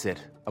opposite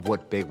of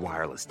what Big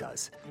Wireless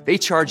does. They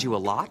charge you a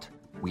lot,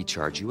 we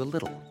charge you a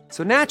little.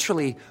 So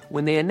naturally,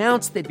 when they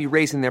announced they'd be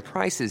raising their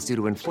prices due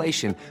to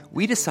inflation,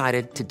 we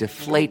decided to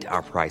deflate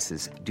our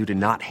prices due to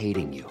not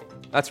hating you.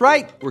 That's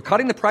right. We're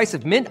cutting the price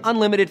of Mint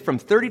Unlimited from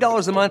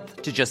 $30 a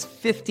month to just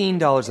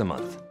 $15 a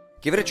month.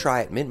 Give it a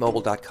try at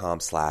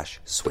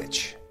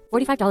mintmobile.com/switch.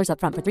 $45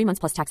 up front for 3 months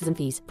plus taxes and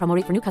fees. Promo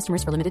rate for new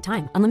customers for limited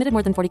time. Unlimited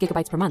more than 40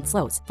 gigabytes per month.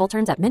 Slows full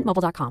terms at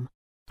mintmobile.com.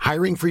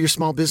 Hiring for your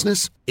small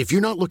business? If you're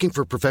not looking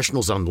for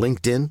professionals on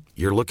LinkedIn,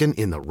 you're looking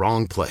in the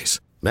wrong place.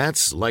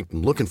 That's like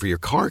looking for your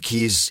car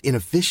keys in a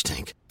fish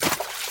tank.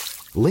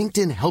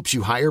 LinkedIn helps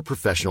you hire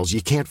professionals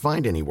you can't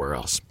find anywhere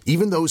else,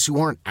 even those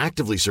who aren't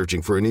actively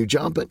searching for a new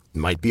job but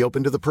might be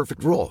open to the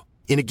perfect role.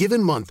 In a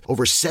given month,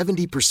 over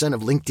 70%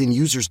 of LinkedIn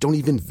users don't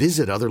even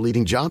visit other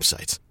leading job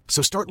sites.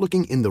 So start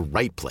looking in the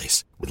right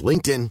place. With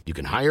LinkedIn, you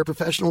can hire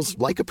professionals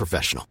like a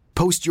professional.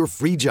 Post your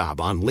free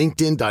job on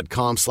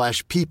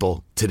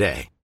linkedin.com/people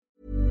today.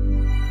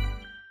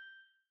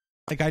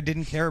 I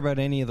didn't care about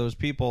any of those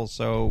people,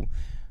 so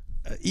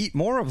eat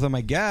more of them,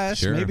 I guess.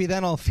 Sure. Maybe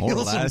then I'll feel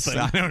or less.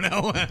 something. I don't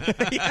know.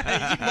 Eat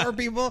more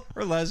people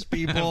or less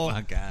people.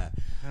 Oh, God.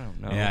 I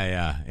don't know.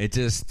 Yeah. It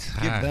just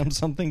give them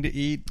something to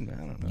eat. I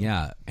don't know.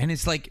 Yeah, and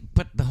it's like,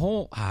 but the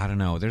whole I don't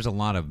know. There's a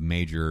lot of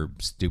major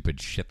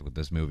stupid shit with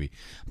this movie,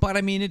 but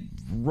I mean, it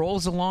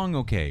rolls along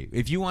okay.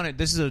 If you want it,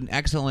 this is an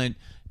excellent.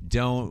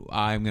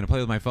 I'm going to play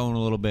with my phone a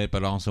little bit,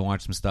 but also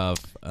watch some stuff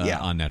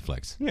on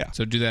Netflix. Yeah.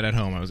 So do that at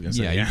home, I was going to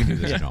say. Yeah, you can do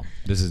this at home.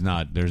 This is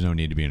not, there's no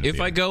need to be in a If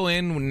theater. I go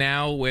in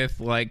now with,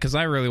 because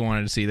I really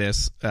wanted to see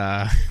this,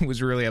 was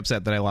really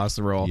upset that I lost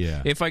the role.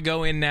 Yeah. If I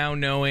go in now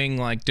knowing,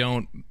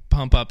 don't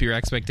pump up your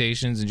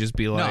expectations and just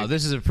be like... No,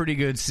 this is a pretty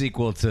good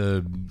sequel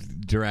to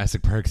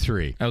Jurassic Park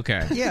 3.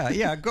 Okay.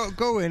 Yeah.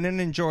 Go in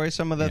and enjoy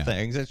some of the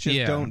things. It's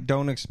just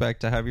don't expect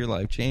to have your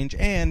life change.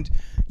 And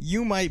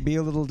you might be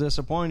a little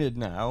disappointed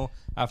now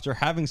after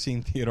having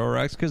seen Theodore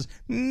Rex because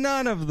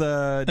none of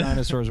the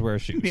dinosaurs wear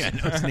shoes. Yeah,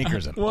 no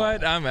sneakers at all.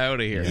 What? I'm out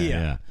of here.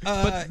 Yeah.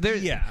 But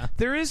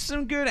there is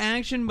some good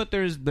action, but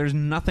there's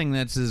nothing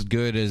that's as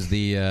good as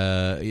the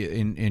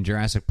in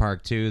Jurassic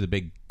Park 2, the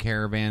big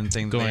caravan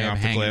thing that Going they have off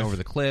the hanging cliff. over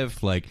the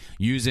cliff, like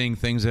using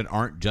things that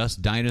aren't just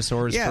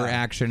dinosaurs Yeah. for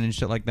action and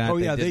shit like that. Oh,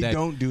 yeah, did they that,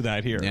 don't do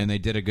that here. and they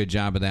did a good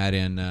job of that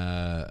in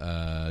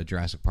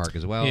Jurassic Park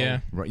as well. Yeah.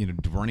 You know,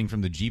 running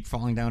from the Jeep,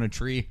 falling down a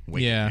tree.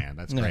 Wait, Yeah. man,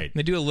 that's great.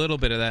 They do a little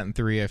bit of that in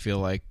 3, I feel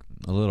like.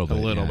 A little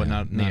bit, but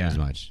not yeah. as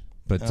much.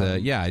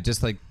 But yeah, I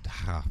just like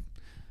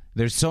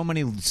there's so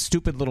many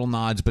stupid little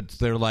nods, but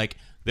they're like,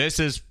 this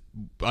is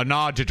a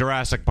nod to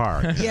Jurassic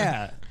Park.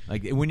 Yeah.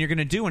 Like when you're going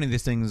to do any of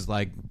these things,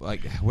 like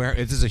where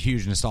this is a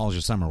huge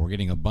nostalgia summer. We're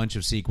getting a bunch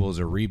of sequels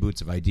or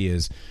reboots of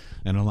ideas,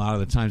 and a lot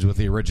of the times with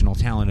the original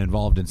talent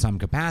involved in some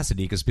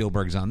capacity, because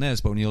Spielberg's on this.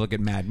 But when you look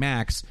at Mad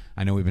Max,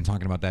 I know we've been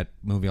talking about that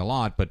movie a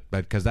lot, but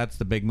because that's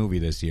the big movie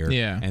this year,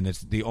 Yeah. and it's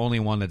the only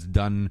one that's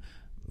done.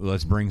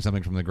 Let's bring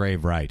something from the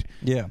grave, right?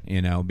 Yeah.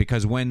 You know,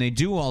 because when they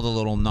do all the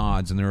little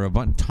nods, and there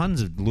are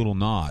tons of little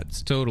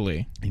nods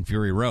Totally. in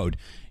Fury Road,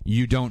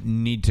 you don't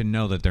need to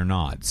know that they're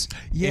nods.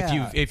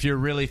 Yeah. If you're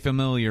really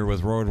familiar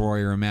with Road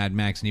Warrior and Mad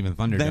Max and even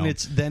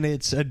Thunderdome, then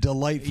it's a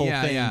delightful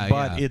Yeah, thing, yeah,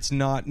 but yeah. it's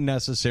not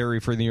necessary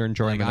for your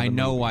enjoyment. like, of I the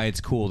know movie. why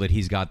it's cool that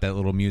he's got that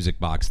little music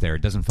box there.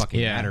 It doesn't fucking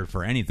Yeah. matter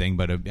for anything,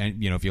 but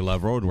you know, if you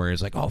love Road Warrior,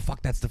 it's like, oh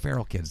fuck, that's the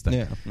Feral Kids.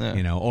 Yeah, yeah.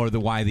 You know, or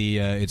why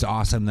it's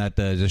awesome that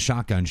the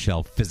shotgun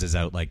shell fizzes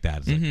out like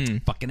that. It's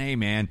like, fucking A,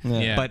 man.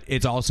 Yeah. But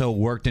it's also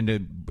worked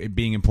into it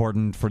being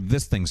important for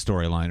this thing's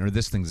storyline or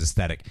this thing's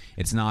aesthetic.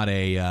 It's not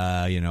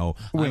a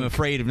I'm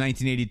afraid of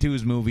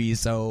 1982's movie,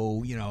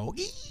 so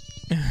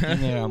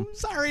Yeah.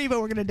 sorry,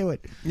 but we're gonna do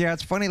it. Yeah,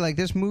 it's funny. Like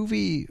this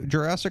movie,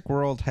 Jurassic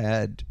World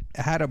had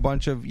a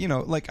bunch of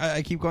like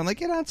I keep going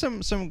like it had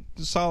some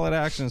solid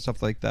action and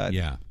stuff like that.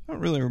 Yeah. I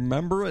don't really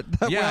remember it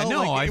that Yeah,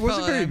 well. no, like, it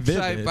wasn't very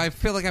vivid. I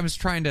feel like I was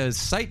trying to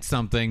cite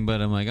something,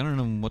 but I'm like, I don't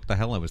know what the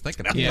hell I was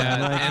thinking of.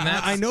 Yeah. Like, and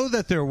that's, I know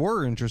that there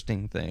were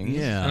interesting things.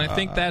 Yeah. And I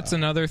think that's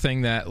another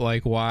thing that,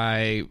 like,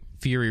 why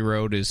Fury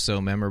Road is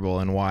so memorable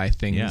and why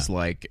things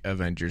like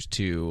Avengers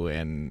 2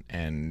 and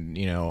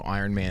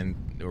Iron Man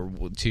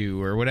or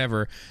 2 or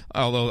whatever,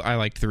 although I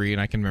liked 3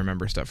 and I can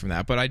remember stuff from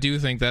that, but I do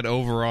think that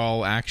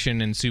overall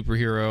action and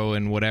superhero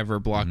and whatever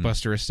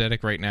blockbuster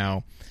aesthetic right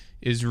now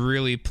is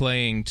really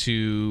playing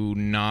to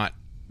not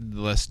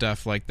the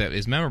stuff like that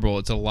is memorable.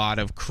 It's a lot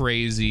of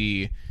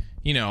crazy,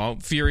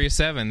 Furious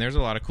 7, there's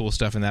a lot of cool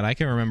stuff in that. I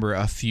can remember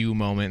a few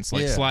moments,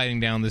 like sliding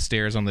down the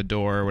stairs on the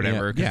door or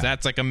whatever, because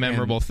that's like a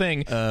memorable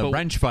thing. But,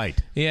 wrench fight.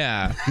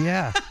 yeah.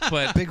 Yeah.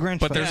 But Big wrench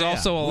But fight. there's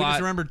also a We lot.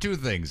 just remember two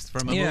things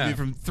from a Yeah. movie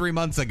from 3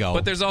 months ago.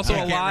 But there's also I a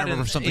can't lot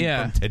remember in- something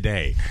yeah. from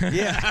today.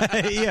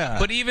 Yeah. Yeah.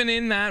 But even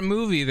in that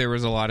movie, there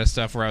was a lot of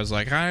stuff where I was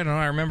like, I don't know.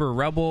 I remember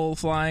rubble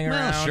flying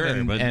around. Well, sure,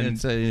 and, but and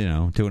it's a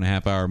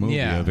 2.5 hour movie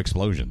Yeah. of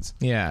explosions.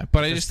 yeah,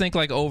 but I just think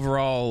like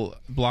overall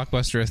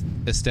blockbuster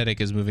aesthetic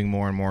is moving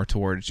more and more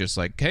towards just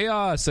like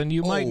chaos, and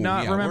you might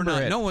not remember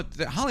it. No,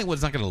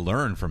 Hollywood's not going to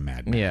learn from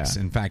Mad Max.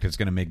 Yeah. In fact, it's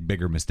going to make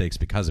bigger mistakes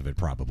because of it,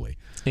 probably.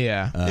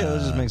 Yeah, yeah,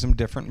 let's just make some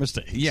different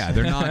mistakes. Yeah,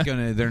 they're not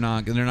going to. They're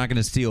not going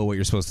to steal what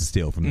you're supposed to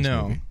steal from this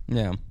No. movie.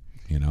 Yeah.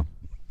 You know.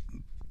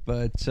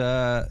 But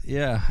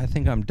yeah, I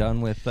think I'm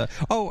done with.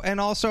 And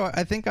also,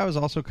 I think I was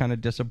also kind of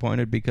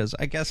disappointed because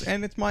I guess,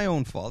 and it's my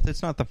own fault.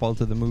 It's not the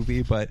fault of the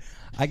movie, but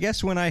I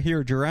guess when I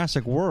hear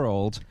Jurassic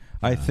World,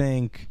 I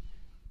think,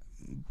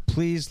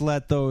 please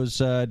let those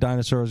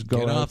dinosaurs go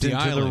Get off out the into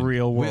island. the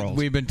real world.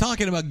 We've been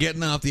talking about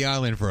getting off the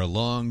island for a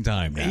long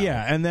time now.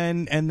 Yeah, and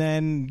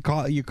then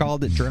you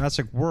called it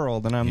Jurassic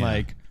World, and I'm Yeah.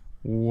 like,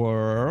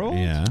 world?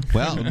 Yeah.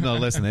 Well, no.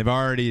 Listen, they've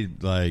already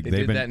did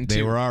that in they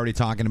 2. were already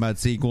talking about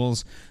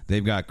sequels.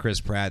 They've got Chris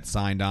Pratt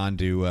signed on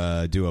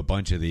to do a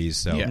bunch of these.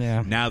 So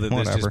Yeah. now that this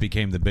Whatever. just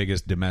became the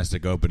biggest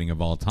domestic opening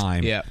of all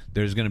time, Yeah.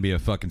 there's going to be a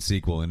fucking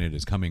sequel, and it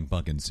is coming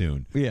fucking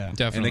soon. Yeah.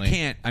 definitely. And they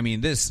can't. I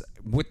mean, this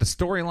with the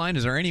storyline.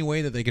 Is there any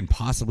way that they can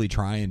possibly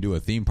try and do a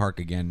theme park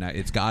again? Now,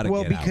 it's got to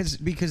Well, get out.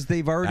 because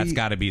they've already That's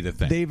gotta be the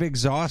thing. They've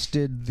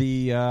exhausted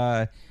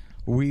the.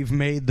 We've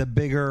made the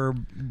bigger,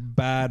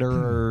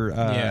 badder,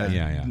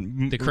 Yeah.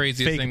 The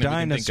craziest fake thing that we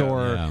can think of.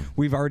 dinosaur. Yeah.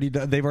 We've already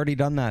they've already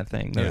done that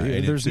thing. Yeah, and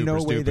it's There's no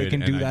super way they stupid, can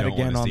do and I that don't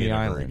again wanna on see the it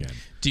ever island. again.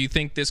 Do you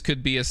think this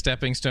could be a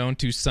stepping stone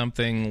to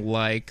something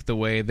like the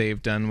way they've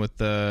done with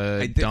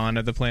the Dawn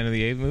of the Planet of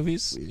the Apes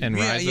movies and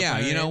Yeah, Rise of the yeah.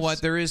 Planet You of the know Apes?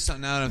 what? There is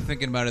something. Now that I'm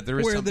thinking about it, there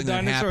is Where the something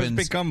that dinosaurs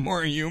happens. become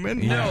more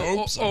human.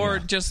 No, Oops. or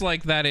just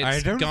like that it's I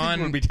don't gone. think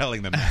we're going to be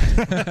telling them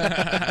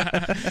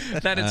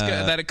that.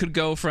 That it could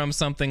go from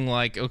something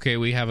like, okay,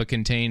 we have a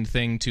contained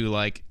thing to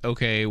like,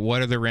 okay,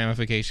 what are the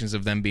ramifications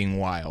of them being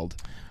wild?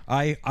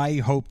 I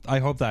hope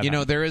that You know,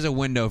 happens. there is a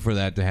window for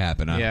that to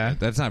happen. Yeah.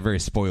 That's not very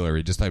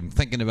spoilery. Just I'm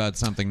thinking about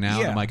something now.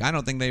 And I'm Yeah. like, I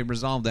don't think they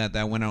resolved that.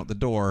 That went out the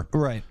door.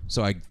 Right.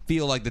 So I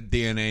feel like the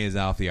DNA is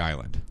off the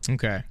island.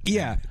 Okay.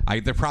 Yeah.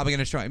 They're probably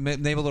going to try.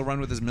 Maybe they'll run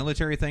with this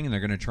military thing, and they're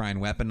going to try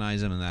and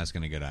weaponize him, and that's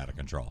going to get out of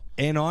control.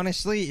 And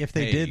honestly, if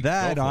they Hey, did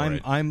that, go for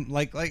it. I'm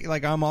like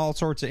I'm all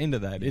sorts of into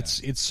that.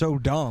 It's so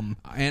dumb.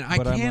 And I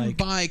But I'm can like-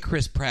 buy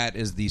Chris Pratt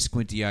as the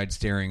squinty-eyed,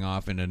 staring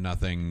off into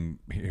nothing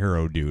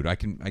hero dude. I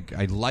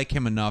like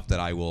him enough that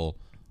I will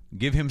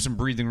give him some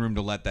breathing room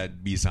to let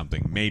that be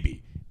something.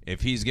 Maybe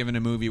if he's given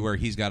a movie where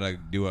he's got to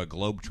do a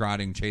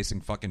globe-trotting,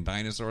 chasing fucking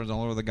dinosaurs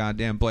all over the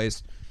goddamn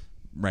place,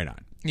 right on.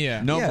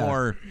 Yeah. No Yeah.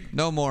 more.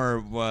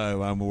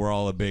 We're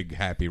all a big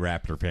happy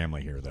raptor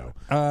family here, though.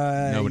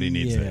 Nobody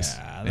needs this.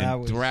 that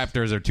And was-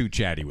 raptors are too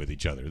chatty with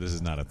each other. This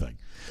is not a thing.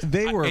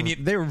 They were and you-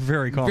 they were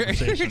very Very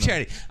conversational.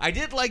 chatty. I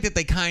did like that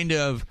they kind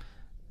of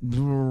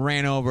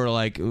ran over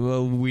like,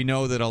 well, we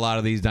know that a lot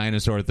of these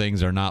dinosaur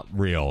things are not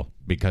real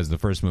because the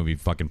first movie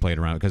fucking played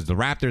around because the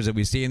raptors that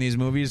we see in these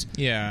movies,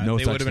 Yeah, no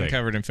they such would have been thing.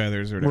 covered in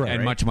feathers or whatever.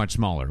 And right? much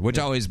smaller, which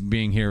always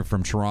being here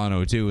from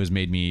Toronto too has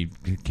made me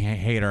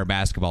hate our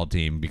basketball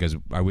team because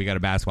we got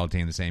a basketball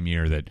team the same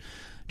year that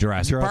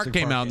Jurassic Park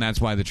came out, and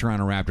that's why the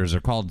Toronto Raptors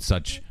are called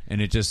such,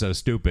 and it's just so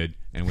stupid.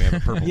 And we have a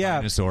purple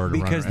dinosaur to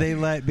because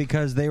run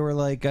because they were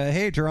like,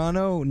 hey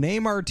Toronto,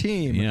 name our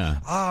team. Yeah.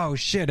 Oh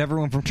shit,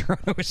 everyone from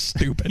Toronto is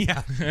stupid.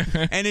 Yeah,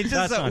 and it's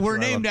just That's not we're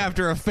true. I named love that.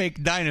 after a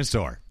fake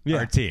dinosaur. Yeah.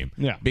 Our team,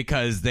 Yeah.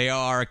 because they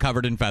are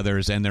covered in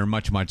feathers and they're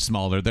much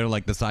smaller. They're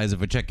like the size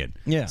of a chicken.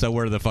 Yeah. So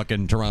we're the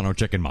fucking Toronto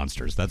Chicken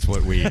Monsters. That's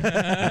what we.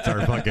 That's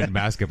our fucking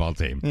basketball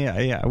team.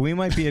 Yeah. We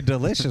might be a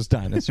delicious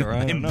dinosaur.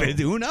 I don't know.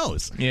 Who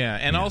knows? Yeah,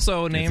 and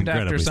also named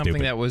after incredibly something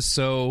stupid. that was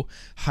so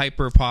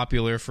hyper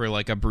popular for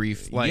like a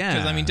brief, like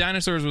because Yeah. I mean,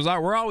 dinosaurs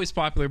were always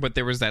popular, but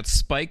there was that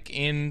spike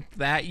in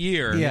that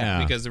year,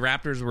 Yeah. because the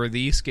raptors were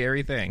the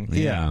scary thing.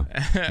 Yeah.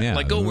 Yeah.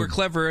 Like, oh, we're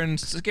clever and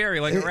scary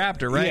like a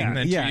raptor, right? yeah, And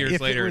then yeah. 2 years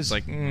If it later, was- it's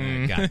like,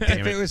 God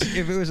damn it.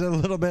 If it was a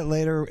little bit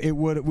later, we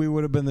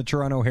would have been the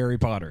Toronto Harry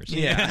Potters.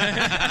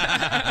 yeah,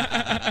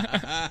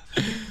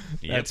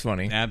 Yep. that's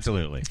funny.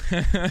 Absolutely.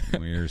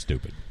 We're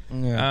stupid.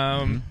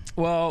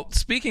 Well,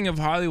 speaking of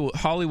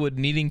Hollywood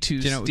needing to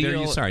You know,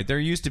 steal, there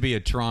used to be a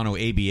Toronto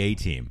ABA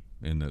team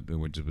in the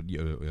which is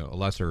a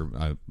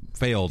lesser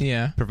failed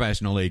Yeah.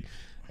 professional league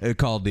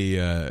called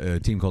a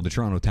team called the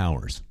Toronto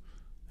Towers.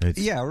 It's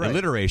Yeah, right.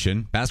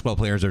 alliteration. Basketball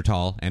players are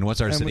tall, and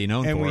what's our city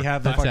known and for? we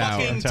have the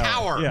fucking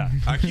tower. Yeah.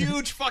 A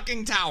huge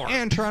fucking tower.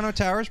 And Toronto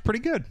Tower's pretty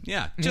good.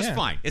 yeah, just Yeah.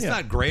 fine. It's Yeah.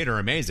 not great or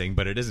amazing,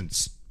 but it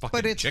isn't fucking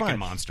But it's chicken fine.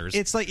 monsters.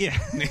 It's like, yeah.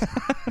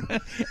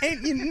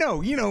 And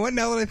you know what?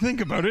 Now that I think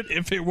about it,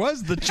 if it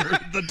was the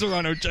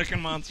Toronto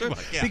Chicken Monster,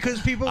 Yeah.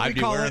 because people I'd would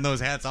be call wearing it, those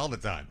hats all the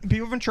time.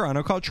 people from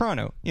Toronto call it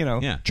Toronto.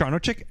 Yeah. Toronto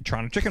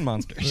Chicken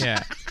Monsters.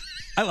 yeah,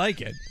 I like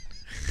it.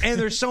 And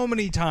there's so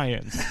many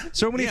tie-ins,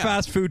 so many Yeah.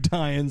 fast food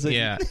tie-ins. that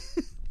yeah.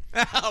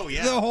 Oh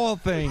yeah. the whole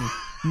thing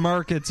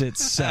markets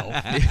itself.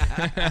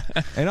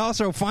 And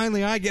also,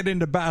 finally, I get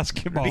into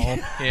basketball.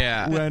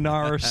 Yeah. When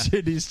our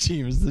city's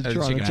team is the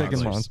Toronto Chicken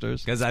Chicken Monsters.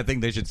 Monsters. Because I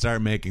think they should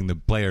start making the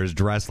players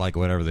dress like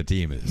whatever the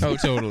team is. Oh,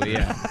 totally.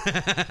 Yeah.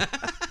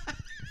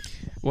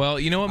 Well,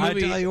 you know what I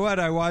movie? tell you what,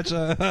 I watch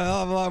a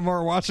hell of a lot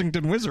more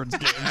Washington Wizards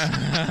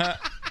games.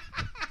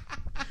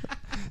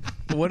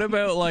 What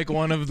about like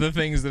one of the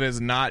things that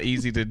is not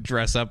easy to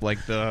dress up,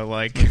 like the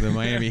The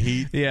Miami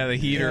Heat. yeah, the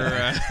heater.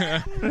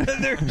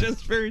 They're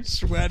just very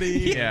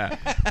sweaty. Yeah.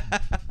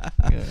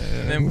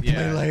 Then,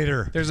 yeah.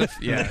 Later. There's a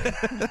yeah.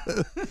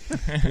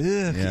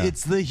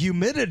 It's the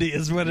humidity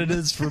is what it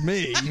is for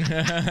me.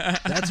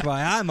 That's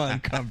why I'm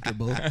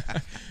uncomfortable.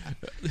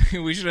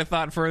 We should have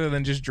thought further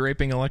than just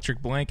draping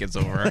electric blankets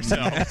over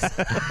ourselves.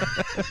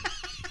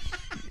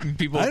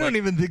 People, I don't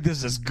even think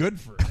this is good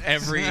for us.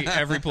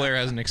 every player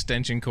has an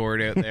extension cord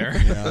out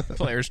there.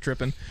 Players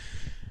tripping.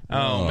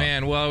 Oh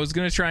man! Well, I was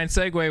going to try and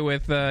segue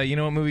with you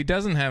know what movie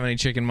doesn't have any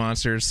chicken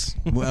monsters?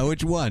 Well,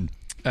 which one?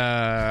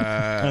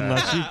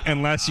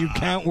 Unless you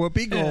count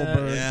Whoopi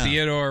Goldberg. Yeah.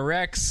 Theodore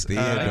Rex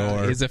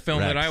is a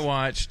film that Rex. I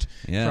watched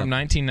Yeah. from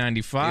It was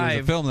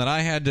 1995. a film that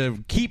I had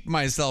to keep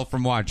myself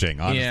from watching,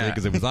 honestly, Yeah.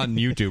 because it was on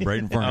YouTube right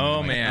in front of me. Oh,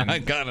 Like, man. I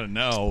gotta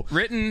know.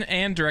 Written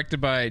and directed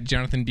by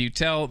Jonathan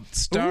Butel,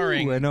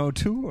 starring Ooh, an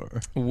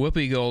auteur.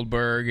 Whoopi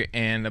Goldberg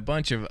and a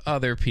bunch of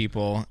other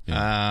people.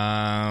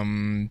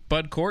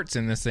 Bud Cort's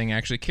in this thing,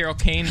 actually. Carol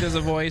Kane does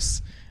a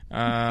voice.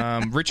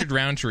 Richard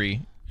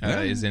Roundtree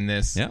is in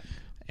this. Yep.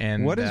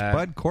 And What does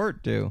Bud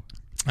Cort do?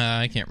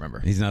 I can't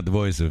remember. He's not the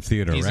voice of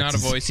Theodore He's not a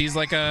Rex. voice. He's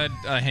like a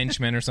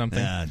henchman or something.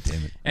 Ah,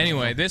 damn it.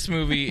 Anyway, this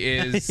movie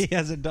is He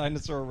has a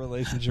dinosaur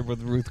relationship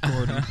with Ruth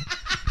Gordon.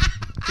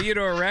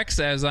 Theodore Rex,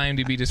 as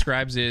IMDb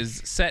describes,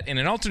 is set in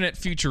an alternate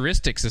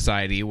futuristic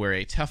society where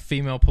a tough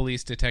female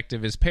police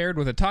detective is paired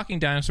with a talking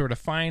dinosaur to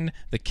find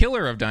the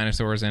killer of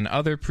dinosaurs and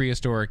other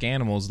prehistoric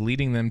animals,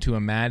 leading them to a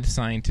mad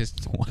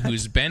scientist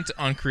who's bent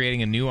on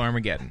creating a new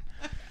Armageddon.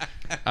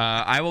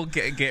 I will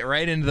get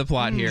right into the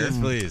plot here. Yes,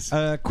 please.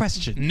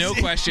 Question. No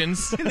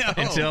questions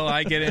until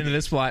I get into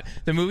this plot.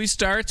 The movie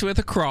starts with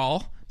a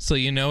crawl. so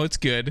you know it's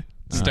good.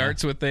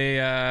 Starts with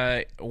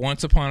a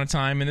once upon a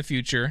time in the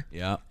future.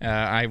 Yeah.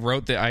 I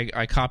wrote that.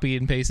 I copied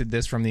and pasted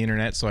this from the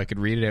internet so I could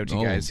read it out to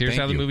you guys. Here's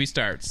thank how the you. movie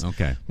starts.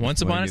 Okay.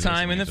 Once Go upon a ahead and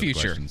time in the answer the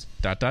future. questions. ...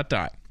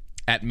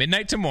 At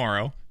midnight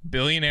tomorrow,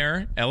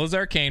 billionaire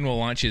Elazar Kane will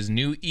launch his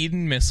new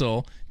Eden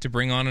missile to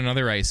bring on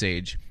another ice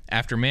age.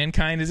 After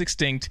mankind is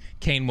extinct,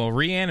 Kane will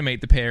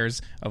reanimate the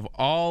pairs of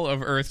all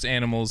of Earth's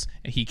animals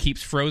he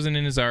keeps frozen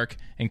in his ark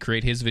and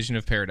create his vision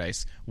of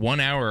paradise. 1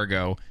 hour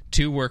ago,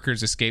 2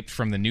 workers escaped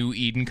from the new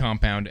Eden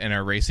compound and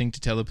are racing to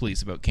tell the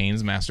police about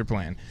Kane's master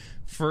plan.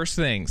 First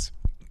things,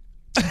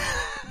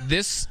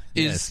 this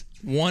is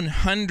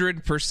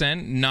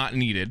 100% not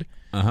needed.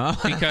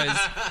 Because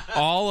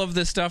all of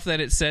the stuff that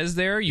it says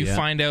there, you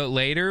find out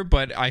later.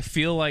 But I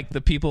feel like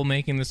the people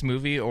making this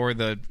movie or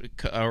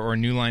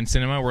New Line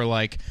Cinema were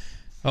like,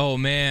 "Oh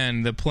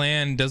man, the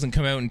plan doesn't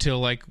come out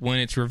until like when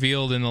it's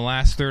revealed in the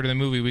last third of the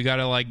movie. We got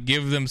to like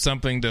give them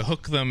something to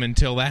hook them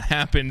until that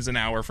happens an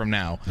hour from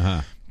now."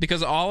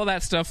 Because all of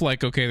that stuff,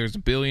 like, okay, there's a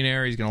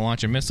billionaire, he's going to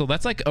launch a missile.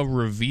 That's like a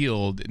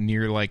revealed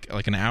near like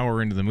an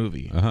hour into the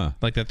movie,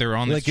 like that they're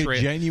on this like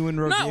a genuine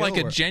reveal. Not like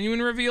a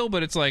genuine reveal,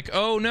 but it's like,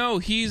 oh no,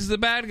 he's the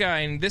bad guy,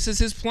 and this is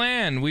his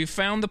plan. We've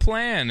found the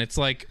plan. It's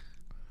like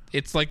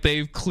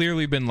they've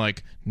clearly been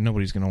like,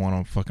 nobody's going to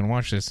want to fucking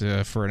watch this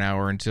for an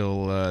hour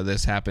until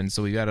this happens.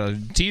 So we got to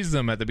tease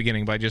them at the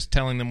beginning by just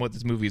telling them what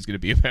this movie is going to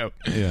be about.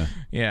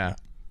 Yeah.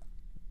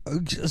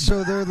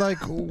 So they're like,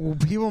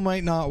 people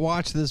might not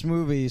watch this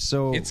movie,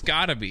 so it's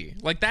gotta be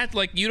like that.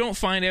 Like, you don't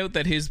find out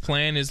that his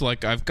plan is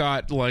like, I've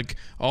got like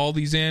all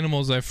these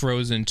animals I've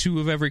frozen, 2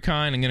 of every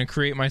kind. I'm gonna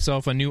create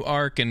myself a new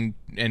ark and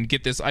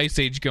get this ice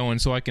age going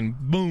so I can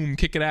boom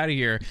kick it out of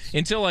here,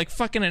 until like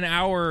fucking an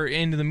hour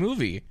into the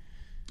movie.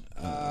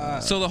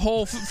 So the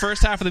whole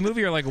first half of the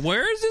movie, you're like,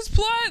 where is this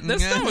plot?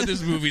 That's not what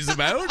this movie's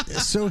about.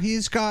 So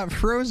he's got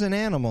frozen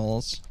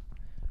animals.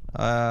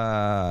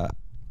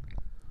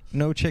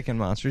 No chicken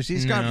monsters.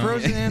 He's got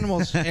frozen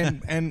animals,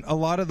 and a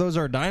lot of those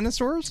are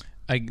dinosaurs?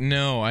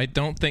 No, I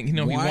don't think.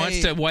 No, he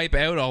wants to wipe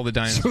out all the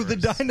dinosaurs. So the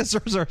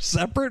dinosaurs are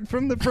separate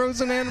from the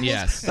frozen animals?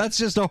 Yes. That's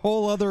just a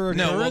whole other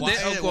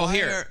occurrence?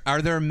 Here.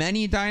 Are there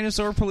many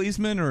dinosaur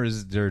policemen, or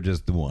is there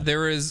just the one?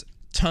 There is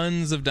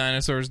tons of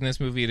dinosaurs in this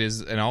movie. It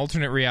is an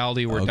alternate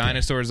reality where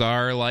dinosaurs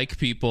are like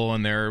people,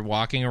 and they're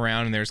walking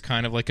around, and there's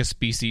kind of like a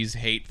species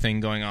hate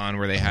thing going on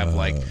where they have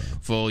like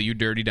full "you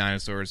dirty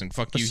dinosaurs" and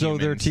 "fuck you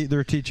humans." So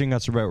they're teaching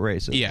us about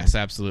racism. Yes,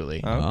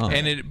 absolutely.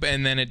 Okay.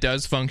 And then it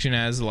does function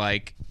as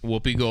like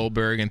Whoopi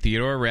Goldberg and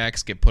Theodore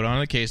Rex get put on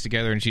the case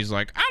together, and she's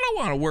like, I don't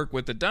want to work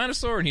with the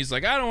dinosaur, and he's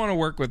like, I don't want to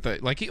work with the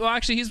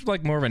actually he's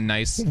like more of a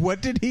nice.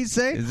 What did he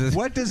say?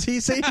 What does he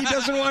say he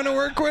doesn't want to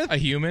work with? A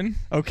human.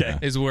 Okay,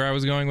 is where I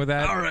was going with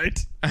that. All right.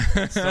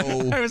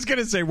 So I was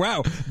gonna say,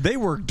 wow, they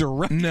work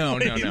directly. No.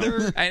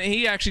 And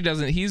he actually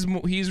doesn't. He's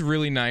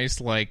really nice.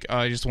 Like,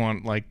 I just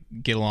want like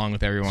get along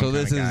with everyone. So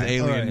this is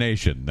Alien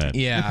Nation then.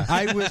 Yeah.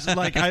 I was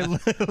like, I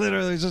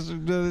literally just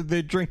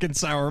they drinking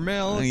sour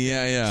milk.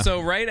 Yeah.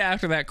 So right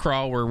after that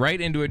crawl, we're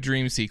right into a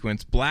dream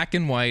sequence, black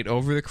and white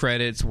over the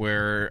credits,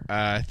 where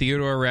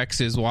Theodore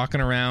Rex is walking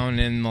around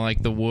in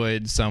like the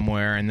woods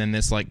somewhere, and then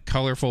this like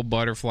colorful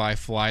butterfly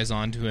flies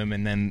onto him,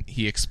 and then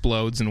he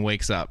explodes and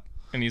wakes up.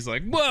 And he's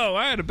like, whoa,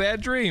 I had a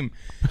bad dream.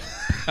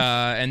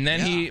 And then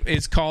he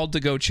is called to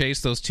go chase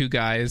those 2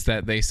 guys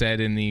that they said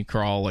in the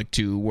crawl, like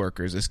 2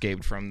 workers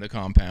escaped from the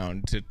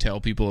compound to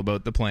tell people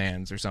about the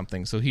plans or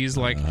something. So he's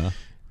like,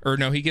 or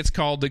no, he gets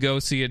called to go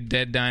see a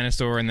dead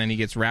dinosaur, and then he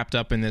gets wrapped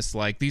up in this,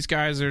 like, these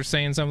guys are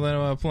saying something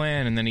about a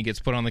plan, and then he gets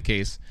put on the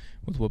case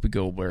with Whoopi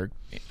Goldberg.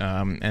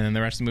 And then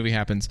the rest of the movie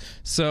happens.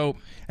 So,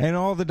 and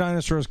all the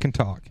dinosaurs can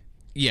talk.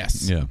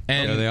 Yes. Yeah.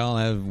 And they all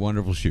have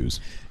wonderful shoes.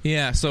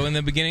 Yeah. So in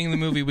the beginning of the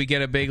movie, we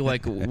get a big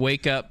like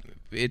wake up.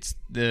 It's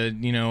the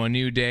a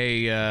new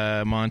day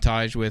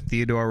montage with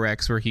Theodore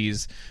Rex where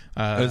he's.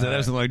 Does it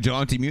have some like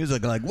jaunty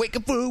music like "Wake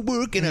up for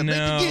work and I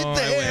make you get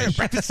there,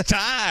 breakfast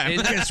time"?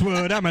 Guess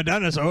what? I'm a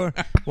dinosaur.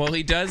 Well,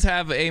 he does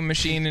have a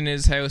machine in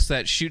his house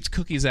that shoots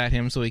cookies at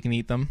him so he can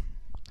eat them.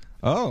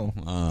 Oh,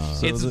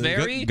 it's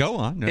very. Go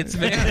on. It's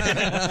very.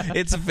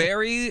 It's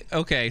very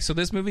okay. So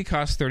this movie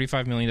cost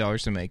 $35 million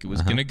to make. It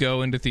was going to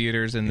go into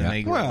theaters, and then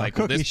they were like,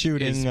 cookie this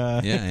shooting.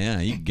 Yeah,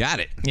 you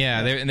got it.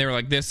 Yeah, they were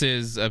like, this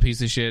is a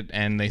piece of shit,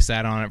 and they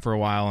sat on it for a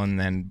while, and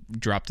then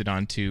dropped it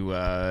onto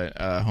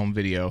home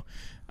video.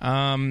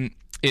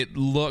 It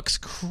looks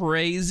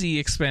crazy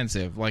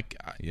expensive. Like,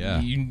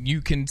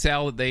 you can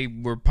tell that they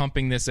were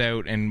pumping this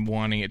out and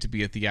wanting it to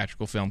be a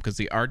theatrical film because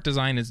the art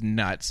design is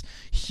nuts.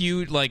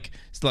 Huge, like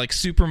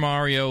Super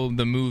Mario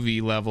the movie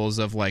levels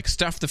of like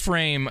stuff the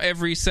frame.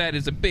 Every set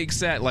is a big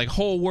set. Like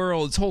whole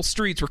worlds, whole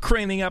streets. We're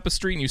craning up a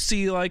street and you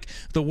see like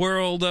the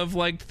world of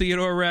like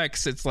Theodore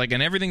Rex. It's like,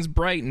 and everything's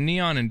bright and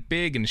neon and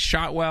big and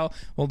shot well.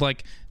 Well,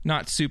 like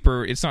not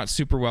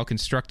super well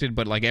constructed,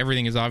 but like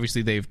everything is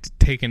obviously they've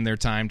taken their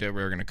time to,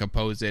 we're going to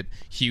compose it.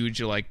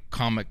 Huge like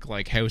comic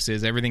like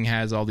houses. Everything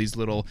has all these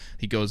little,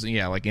 he goes,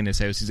 like in his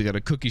house he's got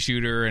a cookie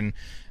shooter and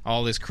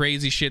all this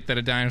crazy shit that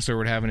a dinosaur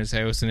would have in his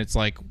house, and it's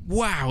like,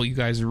 wow, you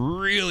guys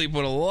really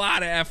put a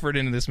lot of effort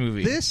into this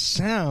movie. This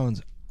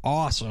sounds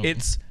awesome.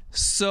 It's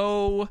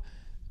so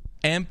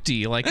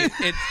empty. Like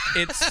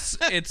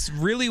it's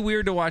really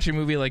weird to watch a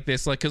movie like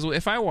this. Like, because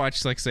if I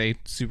watch, like, say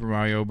Super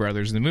Mario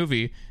Brothers, the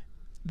movie,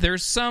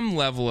 there's some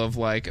level of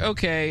like,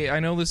 okay, I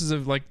know this is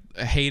a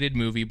hated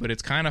movie, but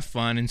it's kind of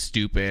fun and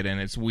stupid, and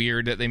it's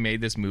weird that they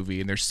made this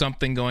movie, and there's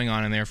something going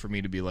on in there for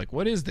me to be like,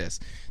 what is this?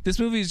 This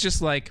movie is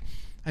just like,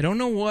 I don't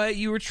know what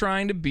you were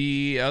trying to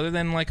be other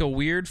than like a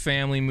weird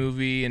family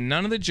movie, and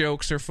none of the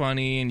jokes are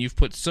funny, and you've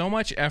put so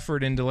much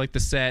effort into like the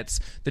sets.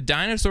 The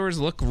dinosaurs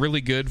look really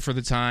good for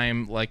the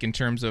time, like in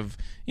terms of,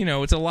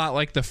 it's a lot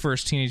like the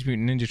first Teenage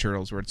Mutant Ninja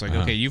Turtles, where it's like,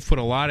 okay, you've put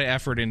a lot of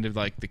effort into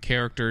like the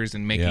characters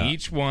and making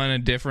each one a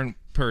different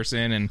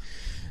person, and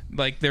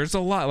like there's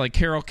a lot. Like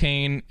Carol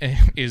Kane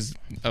is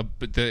a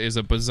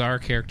bizarre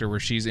character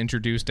where she's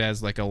introduced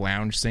as like a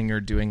lounge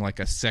singer doing like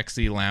a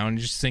sexy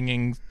lounge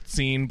singing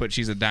scene, but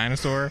she's a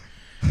dinosaur,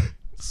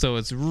 so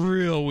it's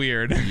real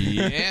weird.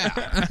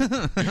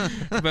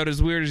 About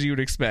as weird as you would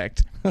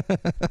expect.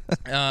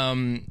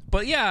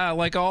 But yeah,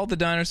 like all the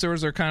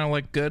dinosaurs are kind of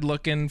like good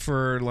looking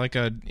for like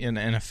an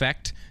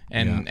effect,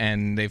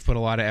 and they've put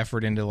a lot of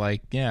effort into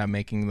like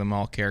making them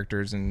all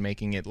characters and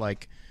making it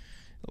like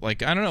I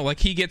don't know, like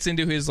he gets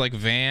into his like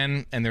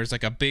van, and there's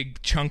like a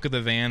big chunk of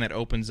the van that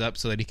opens up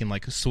so that he can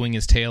like swing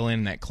his tail in,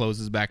 and that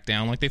closes back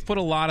down. Like they've put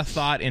a lot of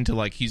thought into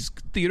like, he's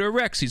Theodore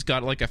Rex, he's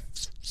got like a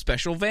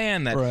special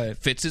van that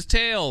fits his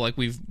tail, like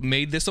we've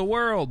made this a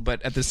world.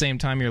 But at the same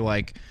time you're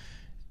like,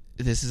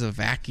 this is a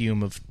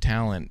vacuum of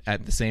talent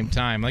at the same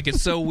time. Like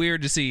it's so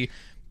weird to see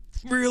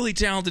really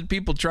talented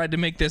people tried to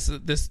make this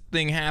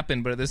thing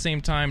happen, but at the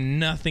same time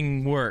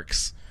nothing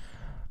works.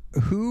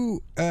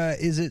 Who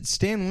is it?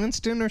 Stan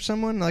Winston or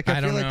someone? Like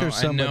I feel don't like know.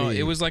 there's somebody. No,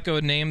 it was like a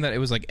name that it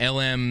was like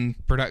LM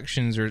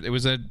Productions, or it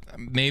was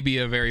maybe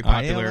a very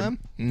popular. ILM?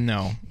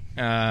 No,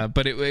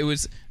 but it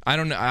was. I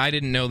don't know. I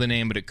didn't know the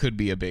name, but it could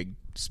be a big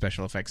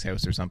special effects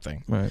house or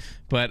something. Right.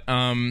 But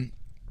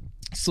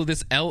so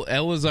this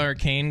Elazar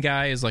Kane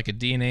guy is like a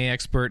DNA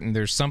expert, and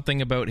there's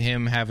something about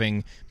him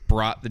having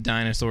brought the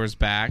dinosaurs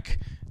back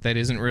that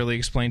isn't really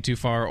explained too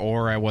far,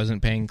 or I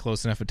wasn't paying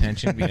close enough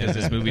attention because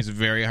this movie's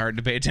very hard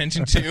to pay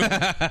attention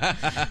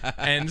to.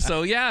 And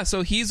so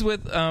he's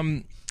with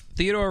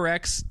Theodore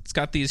Rex. It's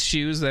got these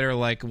shoes that are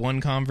like one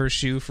Converse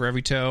shoe for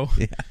every toe.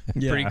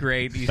 Pretty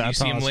great. You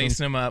see him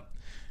lacing them up.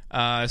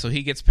 So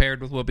he gets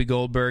paired with Whoopi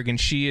Goldberg, and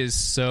she is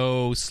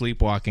so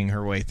sleepwalking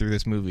her way through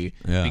this movie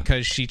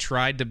because she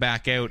tried to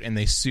back out and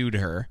they sued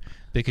her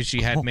because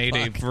she had made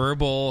a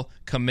verbal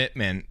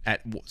commitment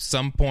at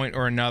some point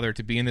or another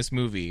to be in this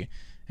movie.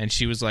 And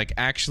she was like,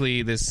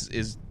 actually, this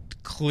is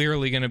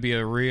clearly going to be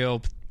a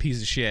real piece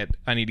of shit.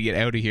 I need to get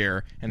out of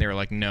here. And they were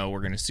like, no,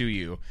 we're going to sue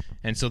you.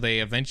 And so they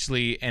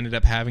eventually ended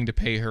up having to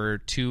pay her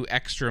 $2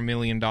 extra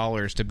million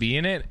to be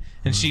in it.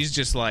 And she's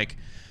just like,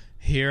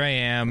 here I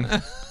am.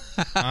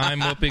 I'm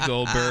Whoopi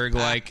Goldberg.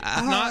 Like,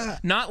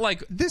 not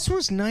like... This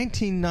was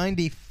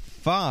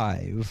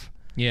 1995.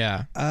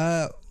 Yeah.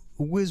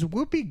 Was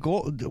Whoopi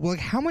Gold like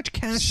how much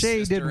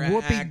cachet did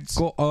Whoopi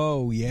Gold?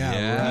 Oh right.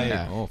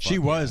 Yeah. Oh, she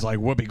was like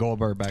Whoopi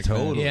Goldberg back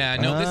then. Yeah,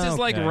 no, this is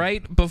like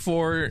right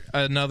before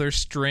another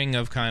string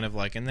of kind of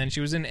like, and then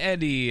she was in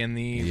Eddie, and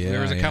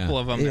there was a couple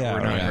of them that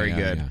were not very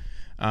good.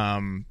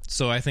 Yeah.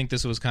 So I think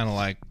this was kind of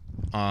like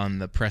on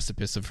the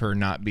precipice of her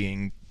not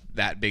being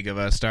that big of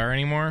a star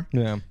anymore.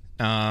 Yeah.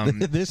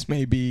 This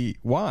may be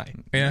why.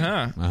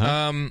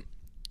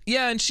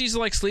 Yeah, and she's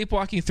like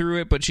sleepwalking through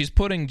it, but she's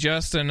putting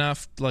just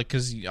enough, like,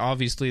 because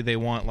obviously they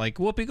want like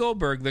Whoopi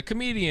Goldberg, the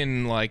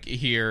comedian, like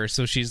here,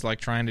 so she's like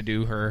trying to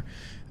do her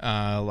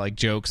like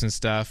jokes and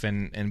stuff,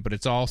 and but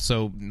it's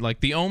also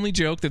like the only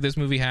joke that this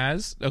movie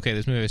has. Okay,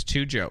 this movie has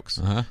 2 jokes.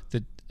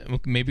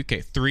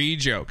 Three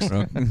jokes.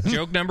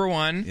 Joke number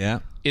 1. Yeah,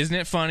 isn't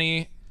it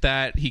funny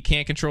that he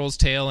can't control his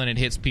tail and it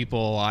hits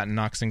people a lot and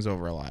knocks things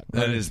over a lot?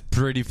 That is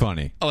pretty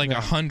funny. Like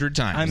 100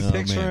 times. I'm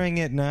picturing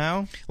it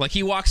now. Like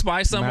he walks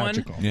by someone,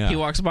 Magical. Yeah. He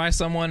walks by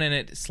someone and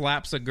it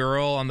slaps a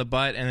girl on the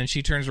butt, and then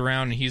she turns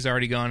around and he's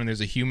already gone and there's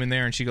a human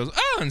there, and she goes,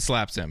 oh, and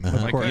slaps him.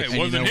 Like, course. hey, it And you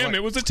wasn't know him, what?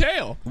 it was a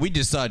tail. We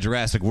just saw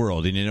Jurassic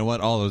World, and you know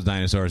what? All those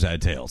dinosaurs had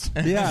tails.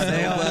 Yeah,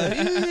 they all.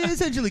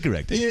 Essentially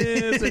correct.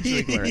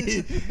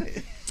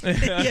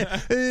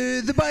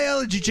 The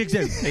biology checks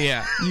out.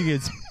 Yeah. You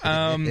get.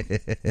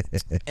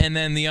 And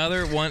then the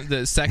other one,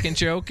 the second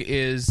joke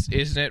is,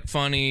 isn't it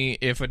funny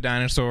if a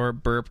dinosaur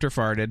burped or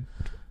farted?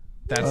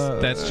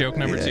 That's joke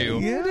number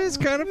 2. Yeah, it is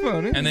kind of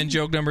funny. And then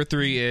joke number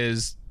 3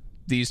 is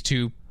these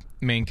 2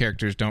 main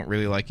characters don't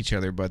really like each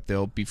other, but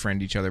they'll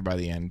befriend each other by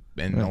the end,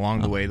 and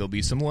along the way there'll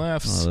be some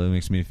laughs. That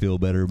makes me feel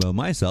better about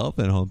myself,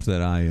 and hopes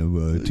that I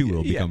too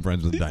will become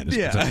friends with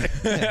dinosaurs.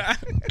 Yeah.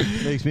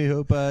 Makes me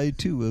hope I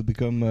too will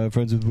become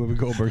friends with Whoopi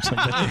Goldberg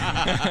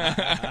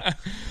someday.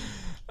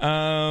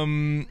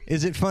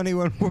 Is it funny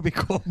when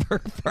Whoopi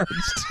Goldberg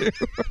farts too,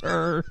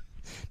 or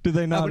do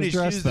they not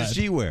address that? Does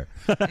she wear?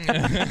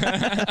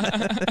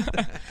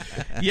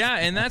 Yeah,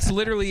 and that's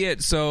literally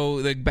it.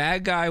 So the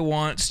bad guy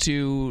wants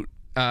to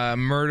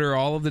murder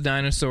all of the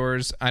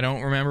dinosaurs. I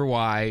don't remember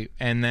why,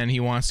 and then he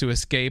wants to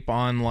escape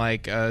on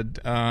like a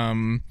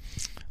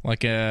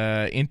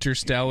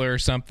interstellar or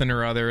something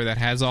or other that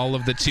has all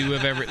of the two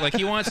of every. Like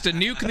he wants to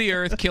nuke the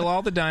Earth, kill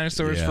all the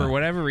dinosaurs for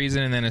whatever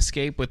reason, and then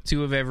escape with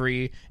two of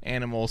every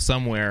animal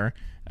somewhere.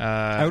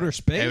 Outer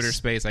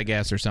space, I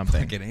guess, or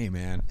something. Fucking A,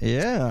 man.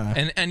 Yeah.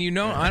 And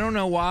I don't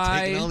know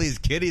why. Taking all these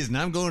kitties and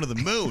I'm going to the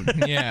moon.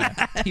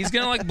 Yeah, he's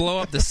gonna like blow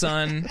up the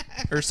sun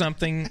or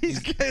something.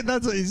 He's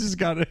just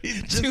got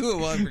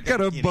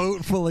a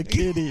boat full of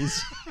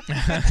kitties.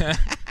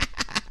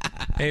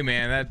 Hey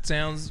man, that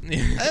sounds.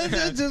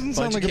 It doesn't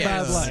sound like a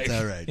bad life.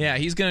 All right. Yeah,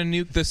 he's gonna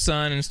nuke the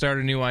sun and start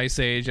a new ice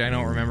age. I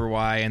don't remember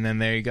why, and then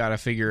they got to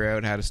figure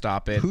out how to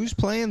stop it. Who's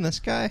playing this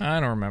guy? I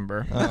don't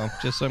remember. Oh,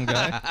 just some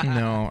guy.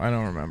 No, I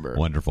don't remember.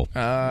 Wonderful.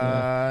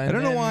 I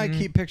don't know why I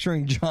keep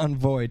picturing John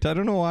Voight. I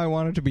don't know why I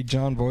want it to be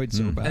John Voight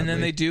so badly. And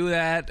then they do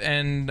that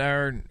and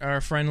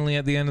are friendly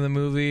at the end of the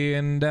movie,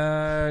 and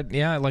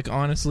yeah, like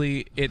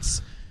honestly,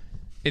 it's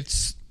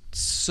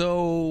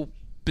so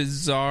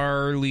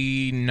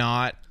bizarrely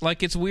not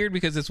like it's weird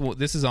because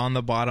this is on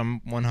the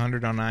bottom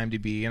 100 on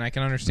IMDb, and I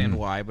can understand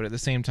why, but at the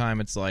same time,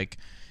 it's like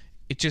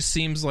it just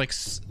seems like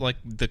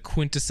the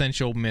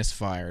quintessential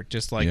misfire.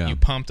 Just like you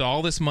pumped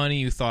all this money,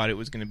 you thought it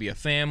was going to be a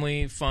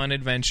family fun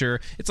adventure.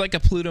 It's like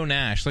a Pluto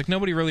Nash. Like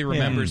nobody really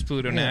remembers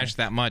Pluto Nash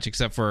that much,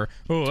 except for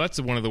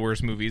that's one of the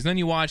worst movies. And then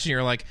you watch and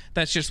you're like,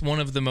 that's just one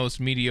of the most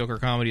mediocre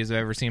comedies I've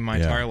ever seen in my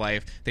entire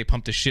life. They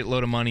pumped a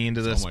shitload of money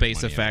into the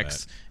space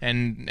effects,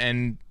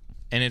 and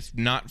it's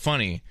not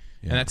funny.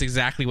 And that's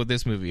exactly what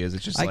this movie is.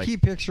 It's just I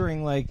keep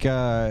picturing like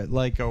a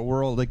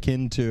world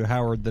akin to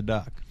Howard the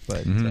Duck,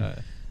 but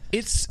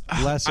it's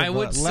less of I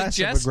would less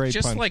suggest of a great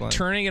just like punchline.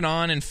 turning it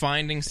on and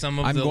finding some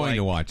of I'm the going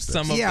to watch this.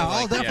 some of the,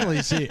 I'll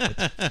definitely see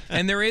it.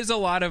 And there is a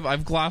lot of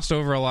I've glossed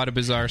over a lot of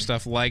bizarre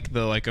stuff, like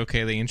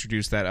okay, they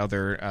introduced that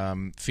other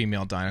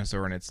female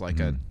dinosaur and it's like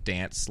a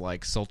dance,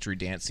 like sultry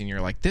dance scene.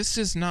 You're like, this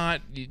is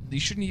not,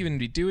 you shouldn't even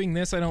be doing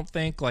this, I don't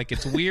think. Like,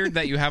 it's weird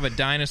that you have a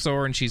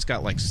dinosaur and she's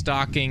got like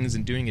stockings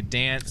and doing a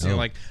dance. You're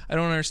like, I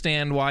don't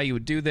understand why you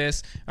would do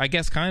this. I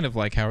guess kind of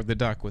like Howard the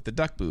Duck with the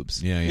duck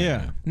boobs.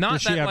 Yeah. Not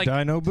Does she that have like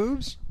dino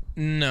boobs?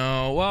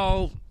 No,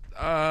 well,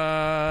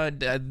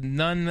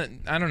 none.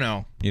 I don't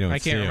know. You don't I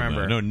can't see 'em,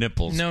 remember. no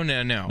nipples. No.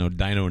 No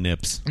dino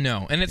nips.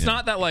 No, and it's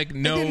not that like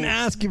no. I didn't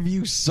ask if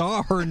you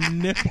saw her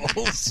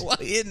nipples. Well,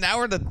 in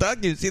Howard the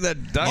Duck, you see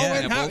that duck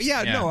And nipples.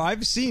 no,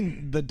 I've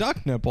seen the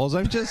duck nipples.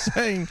 I'm just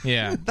saying.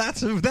 Yeah.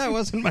 that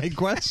wasn't my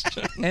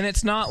question. And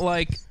it's not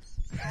like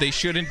they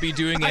shouldn't be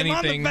doing I'm on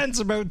anything. the fence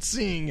about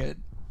seeing it.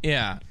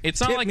 Yeah,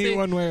 it's not Hit like me they.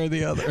 one way or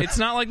the other. It's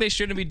not like they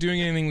shouldn't be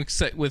doing anything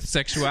with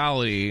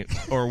sexuality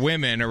or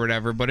women or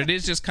whatever, but it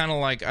is just kind of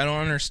like, I don't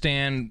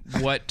understand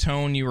what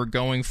tone you were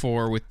going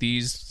for with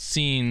these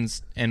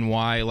scenes and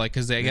why, like,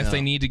 because I guess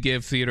they need to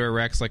give Theodore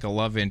Rex like a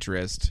love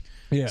interest.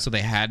 Yeah. So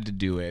they had to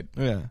do it.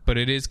 Yeah. But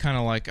it is kind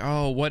of like,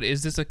 oh, what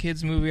is this, a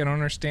kid's movie? I don't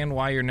understand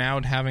why you're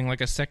now having like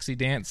a sexy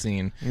dance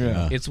scene.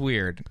 Yeah. It's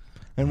weird.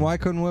 And why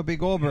couldn't Whoopi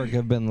Goldberg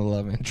have been the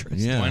love interest?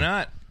 Yeah. Why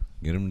not?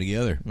 Get them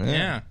together.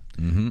 Yeah.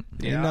 Wonderful.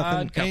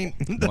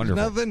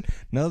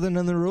 Nothing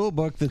in the rule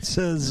book that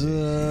says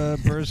a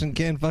person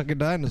can't fuck a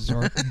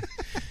dinosaur.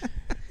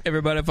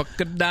 Everybody fuck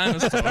a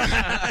dinosaur.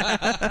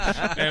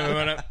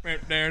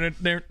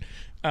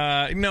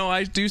 No,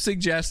 I do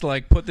suggest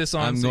like put this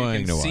on so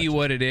you can see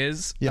what it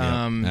is.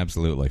 Yeah,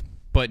 absolutely.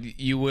 But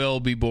you will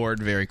be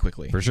bored very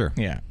quickly. For sure.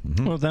 Yeah.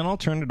 Well, then I'll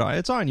turn it on.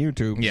 It's on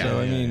YouTube. Yeah. So,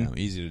 I mean,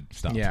 easy to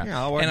stop.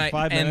 Yeah. I'll watch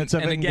 5 minutes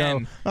of it and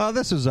again, go, oh,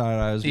 this is what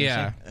I was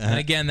yeah. missing. And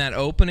again, that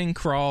opening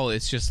crawl,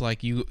 it's just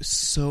like you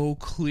so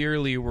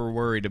clearly were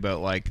worried about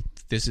like,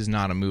 this is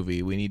not a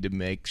movie. We need to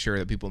make sure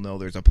that people know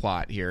there's a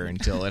plot here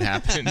until it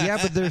happens. Yeah,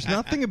 but there's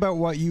nothing about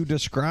what you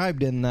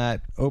described in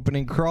that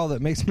opening crawl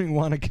that makes me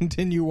want to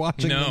continue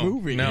watching the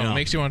movie. No, it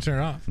makes you want to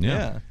turn it off.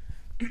 Yeah.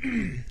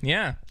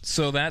 Yeah.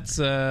 So that's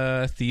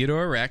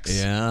Theodore Rex.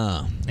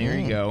 Yeah. There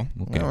you go.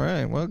 Okay. All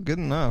right. Well, good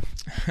enough.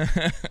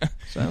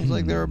 Sounds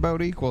like they're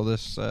about equal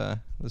this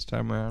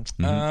time around.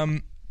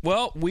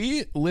 Well,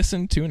 we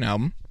listened to an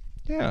album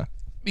Yeah.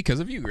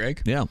 because of you,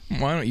 Greg. Yeah.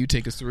 Why don't you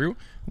take us through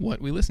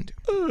what we listened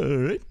to? All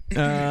right.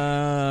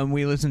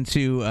 We listened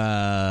to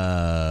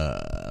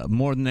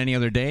More Than Any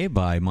Other Day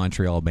by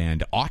Montreal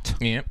band Ought.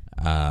 Yep.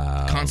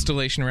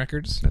 Constellation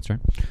Records. That's right.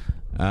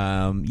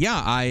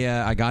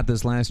 I got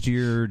this last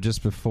year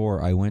just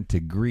before I went to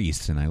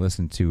Greece, and I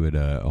listened to it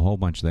a whole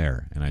bunch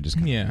there, and I just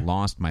kind of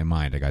lost my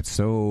mind. I got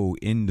so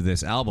into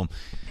this album.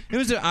 It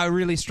was a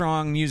really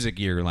strong music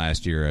year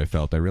last year, I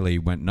felt. I really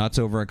went nuts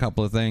over a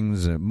couple of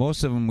things.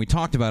 Most of them we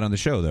talked about on the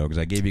show, though, because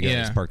I gave you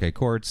guys Parquet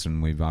Courts,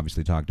 and we've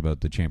obviously talked about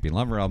the Champion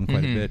Lover album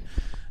quite a bit.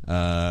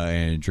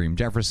 and Dream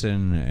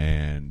Jefferson,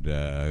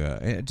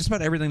 and just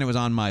about everything that was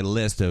on my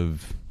list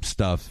of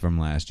stuff from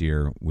last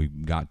year we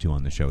got to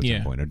on the show at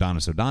some point.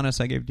 Adonis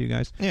I gave to you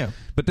guys. Yeah.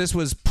 But this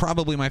was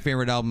probably my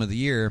favorite album of the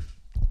year,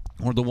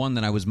 or the one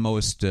that I was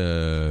most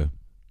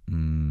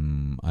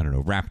I don't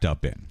know, wrapped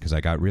up in, because I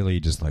got really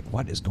just like,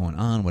 what is going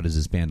on? What is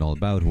this band all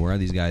about? Who are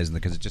these guys? And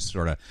because it just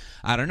sort of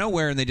out of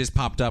nowhere, and they just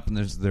popped up, and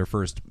there's their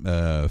first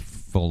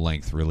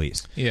full-length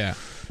release. Yeah.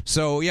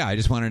 So, yeah, I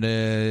just wanted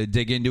to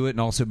dig into it,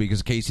 and also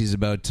because Casey's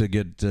about to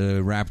get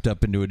wrapped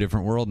up into a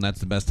different world, and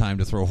that's the best time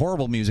to throw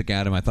horrible music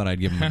at him. I thought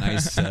I'd give him a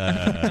nice,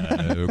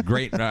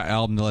 great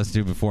album to listen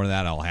to before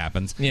that all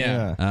happens.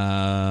 Yeah.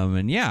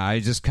 And, yeah,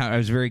 I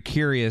was very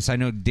curious. I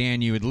know,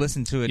 Dan, you had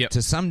listened to it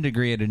to some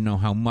degree. I didn't know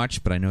how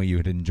much, but I know you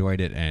had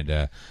enjoyed it, and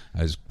I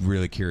was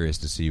really curious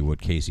to see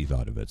what Casey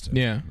thought of it. So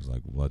I was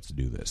like, let's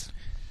do this.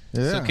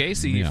 Yeah. So,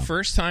 Casey,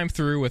 first time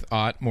through with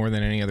Ott more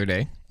than any other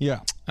day. Yeah.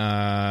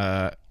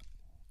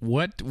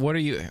 What are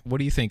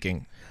you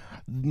thinking?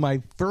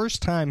 My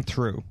first time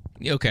through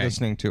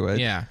listening to it.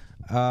 Yeah.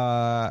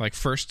 Like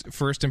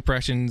first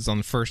impressions on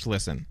the first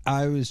listen.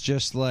 I was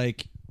just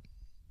like,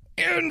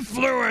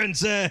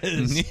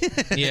 influences.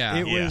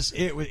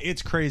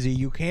 It's crazy.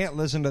 You can't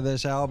listen to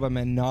this album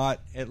and not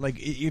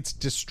it's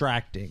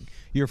distracting.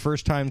 Your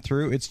first time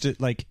through, it's just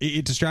like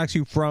it distracts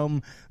you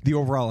from the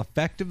overall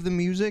effect of the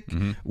music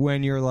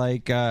when you're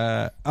like,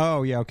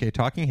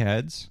 Talking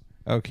Heads,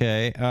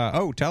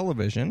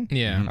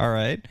 television, all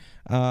right,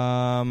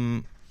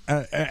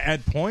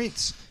 at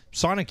points,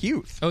 Sonic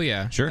Youth. Oh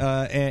yeah, sure.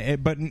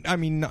 But I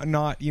mean,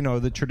 not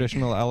the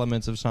traditional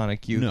elements of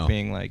Sonic Youth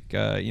being like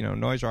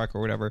noise rock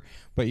or whatever.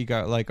 But you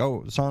got like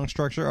song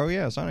structure. Oh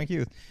yeah, Sonic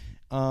Youth.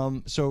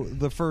 So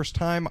the first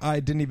time I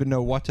didn't even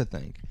know what to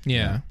think.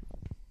 Yeah.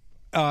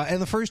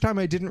 And the first time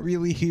I didn't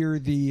really hear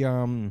the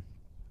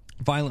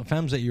Violent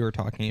Femmes that you were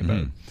talking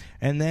about.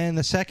 And then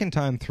the second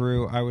time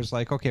through, I was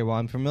like, okay, well,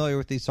 I'm familiar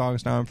with these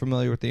songs now. I'm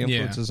familiar with the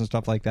influences and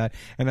stuff like that.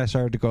 And I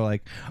started to go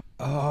like,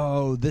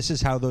 oh, this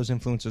is how those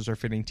influences are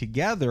fitting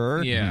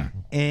together. Yeah.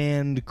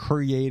 And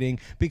creating,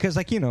 because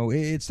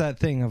it's that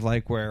thing of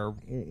like where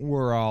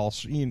we're all,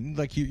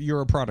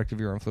 you're a product of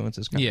your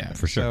influences. Yeah,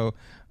 for sure.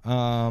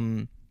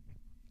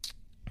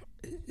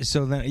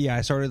 So then,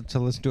 I started to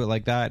listen to it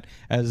like that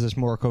as this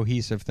more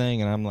cohesive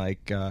thing. And I'm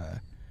like,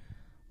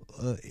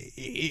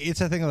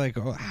 it's a thing of like,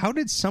 how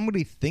did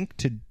somebody think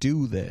to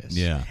do this?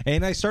 Yeah.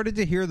 And I started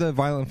to hear the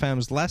Violent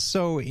Femmes less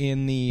so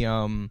in the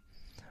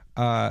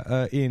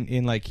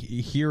in like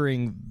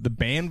hearing the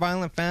band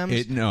Violent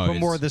Femmes, but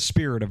more the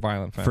spirit of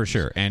Violent Femmes. For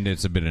sure. And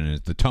it's a bit in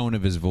the tone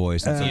of his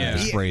voice and some of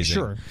his phrasing.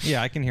 Sure.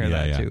 Yeah, I can hear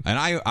that too. And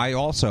I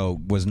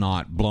also was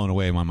not blown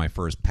away on my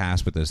first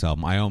pass with this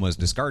album. I almost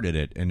discarded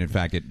it, and in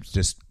fact it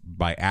just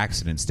by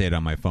accident stayed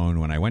on my phone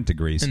when I went to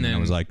Greece, and then I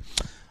was like,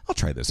 I'll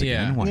try this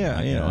again. Why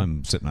not?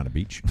 I'm sitting on a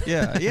beach.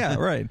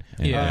 Right.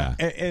 Yeah.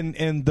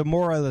 And the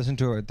more I listened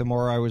to it, the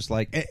more I was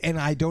like, and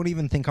I don't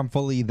even think I'm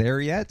fully there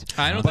yet.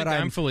 I don't think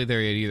I'm fully there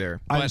yet either.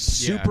 I'm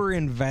super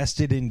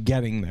invested in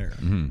getting there.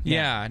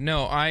 Yeah.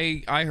 No,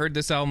 I heard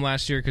this album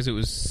last year because it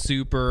was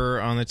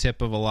super on the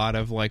tip of a lot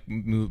of like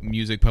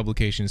music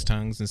publications'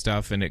 tongues and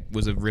stuff, and it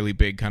was a really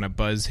big kind of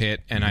buzz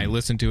hit, and I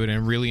listened to it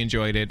and really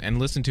enjoyed it, and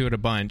listened to it a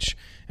bunch,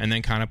 and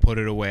then kind of put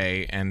it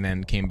away, and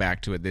then came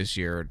back to it this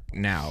year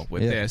now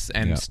with this,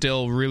 and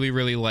still really,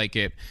 really like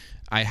it.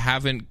 I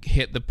haven't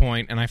hit the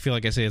point, and I feel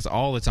like I say this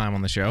all the time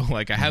on the show,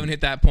 like I haven't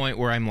hit that point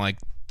where I'm like,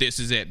 this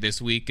is it. This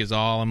week is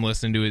all I'm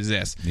listening to is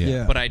this.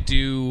 Yeah. But I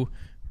do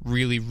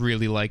really,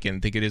 really like it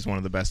and think it is one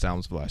of the best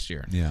albums of last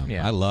year.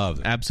 Yeah. I love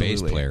the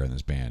bass player in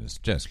this band. It's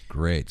just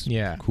great.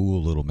 Yeah.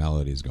 Cool little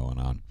melodies going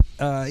on.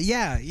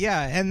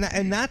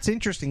 And that's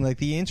interesting. Like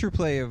the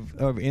interplay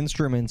of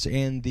instruments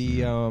and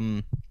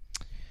the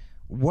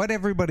what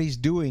everybody's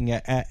doing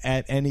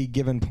at any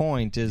given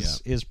point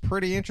is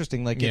pretty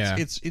interesting. Like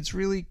it's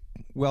really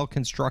well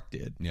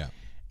constructed. Yeah.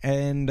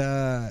 And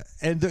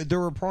there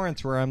were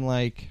points where I'm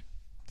like,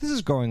 this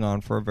is going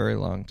on for a very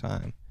long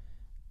time.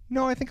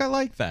 No, I think I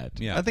like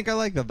that. Yeah. I think I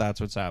like that that's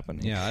what's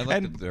happening. Yeah, I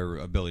like their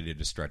ability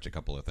to stretch a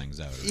couple of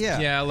things out. Is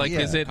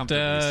it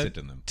sit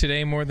in them.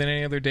 today more than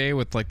any other day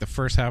with like the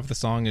first half of the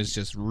song is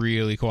just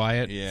really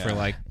quiet for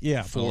like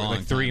for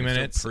 3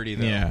 minutes. So pretty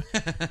though.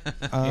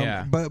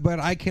 But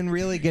I can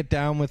really get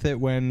down with it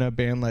when a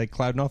band like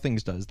Cloud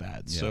Nothings does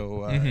that. Yeah.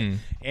 So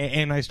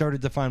and I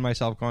started to find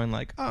myself going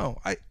like,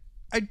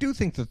 I do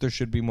think that there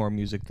should be more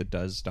music that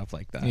does stuff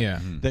like that. Yeah.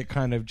 That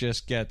kind of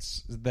just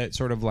that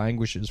sort of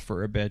languishes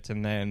for a bit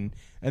and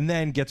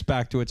then gets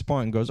back to its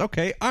point and goes,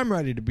 okay, I'm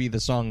ready to be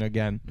the song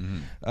again.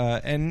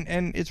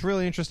 And it's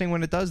really interesting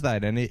when it does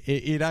that. And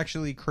it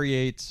actually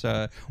creates,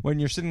 when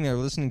you're sitting there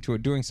listening to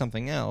it doing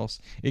something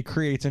else, it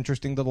creates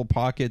interesting little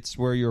pockets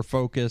where your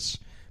focus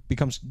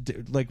becomes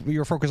like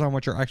your focus on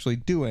what you're actually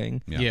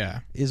doing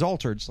is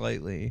altered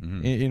slightly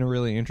in a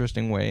really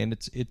interesting way, and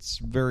it's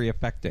very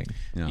affecting.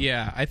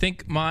 I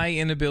think my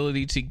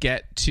inability to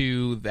get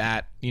to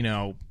that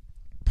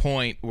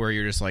point where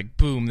you're just like,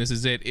 boom, this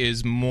is it,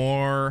 is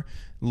more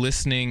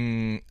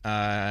listening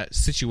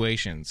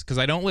situations, because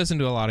I don't listen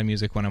to a lot of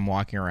music when I'm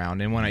walking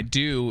around, and when I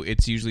do,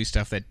 it's usually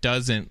stuff that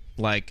doesn't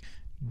like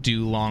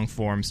do long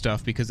form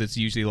stuff, because it's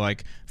usually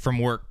like from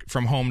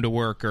home to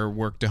work or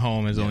work to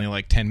home is only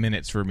like 10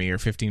 minutes for me or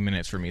 15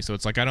 minutes for me. So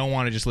it's like I don't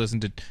want to just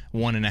listen to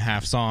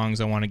 1.5 songs.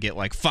 I want to get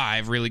like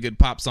 5 really good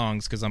pop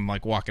songs because I'm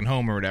like walking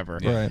home or whatever.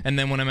 Right. And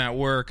then when I'm at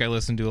work, I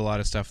listen to a lot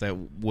of stuff that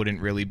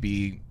wouldn't really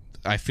be.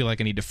 I feel like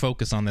I need to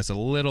focus on this a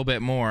little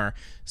bit more.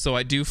 So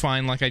I do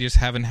find like I just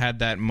haven't had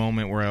that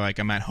moment where like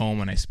I'm at home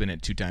and I spin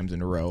it 2 times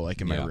in a row,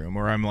 like in my room,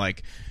 or I'm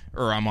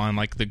on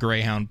like the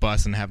Greyhound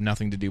bus and have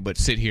nothing to do but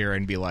sit here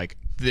and be like,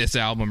 this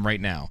album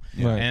right now.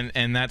 Right.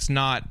 And that's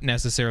not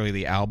necessarily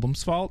the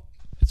album's fault.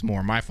 It's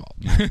more my fault.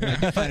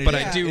 But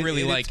I do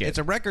really like it. It's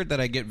a record that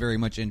I get very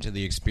much into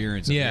the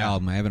experience of the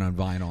album. I have it on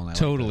vinyl. And I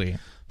totally. like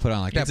to put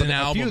on like that. It's But an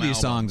a few of album these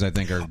songs I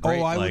think are great.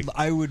 Oh, like,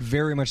 I would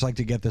very much like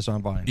to get this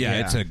on vinyl.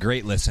 yeah, it's a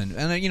great listen.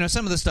 And then,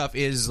 some of the stuff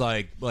is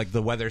like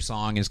the Weather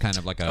song is kind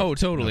of like a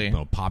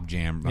little pop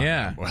jam.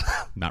 Yeah.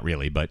 Not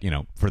really, but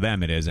for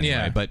them it is anyway.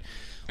 Yeah. But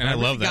and I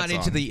love really that got song.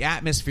 into the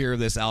atmosphere of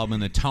this album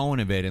and the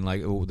tone of it, and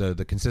like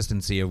the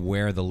consistency of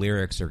where the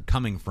lyrics are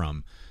coming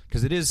from,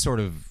 because it is sort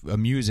of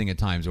amusing at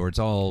times, or it's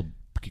all,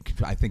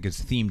 I think it's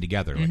themed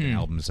together like an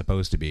album is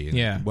supposed to be. And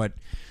Yeah.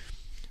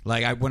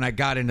 when I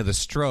got into the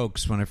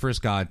Strokes, when I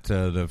first got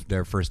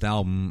their first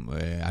album,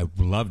 I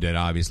loved it.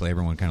 Obviously,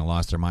 everyone kind of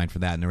lost their mind for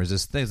that, and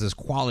there's this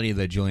quality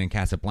that Julian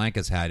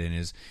Casablancas had in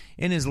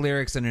his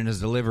lyrics and in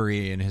his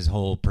delivery and his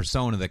whole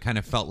persona that kind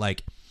of felt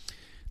like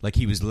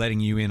he was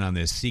letting you in on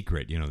this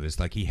secret. This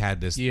like he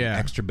had this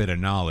extra bit of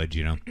knowledge.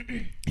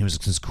 It was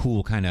this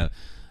cool kind of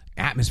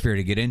atmosphere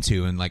to get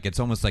into, and like it's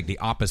almost like the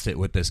opposite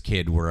with this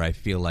kid, where I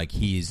feel like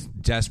he's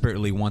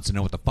desperately wants to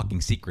know what the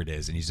fucking secret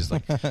is, and he's just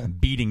like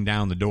beating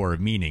down the door of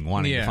meaning,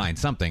 wanting to find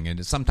something.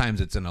 And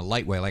sometimes it's in a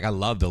light way. Like I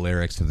love the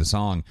lyrics to the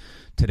song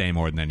Today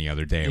More Than Any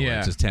Other Day, where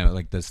it's just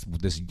like this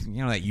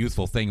that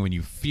youthful thing when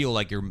you feel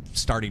like you're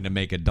starting to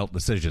make adult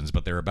decisions,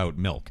 but they're about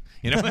milk,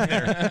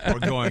 or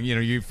going,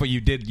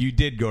 you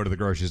did go to the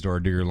grocery store,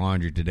 do your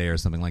laundry today or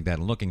something like that,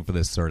 and looking for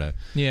this sort of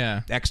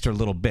extra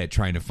little bit,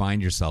 trying to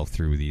find yourself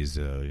through these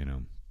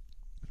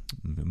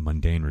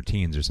mundane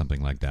routines or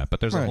something like that. But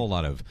there's a whole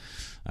lot of,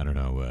 I don't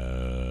know,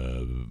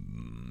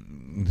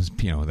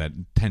 that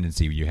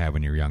tendency you have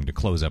when you're young to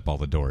close up all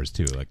the doors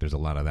too. Like there's a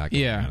lot of that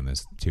going on in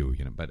this too,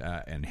 But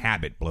and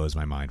Habit blows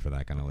my mind for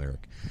that kind of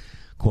lyric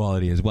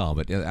quality as well.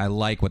 But I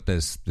like what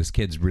this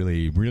kid's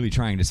really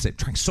trying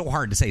so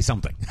hard to say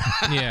something.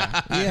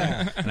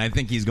 Yeah. And I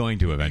think he's going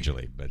to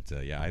eventually. But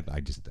I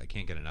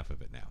can't get enough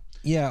of it now.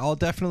 Yeah, I'll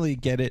definitely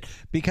get it,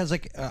 because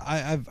like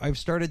I've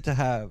started to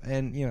have,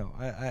 and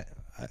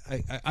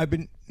I've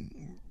been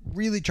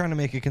really trying to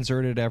make a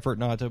concerted effort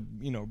not to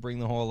bring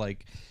the whole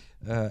like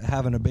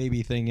having a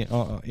baby thing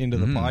into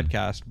the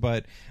podcast,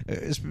 but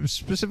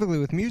specifically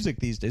with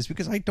music these days,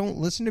 because I don't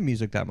listen to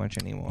music that much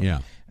anymore. Yeah.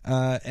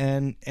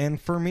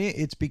 And for me,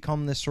 it's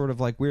become this sort of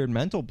like weird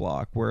mental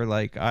block where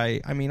like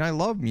I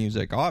love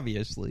music,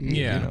 obviously,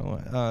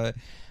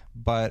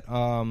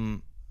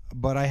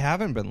 but I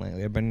haven't been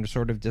lately. I've been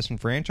sort of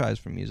disenfranchised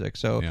from music.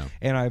 So,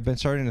 and I've been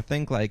starting to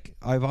think like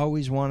I've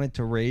always wanted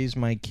to raise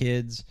my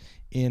kids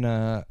in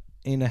a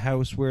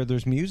house where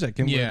there's music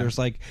and where there's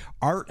like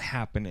art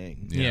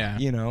happening.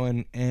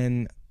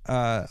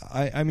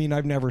 I mean,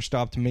 I've never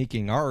stopped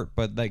making art,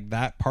 but like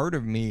that part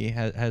of me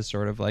has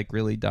sort of like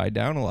really died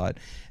down a lot.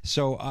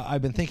 So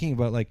I've been thinking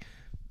about like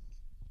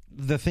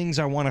the things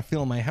I want to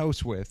fill my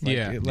house with,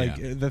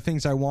 the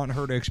things I want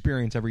her to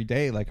experience every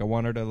day. Like I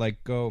want her to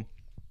like go,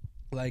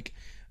 like,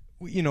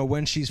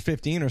 when she's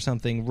 15 or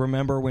something,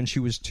 remember when she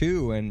was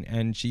 2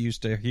 and she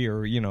used to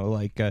hear,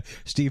 like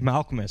Steve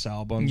Malkmus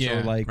albums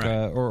or like,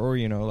 or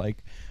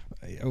like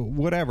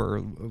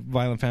whatever,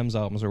 Violent Femmes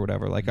albums or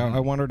whatever. Like I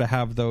want her to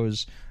have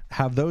those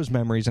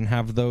memories and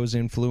have those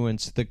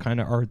influence the kind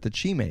of art that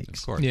she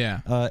makes. Of course. Yeah.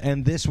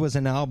 And this was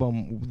an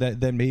album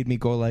that made me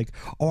go like,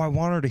 oh, I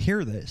want her to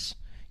hear this.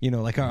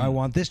 I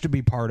want this to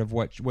be part of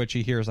what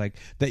she hears, like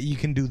that you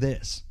can do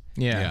this.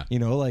 Yeah.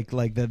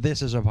 Like that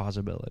this is a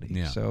possibility.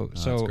 Yeah. So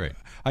that's great.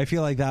 I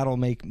feel like that'll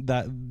make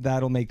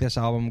this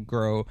album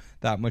grow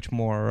that much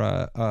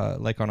more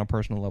like on a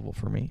personal level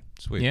for me.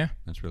 Sweet. Yeah.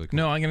 That's really cool.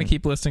 No, I'm going to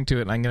keep listening to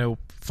it, and I'm going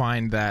to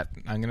find that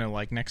I'm going to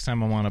like next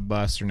time I'm on a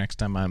bus or next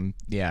time I'm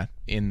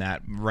in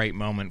that right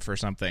moment for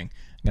something,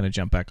 I'm going to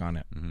jump back on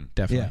it. Mm-hmm.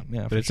 Definitely.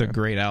 Yeah, but it's a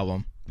great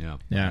album. Yeah.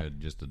 Yeah. I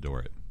just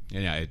adore it.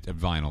 Yeah,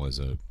 vinyl is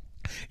a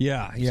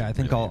I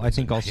think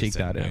I'll seek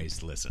that out.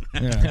 Nice listen.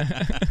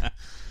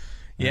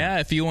 Yeah,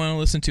 if you want to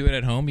listen to it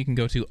at home, you can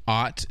go to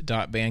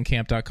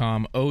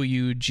ought.bandcamp.com,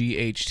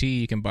 OUGHT.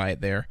 You can buy it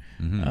there.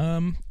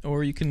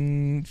 Or you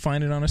can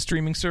find it on a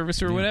streaming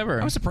service or whatever.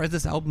 I was surprised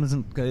this album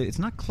isn't. It's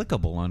not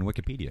clickable on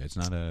Wikipedia. It's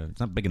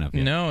not big enough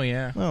yet. No,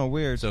 yeah. Oh,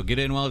 weird. So get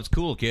in while it's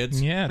cool,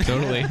 kids. Yeah,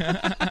 totally.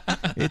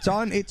 It's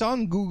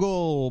on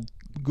Google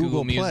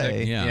Play.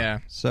 Music. Yeah.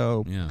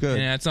 So good.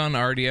 Yeah, it's on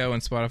Rdio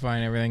and Spotify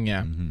and everything.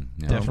 Yeah,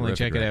 definitely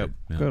check it out.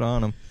 Good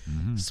on them.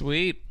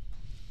 Sweet.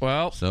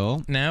 Well,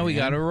 so now we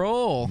got to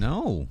roll.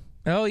 No.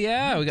 Oh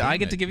yeah, I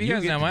get to give you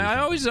guys now. I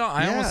almost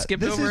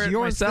skipped this over is it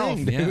your myself.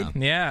 thing, dude.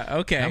 Yeah.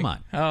 Okay. Come on.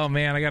 Oh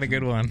man, I got a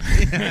good one.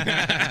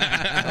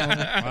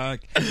 I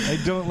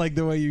don't like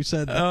the way you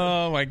said that.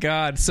 Oh my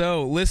god.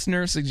 So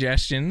listener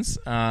suggestions.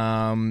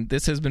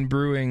 This has been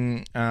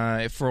brewing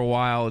for a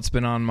while. It's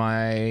been on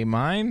my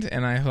mind,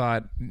 and I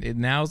thought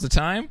now's the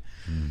time.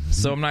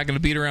 So I'm not going to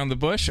beat around the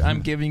bush.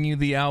 I'm giving you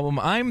the album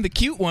I'm the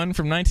Cute One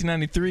from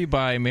 1993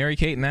 by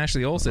Mary-Kate and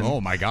Ashley Olsen.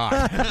 Oh my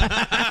God.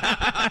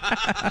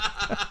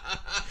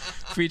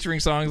 Featuring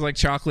songs like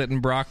Chocolate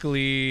and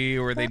Broccoli,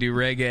 where they do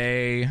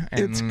reggae.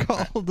 And, It's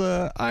called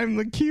I'm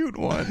the Cute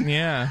One.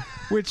 Yeah.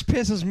 Which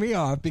pisses me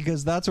off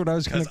because that's what I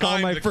was going to call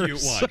my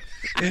first.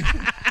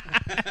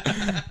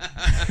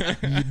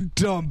 You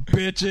dumb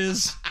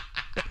bitches.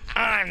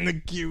 I'm the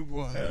cute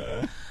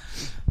one.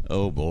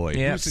 Oh boy.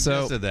 Yeah, Who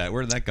suggested that?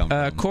 Where did that come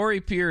from? Corey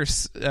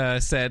Pierce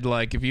said,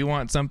 like, if you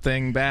want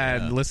something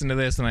bad, listen to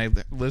this. And I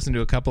listened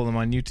to a couple of them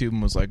on YouTube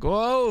and was like,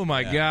 oh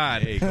my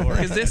God. Hey, Corey.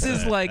 Because this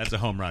is like. That's a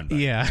home run.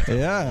 Buddy. Yeah.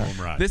 Yeah.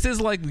 Home run. This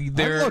is like I'm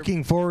their.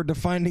 looking forward to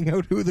finding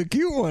out who the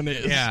cute one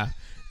is. Yeah.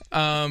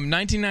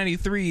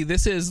 1993,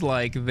 this is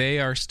like they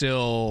are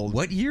still.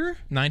 What year?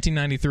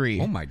 1993.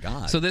 Oh my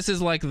God. So this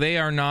is like they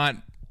are not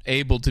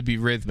able to be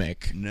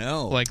rhythmic.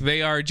 No. Like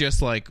they are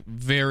just like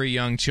very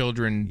young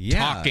children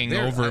talking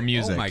they're over like,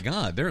 music. Oh my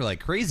God. They're like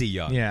crazy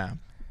young. Yeah.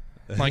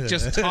 Like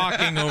just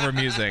talking over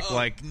music,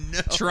 like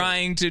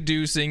trying to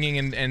do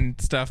singing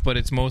and stuff, but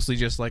it's mostly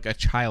just like a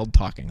child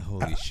talking.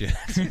 Holy shit.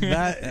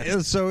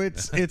 So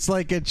it's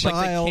like a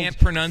child can't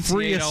pronunciate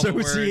free all the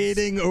words.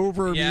 associating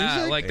over Yeah,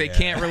 music. like they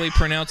can't really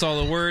pronounce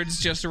all the words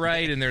just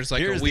right, and there's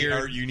like Here's a weird. the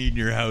art you need in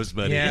your house,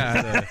 buddy.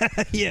 Yeah,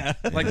 yeah,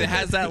 like it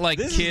has that like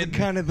this kid. is the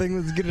kind of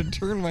thing that's going to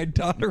turn my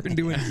daughter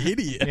into an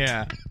idiot.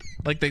 Yeah,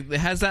 like it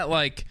has that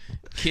like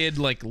kid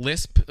like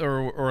lisp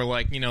or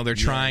like, you know, they're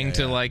trying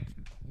to like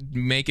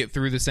make it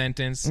through the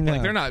sentence. Yeah.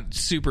 Like they're not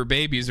super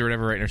babies or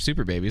whatever, right? They're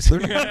super babies.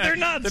 They're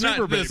not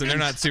super babies. They're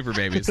not super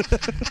babies.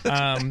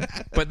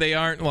 But they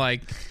aren't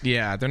like,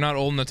 they're not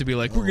old enough to be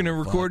like, we're gonna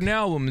record an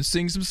album and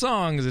sing some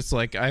songs. It's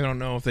like, I don't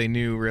know if they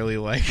knew really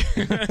like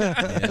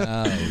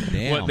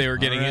what they were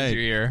getting into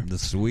here. The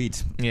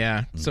sweet.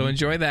 Yeah. So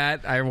enjoy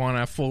that. I want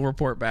a full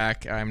report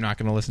back. I'm not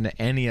going to listen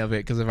to any of it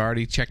because I've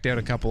already checked out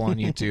a couple on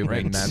YouTube,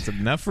 and that's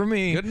enough for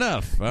me. Good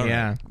enough. All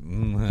Yeah.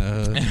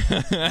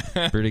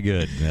 right. Pretty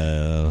good.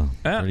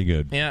 Pretty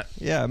good. Yeah.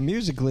 Yeah,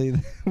 musically,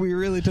 we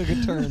really took a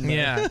turn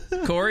there.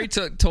 Yeah. Corey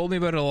told me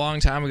about it a long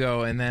time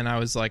ago, and then I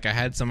was like, I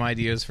had some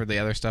ideas for the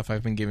other stuff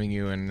I've been giving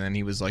you, and then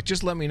he was like,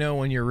 just let me know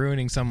when you're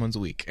ruining someone's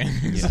week.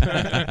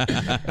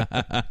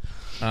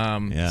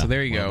 So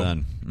there you well go.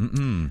 Done.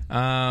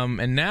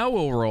 And now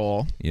we'll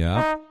roll.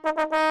 Yeah.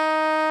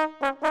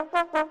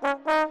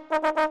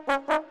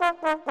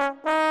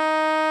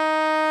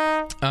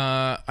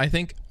 I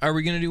think, are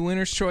we going to do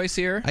winner's choice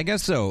here? I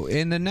guess so.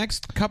 In the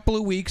next couple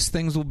of weeks,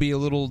 things will be a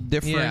little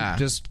different, Yeah.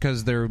 just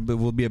because there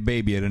will be a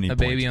baby at any A point.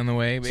 baby on the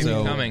way, baby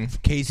so coming.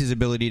 Casey's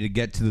ability to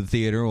get to the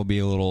theater will be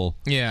a little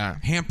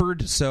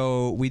hampered.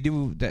 So we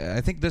do.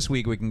 I think this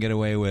week we can get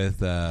away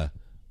with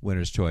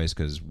winner's choice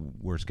because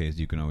worst case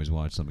you can always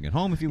watch something at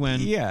home if you win.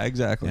 Yeah,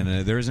 exactly.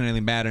 And there isn't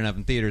anything bad enough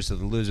in theaters, so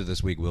the loser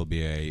this week will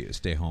be a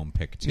stay home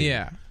pick too.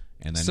 Yeah.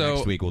 And then So-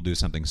 next week we'll do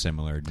something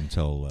similar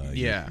until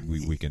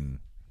we can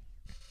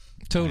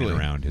Totally. plan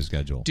around his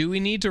schedule. Do we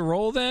need to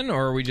roll then,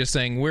 or are we just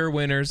saying we're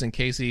winners and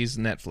Casey's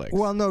Netflix?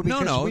 Well, no,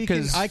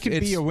 because I could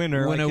be a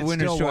winner. When I a could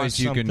winner's still choice, watch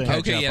you can something. catch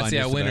Okay, up yes, on yeah,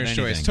 just about winner's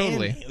choice. anything.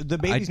 Totally. And the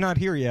baby's not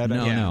here yet.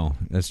 No,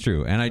 that's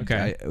true. And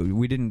Okay.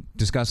 we didn't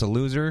discuss a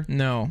loser.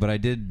 No. But I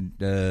did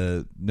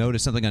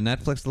notice something on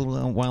Netflix a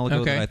little while ago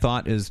Okay. that I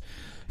thought is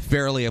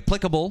fairly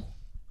applicable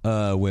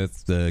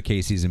with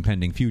Casey's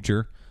impending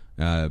future.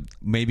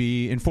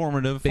 Maybe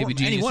informative Baby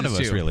for any one of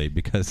Geniuses us, too. really,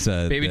 because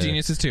Baby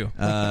Geniuses too.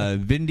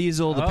 Vin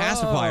Diesel, the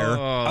pacifier,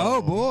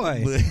 Oh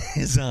boy,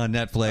 is on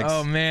Netflix.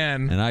 Oh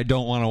man, and I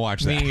don't want to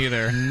watch that. me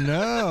either.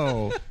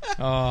 no.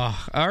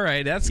 Oh, all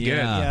right, that's good.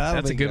 Yeah. that'll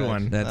That's a be good good.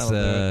 one. That's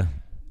That'll do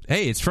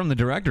hey, it's from the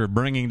director of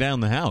Bringing Down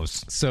the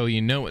House. So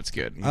you know it's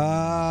good. Is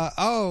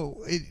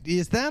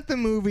that the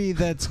movie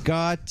that's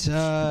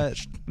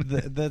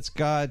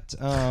got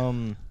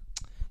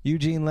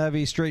Eugene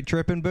Levy straight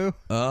tripping boo?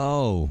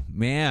 Oh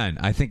man,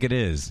 I think it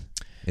is.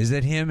 Is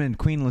that him and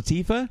Queen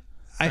Latifah?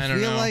 I don't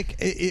feel know.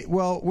 like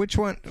well, which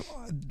one?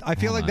 I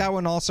feel like that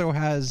one also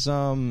has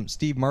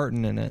Steve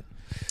Martin in it.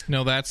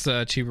 No, that's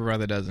Cheaper by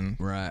the Dozen.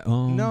 Right.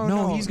 Oh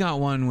No. he's got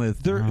one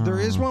with. There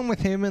is one with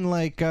him and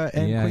and Yeah,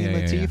 Queen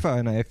yeah. Latifah,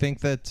 and I think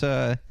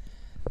that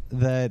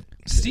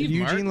Steve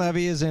Eugene Martin?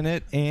 Levy is in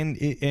it,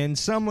 and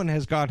someone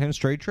has got him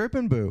straight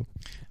tripping boo.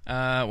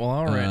 Well,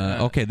 all right.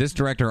 Okay, this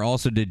director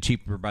also did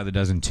Cheaper by the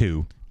Dozen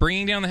too.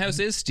 Bringing Down the House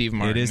is Steve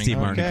Martin. It is Steve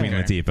Martin and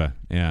Okay. Queen Latifah.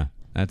 Yeah,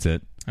 that's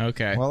it.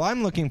 Okay. Well,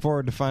 I'm looking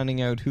forward to finding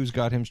out who's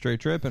got him straight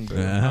tripping boo. Oh,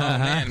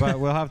 man. But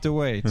we'll have to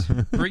wait.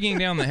 Bringing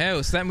Down the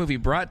House. That movie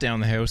brought down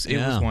the house. It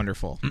Yeah. was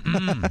wonderful.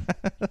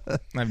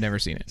 I've never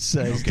seen it.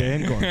 Says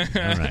Dan Gorman.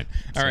 All right.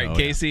 All right, So,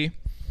 Casey.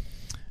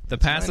 The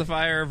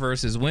Pacifier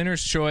versus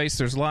Winner's Choice.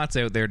 There's lots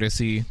out there to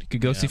see. You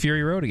could go see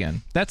Fury Road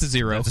again. That's a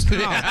 0.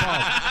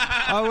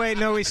 Oh, wait,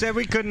 no, we said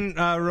we couldn't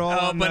roll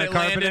on but the it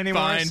carpet landed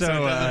anymore, fine, so it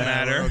doesn't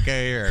matter.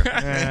 Okay, here.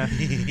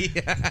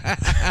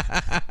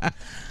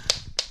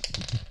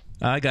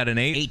 I got an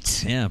 8.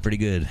 8. Yeah, pretty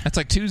good. That's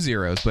like 2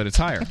 zeros, but it's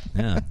higher.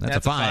 Yeah, that's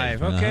a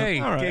 5. Okay,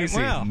 All right, Casey.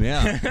 well,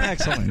 Yeah.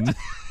 excellent.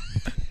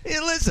 Hey,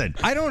 listen,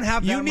 I don't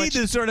have that you need much...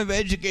 this sort of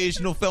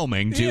educational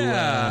filming to.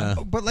 Yeah.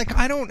 But, like,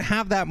 I don't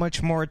have that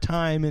much more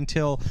time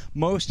until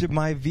most of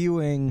my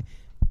viewing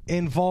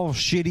involves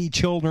shitty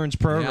children's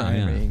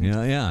programming.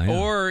 Yeah.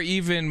 Or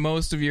even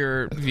most of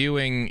your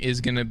viewing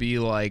is going to be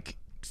like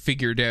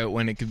figured out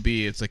when it could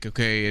be. It's like,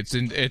 okay, it's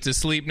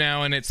asleep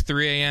now and it's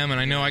 3 a.m. and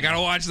I know I got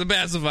to watch The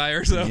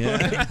Pacifier, so I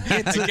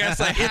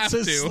guess I have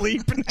It's to.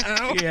 asleep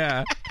now.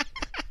 Yeah.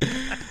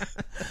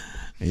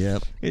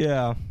 Yep.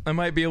 Yeah. I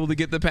might be able to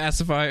get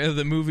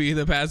the movie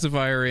The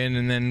Pacifier in,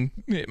 and then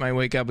it might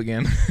wake up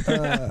again.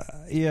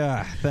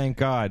 Yeah, thank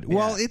God.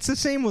 Well, it's the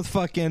same with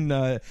fucking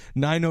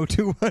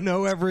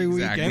 90210 every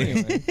week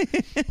anyway.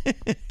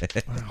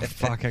 Oh,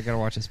 fuck, I gotta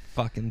watch this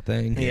fucking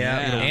thing.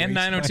 And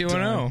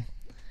 90210.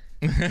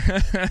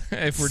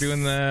 If we're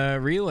doing the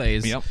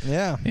relays. Yep.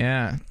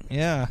 Yeah.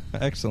 Yeah,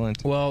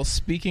 excellent. Well,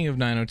 speaking of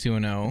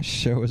 90210,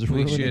 Show is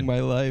we ruining should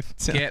my life.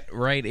 get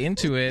right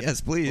into it.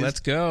 Yes, please. Let's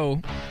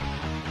go.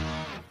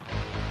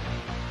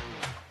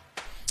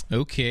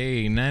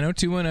 Okay,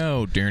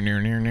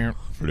 90210.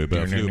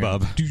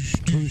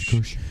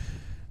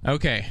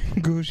 Okay.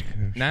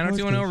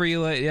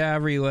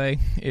 90210 Relay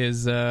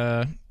is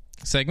a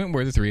segment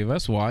where the three of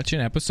us watch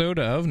an episode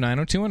of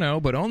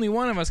 90210, but only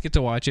one of us get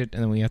to watch it,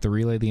 and then we have to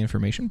relay the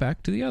information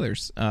back to the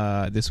others.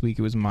 This week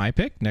it was my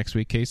pick. Next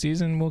week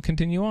Casey's, and we'll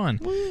continue on.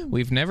 Woo.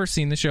 We've never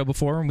seen the show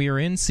before, and we are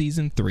in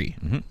season 3,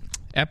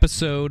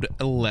 episode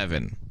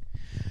 11.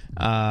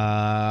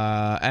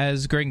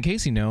 As Greg and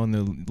Casey know, and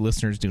the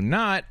listeners do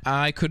not,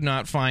 I could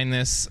not find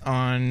this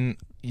on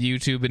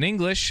YouTube in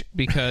English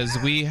because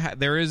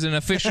there is an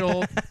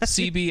official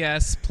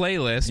CBS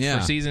playlist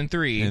for season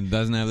 3. And it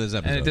doesn't have this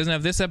episode. And it doesn't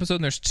have this episode,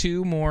 and there's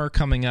 2 more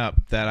coming up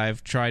that I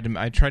tried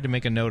to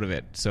make a note of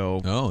it. So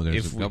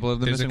there's a couple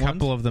of them there's missing a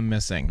couple of them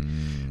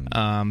missing.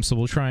 So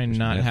we'll try and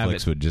not Netflix have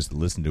it. would just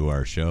listen to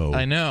our show.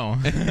 I know.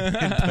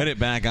 And put it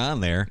back on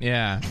there.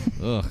 Yeah.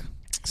 Ugh.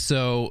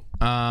 So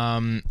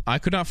I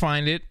could not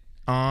find it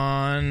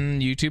on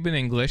YouTube in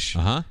English.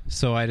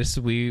 So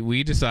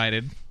we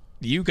decided.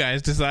 You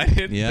guys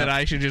decided that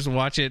I should just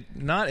watch it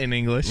not in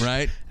English.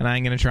 Right. And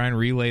I'm going to try and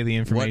relay the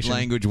information. What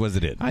language was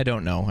it in? I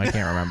don't know. I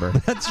can't remember.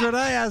 That's what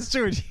I asked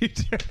too.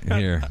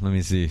 Here, let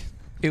me see.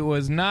 It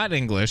was not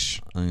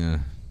English.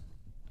 I'm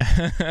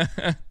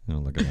gonna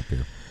look it up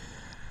here.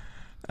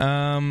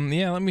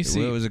 Yeah, let me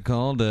see. What was it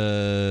called?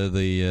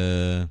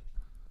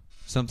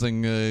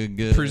 Something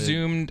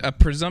a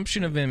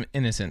presumption of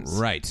innocence.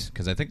 Right,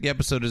 because I think the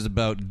episode is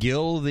about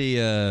Gil,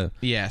 the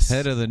yes,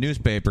 head of the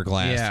newspaper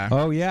class. Yeah.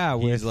 Oh yeah,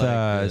 with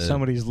like,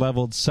 somebody's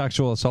leveled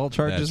sexual assault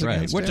charges. That's right,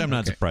 against which him? I'm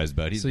not surprised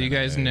about. He's So you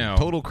been guys a know.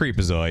 total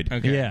creepazoid.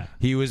 Okay. Yeah.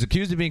 He was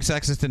accused of being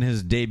sexist in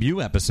his debut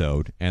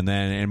episode, and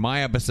then in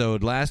my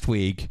episode last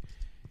week,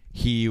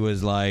 he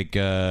was like,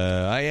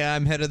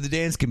 I'm head of the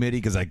dance committee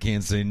because I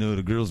can't say no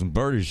to girls in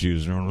party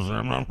shoes.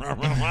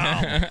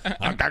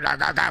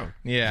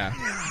 Yeah.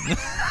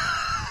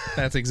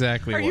 That's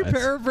exactly Are you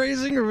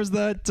paraphrasing, or was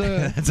that?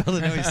 That's all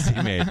the noise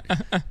he made.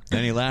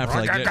 Then he laughed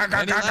like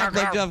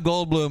Jeff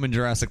Goldblum in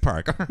Jurassic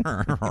Park.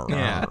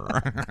 Yeah.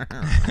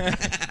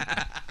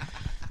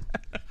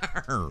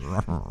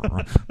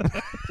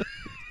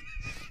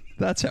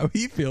 That's how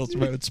he feels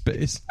about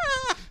space.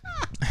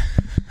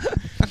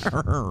 I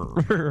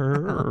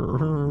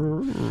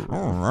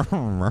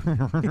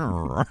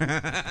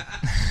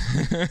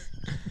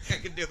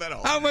can do that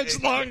all How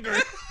much longer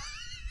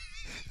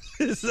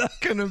is that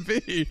going to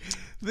be?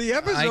 The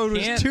episode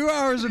was 2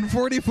 hours and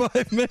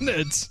 45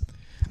 minutes.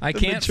 I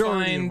can't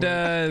find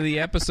the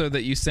episode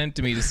that you sent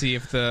to me to see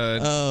if the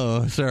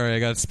Oh, sorry, I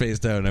got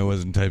spaced out and I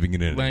wasn't typing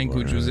it in.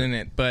 language anymore. was in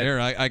it. But Here,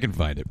 I can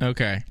find it.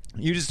 okay.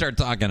 You just start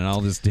talking and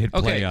I'll just hit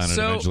play on it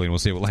so, eventually and we'll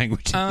see what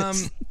language it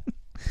is.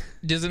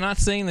 Does it not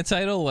say in the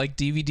title like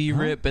DVD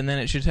rip and then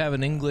it should have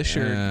an English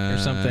or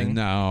something?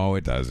 No,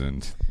 it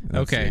doesn't.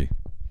 Let's Okay. see.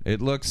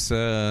 It looks,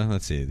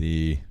 let's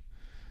see,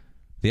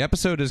 the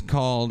episode is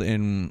called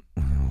in,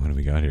 what do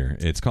we got here?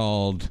 It's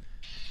called,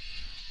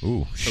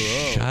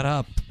 shut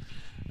up.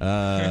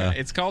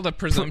 It's called a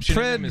presumption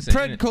of innocence.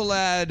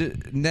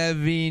 Predkolad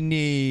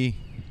Nevini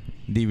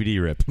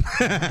DVD rip.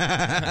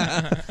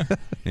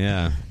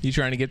 Yeah. You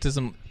trying to get to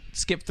some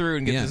skip through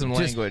and get to some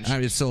language.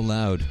 It's so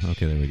loud.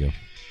 Okay, there we go.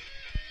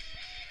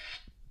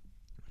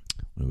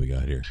 What do we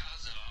got here?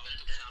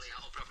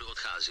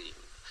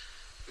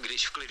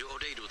 Když v klidu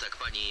odejdu, tak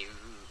paní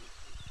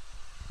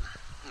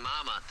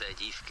máma té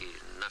dívky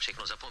na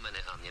všechno zapomene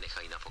a mě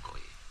nechají na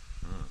pokoji.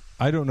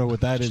 I don't know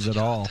what that is at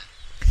all.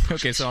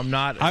 Okay, so I'm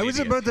not. I was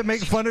about to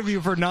make fun of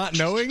you for not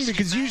knowing,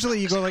 because usually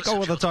you go like, oh,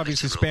 well, that's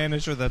obviously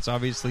Spanish or that's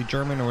obviously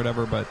German or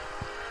whatever, but...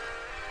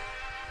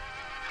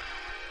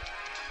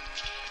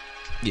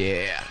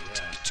 Yeah.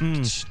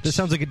 This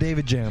sounds like a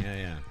David jam.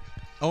 Yeah.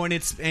 Oh,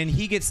 and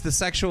he gets the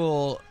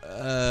sexual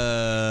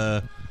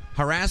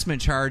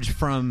harassment charge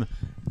from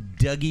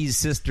Dougie's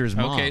sister's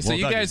mom. Okay, so Well,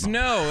 you Dougie's guys mom.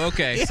 know.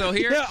 Okay, so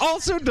here. Yeah,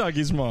 also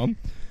Dougie's mom.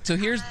 So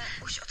here's.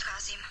 Už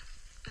odcházím.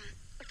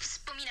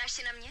 Vzpomínáš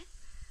si na mě?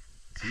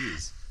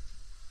 Jeez.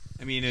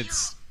 I mean, Byla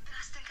jsi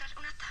tenkrát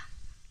unata.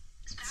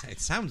 it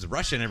sounds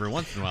Russian every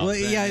once in a while. Well,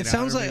 yeah, it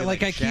sounds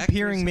like I keep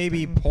hearing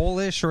maybe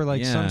Polish or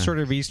like some sort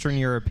of Eastern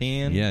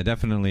European. Yeah,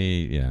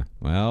 definitely. Yeah.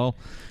 Well,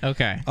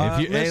 Okay.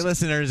 if you, hey,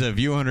 listeners, if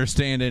you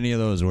understand any of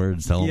those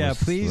words, tell Yeah,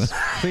 us.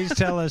 please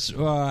tell us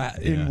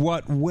in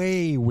what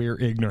way we're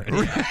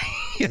ignorant.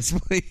 Yes,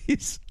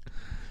 please.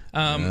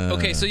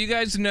 Okay, so you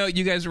guys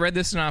read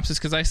the synopsis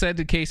because I said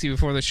to Casey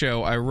before the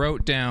show, I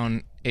wrote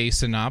down a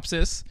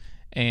synopsis,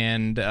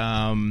 and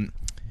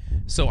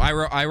so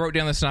I wrote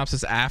down the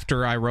synopsis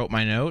after I wrote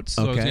my notes.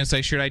 So I was Okay. going to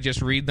say, should I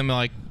just read them?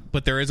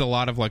 But there is a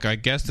lot of I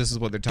guess this is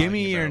what they're talking about.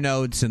 Give me your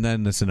notes and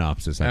then the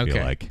synopsis. I feel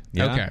like.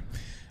 Yeah? Okay.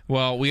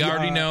 Well, we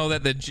already know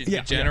that the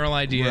general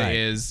idea Right.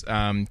 is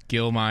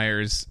Gil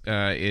Myers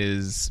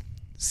is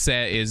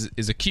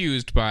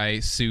accused by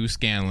Sue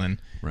Scanlon.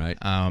 Right.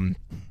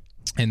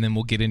 And then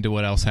we'll get into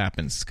what else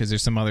happens because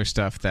there's some other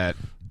stuff that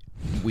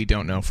we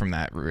don't know from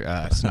that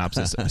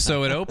synopsis.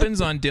 So it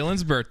opens on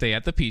Dylan's birthday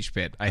at the Peach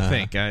Pit, I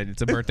think.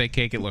 It's a birthday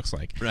cake, it looks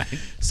like. Right.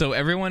 So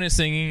everyone is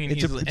singing. And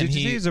Did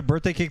you say it's a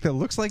birthday cake that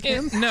looks like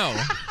him? No.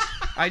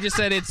 I just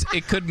said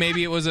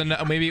maybe it was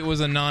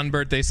a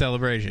non-birthday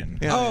celebration.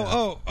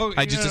 Oh!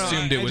 I just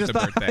assumed it was a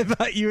birthday. I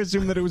thought you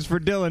assumed that it was for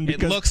Dylan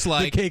because looks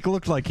like the cake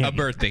looked like him. A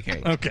birthday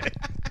cake. Okay.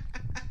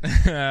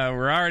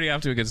 We're already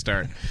off to a good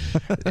start.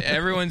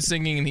 Everyone's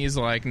singing, and he's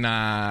like,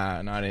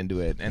 "Nah, not into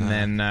it." And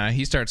then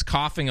he starts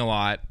coughing a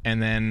lot,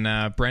 and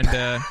then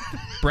Brenda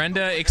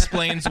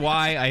explains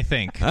why. I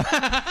think,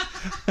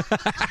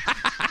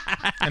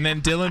 and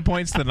then Dylan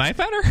points the knife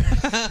at her,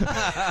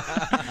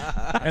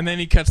 and then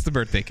he cuts the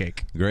birthday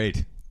cake.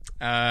 Great.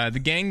 The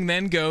gang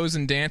then goes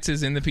and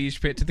dances in the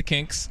Peach Pit to the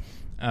Kinks.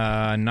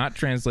 Not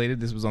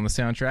translated. This was on the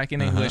soundtrack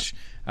in English.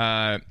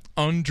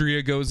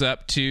 Andrea goes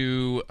up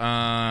to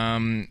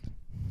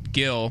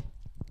Gil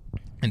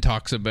and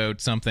talks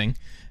about something.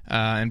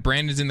 And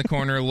Brandon's in the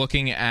corner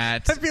looking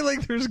at... I feel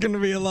like there's going to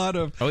be a lot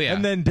of... Oh, yeah.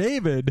 And then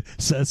David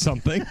says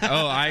something.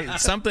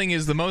 Something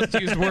is the most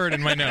used word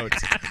in my notes.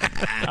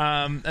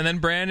 And then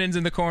Brandon's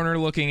in the corner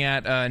looking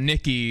at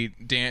Nikki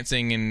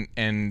dancing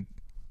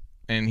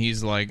and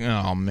he's like,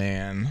 "Oh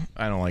man,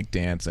 I don't like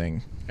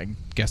dancing. I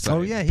guess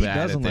I'm he bad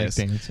doesn't at like this."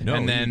 dancing. No,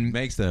 and then he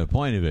makes the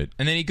point of it.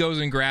 And then he goes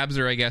and grabs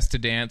her, I guess, to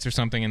dance or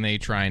something, and they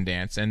try and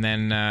dance. And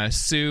then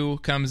Sue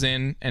comes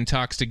in and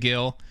talks to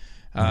Gil,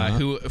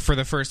 who, for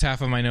the first half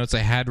of my notes, I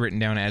had written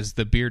down as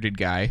the bearded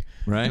guy.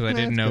 Right. Because I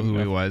didn't know who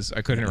he was.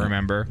 I couldn't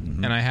remember.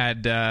 And I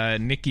had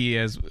Nikki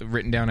as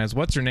written down as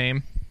what's her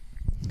name?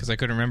 Because I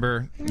couldn't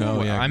remember.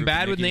 Oh, yeah, I'm Group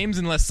bad with Nikki. names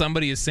unless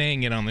somebody is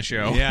saying it on the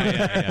show.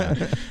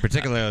 Yeah.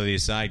 Particularly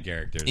these side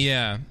characters.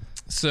 Yeah.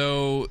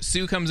 So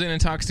Sue comes in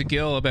and talks to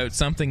Gil about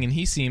something, and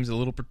he seems a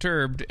little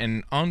perturbed,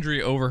 and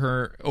Andre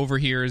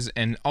overhears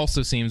and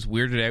also seems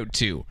weirded out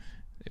too.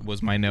 It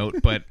was my note,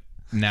 but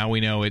now we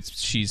know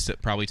she's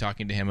probably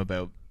talking to him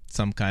about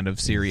some kind of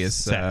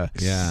serious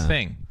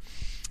thing.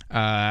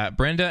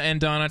 Brenda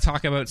and Donna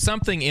talk about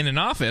something in an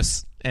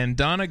office, and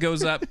Donna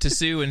goes up to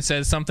Sue and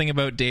says something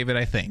about David,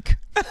 I think.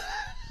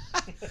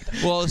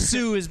 Well,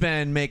 Sue has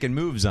been making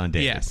moves on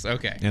David. Yes,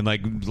 okay. And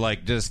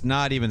like just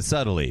not even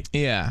subtly.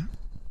 Yeah.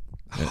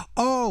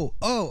 Oh,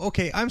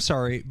 okay. I'm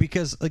sorry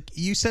because like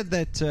you said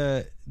that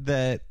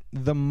that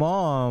the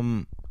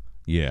mom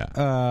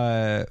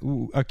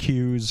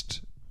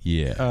accused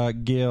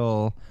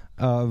Gil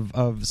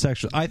of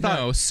sexual. I thought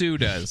No, Sue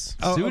does.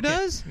 Sue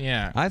does?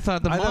 Yeah. I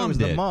thought the I mom thought it was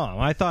did. the mom.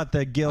 I thought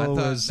that Gil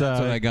was that's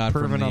what I got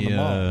from perving on the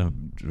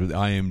mom.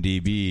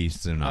 IMDb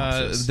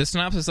synopsis. The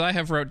synopsis I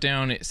have wrote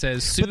down, it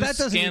says Sue But that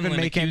doesn't even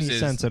Scanlon make any accuses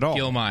sense at all.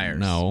 Gil Myers.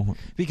 No.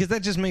 Because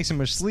that just makes him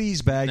a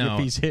sleazebag No. if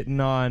he's hitting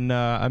on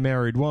a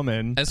married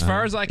woman. As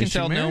far as I can is she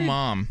tell, no married?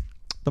 mom.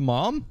 The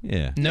mom?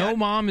 Yeah. No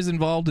mom is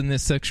involved in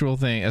this sexual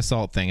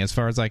assault thing, as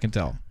far as I can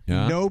tell.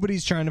 Yeah.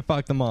 Nobody's trying to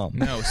fuck the mom.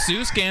 No,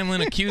 Sue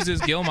Scanlon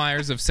accuses Gil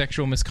Myers of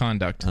sexual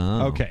misconduct.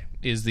 Okay.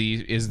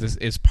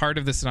 Is part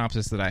of the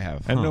synopsis that I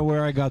have. I don't know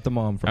where I got the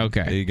mom from.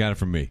 Okay. You got it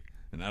from me.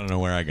 And I don't know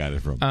where I got it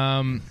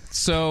from.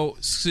 So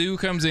Sue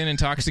comes in and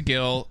talks to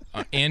Gil.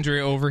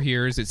 Andrea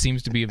overhears. It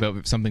seems to be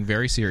about something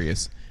very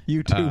serious.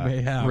 You too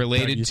may have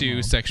related Dougie's to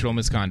mom. sexual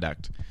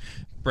misconduct.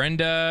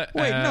 Brenda.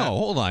 Wait, no,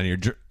 hold on here.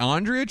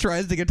 Andrea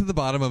tries to get to the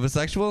bottom of a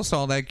sexual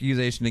assault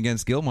accusation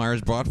against Gil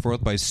Myers brought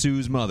forth by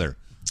Sue's mother.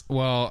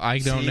 Well, I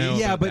don't know.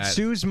 Yeah, about but that.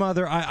 Sue's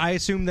mother, I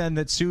assume then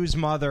that Sue's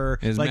mother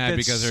Is like mad that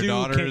because her Sue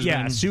daughter came, has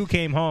yeah, been- Sue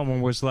came home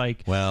and was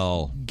like,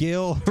 Well,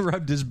 Gil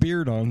rubbed his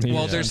beard on me.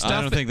 Well, there's I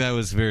stuff. don't think that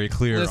was very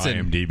clear.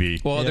 Listen,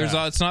 IMDb. Well,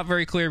 Yeah. it's not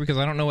very clear because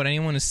I don't know what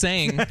anyone is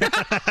saying.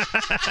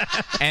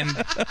 And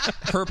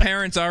her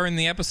parents are in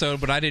the episode,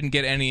 but I didn't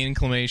get any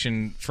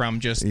inclination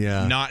from just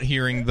Yeah. not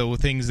hearing the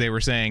things they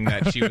were saying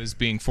that she was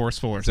being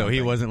forceful or So something.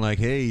 he wasn't like,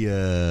 "Hey,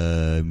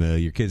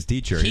 your kid's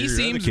teacher. He your other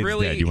seems kid's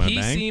really. dead. You wanna He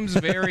bang?" seems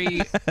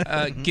very.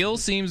 Gil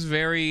seems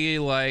very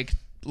like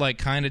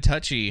kind of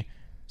touchy.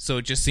 So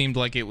it just seemed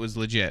like it was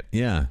legit.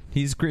 Yeah,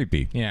 he's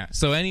creepy. Yeah.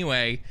 So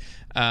anyway,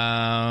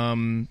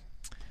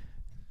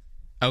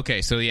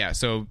 okay.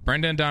 So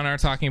Brenda and Donna are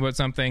talking about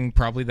something,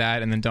 probably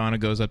that, and then Donna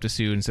goes up to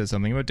Sue and says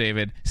something about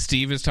David.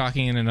 Steve is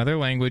talking in another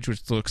language,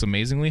 which looks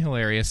amazingly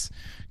hilarious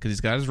because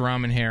he's got his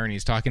ramen hair and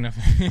he's talking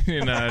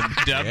in a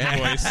dubbed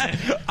voice.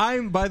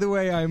 By the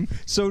way, I'm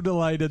so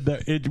delighted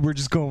that we're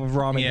just going with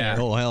ramen. Yeah.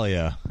 hair. Oh hell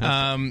yeah!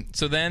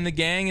 So then the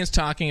gang is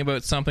talking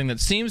about something that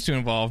seems to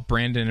involve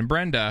Brandon and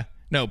Brenda.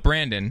 No,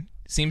 Brandon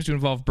seems to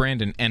involve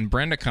Brandon, and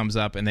Brenda comes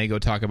up and they go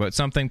talk about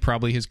something,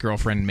 probably his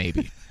girlfriend,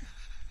 maybe.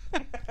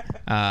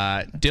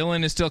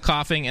 Dylan is still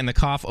coughing, and the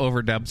cough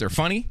overdubs are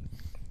funny.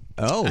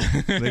 Oh,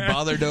 they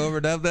bothered to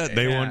overdub that?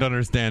 They Yeah. won't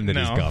understand that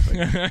No. he's coughing.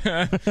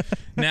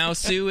 Now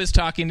Sue is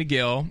talking to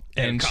Gil,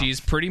 and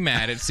she's pretty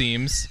mad, it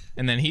seems.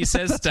 And then he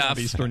says stuff.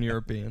 Eastern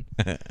European.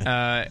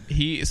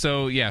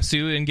 Sue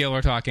and Gil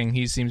are talking.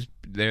 He seems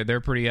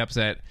they're pretty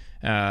upset.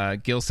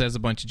 Gil says a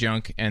bunch of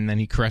junk, and then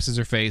he caresses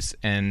her face,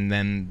 and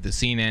then the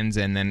scene ends,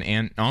 and then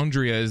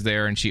Andrea is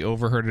there, and she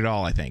overheard it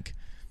all, I think.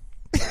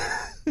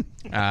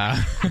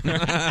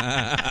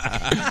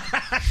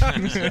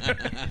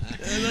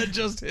 That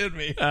just hit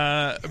me.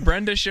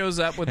 Brenda shows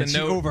up with And a she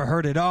note.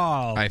 overheard it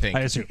all. I think.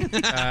 I assume.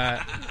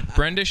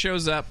 Brenda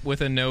shows up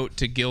with a note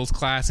to Gil's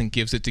class and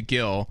gives it to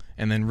Gil,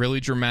 and then really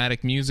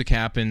dramatic music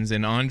happens,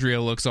 and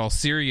Andrea looks all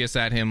serious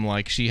at him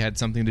like she had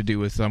something to do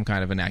with some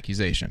kind of an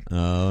accusation.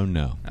 Oh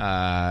no!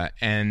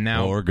 And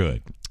now Or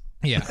good.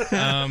 Yeah.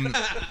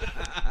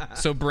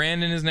 So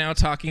Brandon is now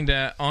talking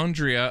to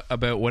Andrea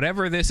about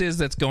whatever this is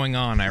that's going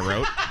on, I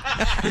wrote.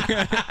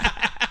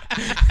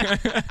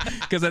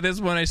 Because at this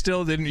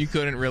point you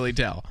couldn't really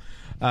tell.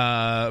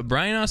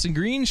 Brian Austin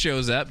Green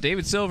shows up,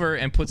 David Silver,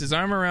 and puts his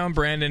arm around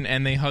Brandon,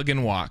 and they hug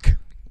and walk.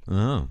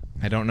 Oh,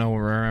 I don't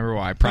remember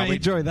why. I Probably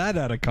enjoy that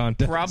out of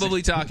context.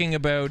 Probably talking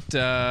about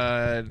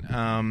are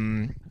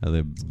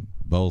they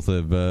both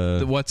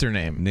of what's her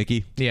name?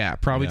 Nikki? Yeah,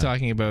 probably Yeah.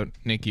 talking about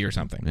Nikki or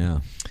something. Yeah.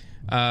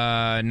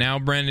 Now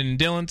Brandon and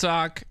Dylan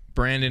talk.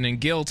 Brandon and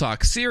Gil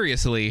talk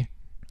seriously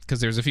because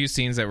there's a few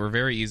scenes that were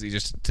very easy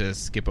just to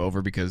skip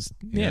over because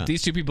Yeah.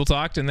 these two people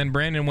talked, and then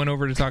Brandon went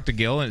over to talk to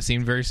Gil, and it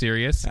seemed very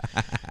serious.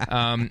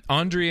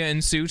 Andrea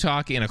and Sue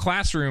talk in a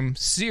classroom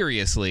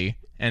seriously,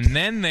 and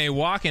then they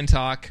walk and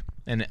talk,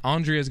 and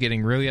Andrea's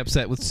getting really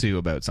upset with Sue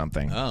about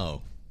something.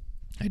 Oh.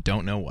 I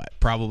don't know what.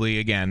 Probably,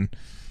 again,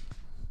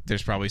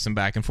 there's probably some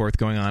back and forth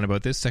going on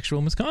about this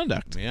sexual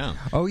misconduct. Yeah.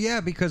 Oh yeah,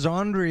 because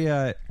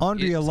Andrea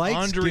likes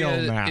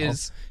Andrea Gil now.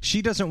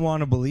 She doesn't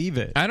want to believe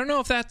it. I don't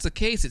know if that's the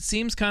case. It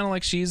seems kind of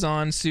like she's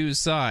on Sue's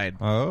side.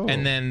 Oh.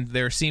 And then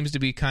there seems to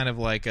be kind of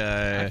like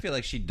I a... feel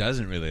like she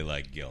doesn't really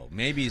like Gil.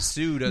 Maybe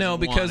Sue doesn't. No,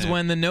 because wanna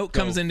when the note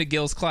comes go- into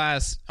Gil's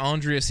class,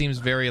 Andrea seems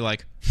very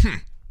like,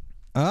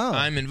 Oh,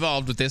 I'm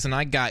involved with this and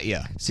I got you.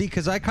 see,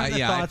 because I kind of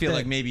yeah, thought I feel that,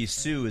 like maybe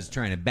Sue is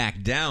trying to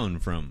back down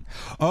from.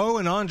 Oh,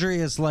 and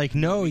Andrea's like,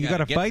 no, you got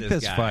gotta to get fight this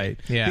this guy. fight.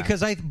 Yeah.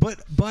 Because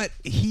but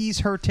he's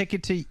her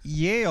ticket to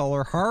Yale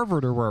or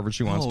Harvard or wherever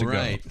she wants to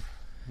right.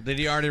 Did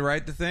he already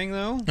write the thing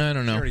though? I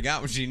don't know. She already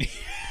got what she needed.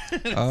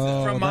 go.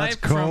 Oh, that's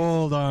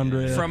cold,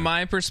 Andrea. From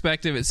my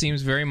perspective, it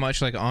seems very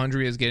much like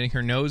Andrea is getting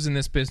her nose in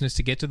this business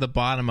to get to the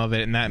bottom of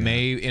it, and that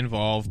may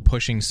involve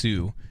pushing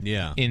Sue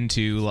Yeah.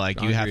 into, like,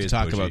 you have to Andrea's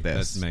talk pushy. about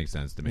this. That makes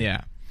sense to me.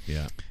 Yeah.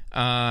 Yeah.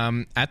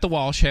 At the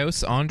Walsh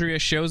house, Andrea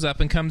shows up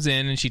and comes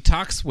in, and she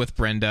talks with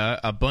Brenda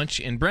a bunch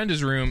in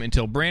Brenda's room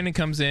until Brandon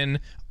comes in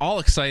all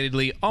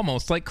excitedly,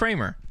 almost like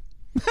Kramer.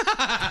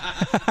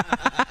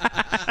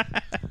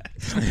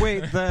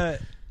 Wait, the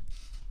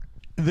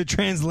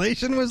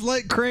translation was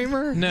like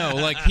Kramer? No,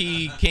 like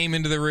he came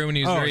into the room and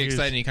he was Oh, very he was-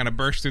 excited and he kind of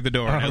burst through the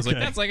door. And I was like,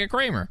 okay. that's like a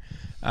Kramer.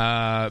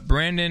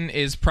 Brandon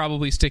is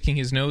probably sticking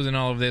his nose in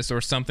all of this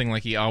or something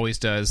like he always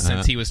does.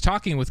 Since he was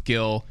talking with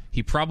Gil,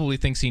 he probably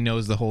thinks he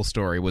knows the whole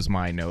story, was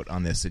my note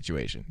on this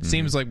situation.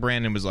 Seems like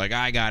Brandon was like,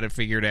 I got it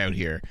figured out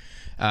here.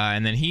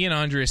 And then he and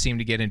Andrea seem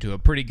to get into a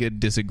pretty good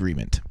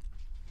disagreement.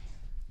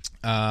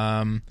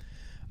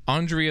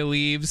 Andrea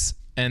leaves,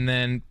 and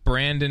then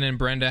Brandon and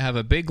Brenda have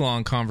a big,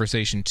 long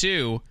conversation,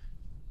 too,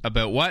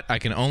 about what? I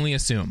can only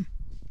assume.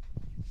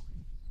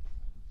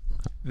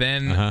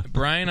 Then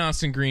Brian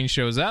Austin Green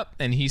shows up,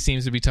 and he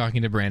seems to be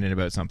talking to Brandon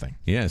about something.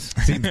 Yes.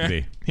 Seems to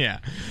be. Yeah.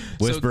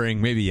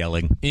 Whispering, maybe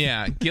yelling.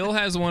 Yeah. Gil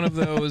has one of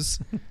those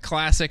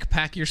classic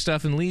pack your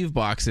stuff and leave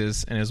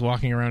boxes and is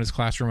walking around his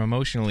classroom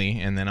emotionally,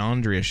 and then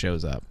Andrea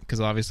shows up because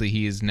obviously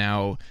he is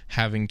now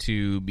having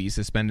to be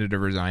suspended or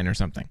resign or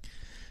something.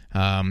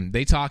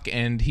 They talk,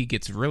 and he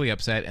gets really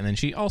upset, and then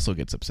she also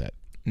gets upset.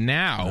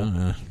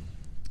 Now,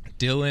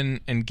 Dylan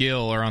and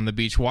Gil are on the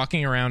beach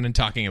walking around and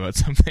talking about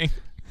something.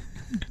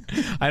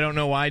 I don't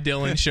know why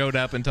Dylan showed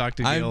up and talked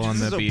to Gil on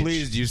the so beach.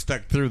 Pleased you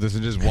stuck through this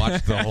and just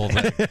watched the whole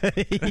thing.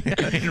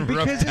 And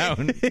wrote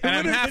down. And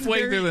I'm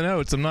halfway through the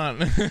notes. I'm not.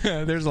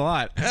 There's a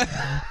lot.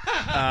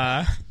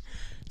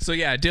 So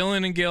yeah,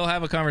 Dylan and Gil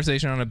have a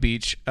conversation on a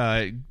beach.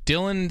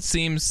 Dylan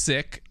seems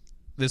sick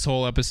this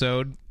whole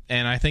episode,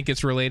 and I think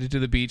it's related to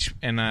the beach,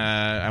 and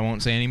I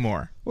won't say any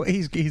more. Well,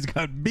 he's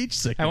got beach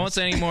sickness. I won't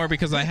say any more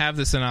because I have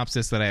the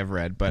synopsis that I have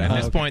read, but at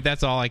this point,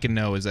 that's all I can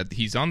know is that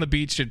he's on the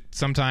beach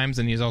sometimes,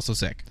 and he's also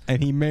sick.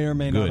 And he may or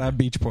may not have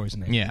beach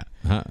poisoning. Yeah.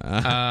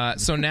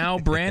 So now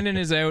Brandon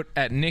is out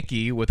at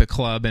Nikki with a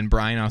club, and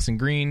Brian Austin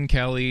Green,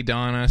 Kelly,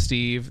 Donna,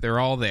 Steve, they're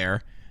all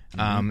there.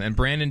 And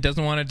Brandon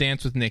doesn't want to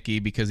dance with Nikki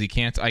because he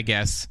can't, I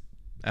guess.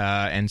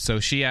 And so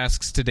she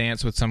asks to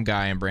dance with some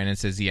guy, and Brandon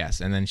says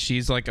yes. And then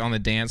she's like on the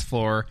dance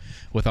floor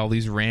with all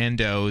these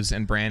randos,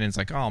 and Brandon's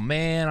like, "Oh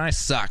man, I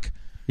suck."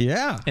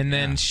 Yeah. And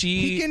then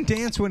he can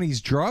dance when he's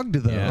drugged,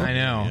 though. Yeah, I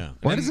know. Yeah.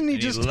 Why doesn't he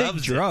just take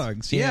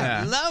drugs?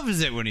 Yeah. He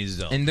loves it when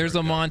he's And there's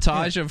a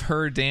montage of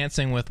her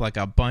dancing with like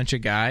a bunch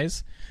of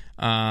guys.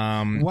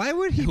 Why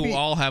would he who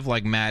all have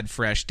like mad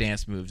fresh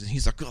dance moves, and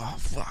he's like, "Oh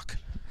fuck."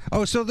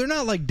 Oh, so they're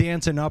not like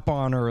dancing up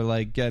on her,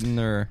 like getting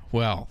their.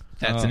 Well,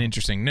 that's an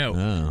interesting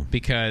note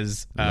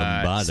because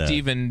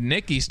Steve and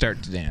Nikki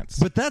start to dance.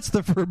 But that's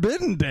the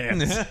forbidden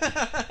dance.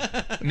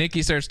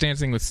 Nikki starts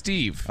dancing with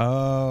Steve.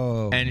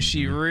 Oh. And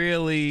she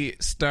really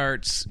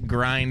starts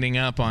grinding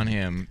up on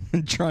him.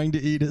 Trying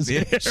to eat his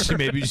hair.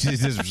 Maybe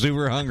she's just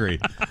super hungry.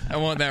 I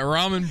want that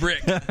ramen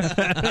brick.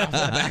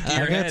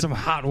 I got some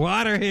hot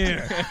water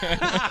here.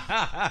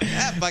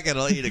 Fuck it,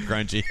 I'll eat it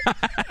crunchy.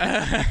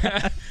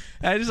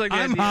 I just like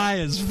I'm high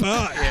as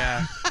fuck.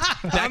 Yeah.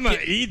 I'm going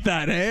to eat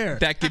that hair.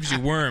 That gives you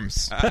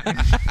worms.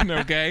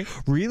 Okay?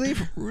 Really?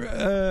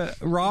 Raw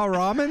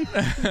ramen?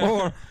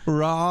 Or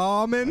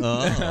ramen?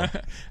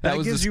 That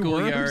was the gives you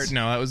schoolyard. worms?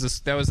 No,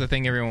 that was the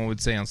thing everyone would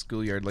say on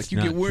schoolyard. Like,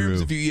 you get worms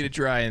true. if you eat it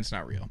dry, and it's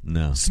not real.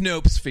 No.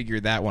 Snopes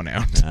figured that one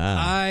out.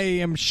 I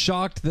am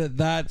shocked that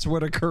that's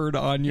what occurred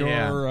on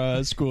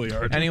your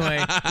schoolyard. Anyway,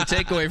 the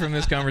takeaway from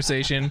this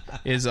conversation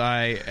is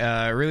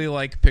I really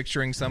like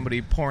picturing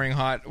somebody pouring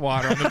hot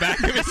water on the back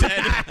of his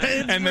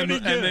head, and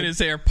then his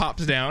hair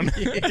pops down.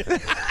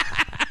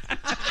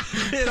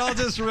 It all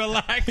just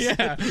relaxes.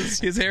 Yeah,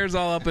 his hair's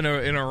all up in a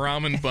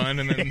ramen bun,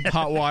 and then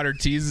hot water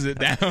teases it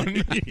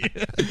down.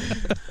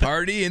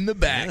 Party in the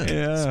back.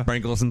 Yeah.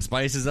 Sprinkle some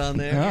spices on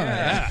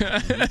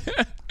there.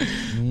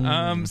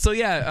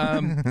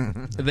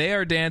 They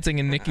are dancing,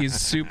 and Nikki's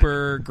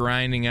super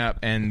grinding up,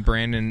 and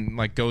Brandon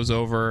like goes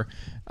over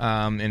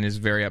and is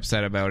very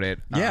upset about it.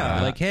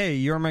 Yeah, like, hey,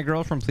 you're my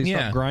girlfriend. Please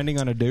stop grinding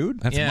on a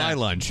dude. That's my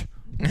lunch.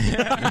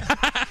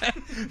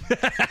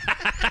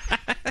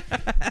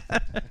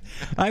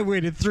 I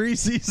waited 3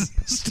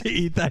 seasons to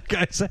eat that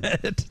guy's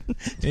head.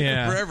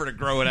 Yeah, forever to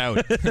grow it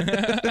out.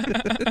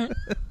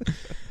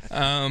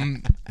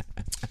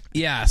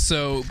 Yeah,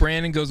 so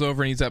Brandon goes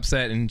over and he's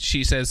upset, and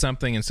she says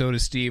something, and so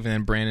does Steve, and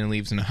then Brandon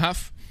leaves in a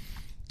huff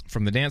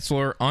from the dance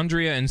floor.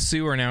 Andrea and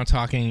Sue are now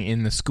talking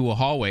in the school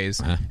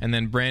hallways, and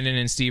then Brandon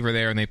and Steve are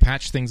there, and they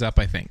patch things up,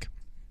 I think,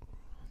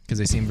 because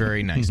they seem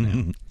very nice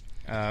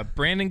now.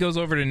 Brandon goes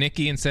over to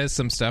Nikki and says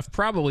some stuff,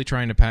 probably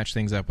trying to patch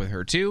things up with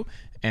her too,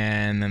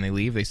 and then they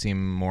leave. They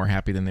seem more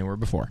happy than they were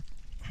before.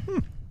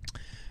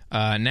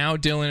 Now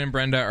Dylan and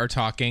Brenda are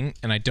talking,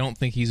 and I don't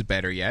think he's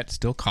better yet,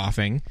 still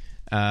coughing.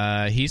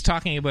 He's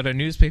talking about a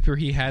newspaper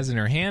he has in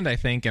her hand, I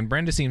think, and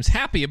Brenda seems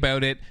happy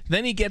about it.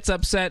 Then he gets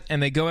upset,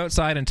 and they go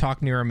outside and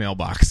talk near a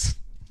mailbox.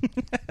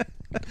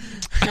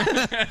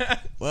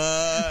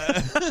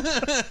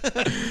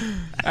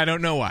 I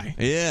don't know why.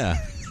 Yeah.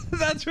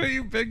 That's what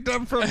you picked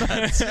up from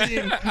that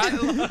scene.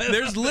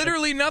 There's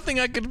literally nothing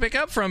I could pick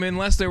up from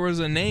unless there was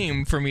a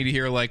name for me to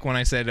hear, like when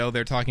I said, oh,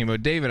 they're talking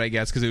about David, I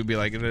guess, because it would be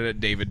like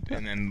David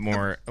and then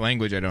more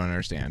language I don't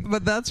understand.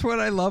 But that's what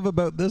I love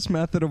about this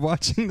method of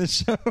watching the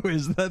show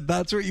is that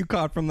that's what you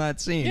caught from that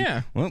scene.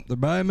 Yeah. Well, they're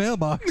by a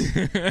mailbox.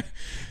 I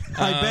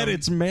bet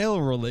it's mail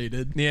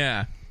related.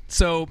 Yeah.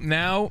 So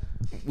now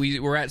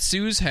we're at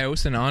Sue's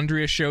house, and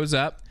Andrea shows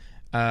up.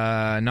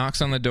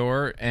 Knocks on the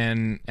door,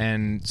 and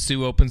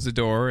Sue opens the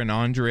door, and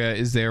Andrea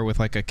is there with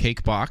like a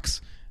cake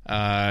box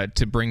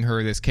to bring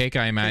her this cake,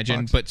 I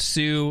imagine. But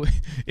Sue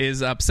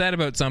is upset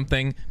about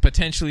something,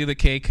 potentially the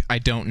cake. I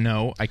don't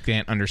know. I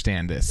can't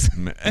understand this.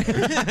 But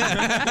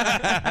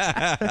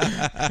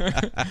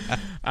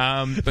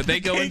they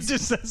go It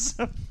just says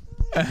something.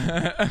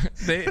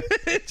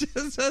 It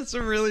just has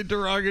some really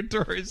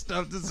derogatory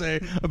stuff to say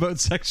about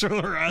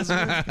sexual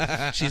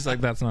harassment. She's like,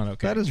 that's not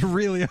okay. That is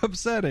really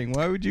upsetting.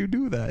 Why would you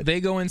do that?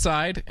 They go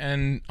inside,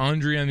 and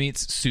Andrea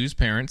meets Sue's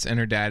parents, and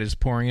her dad is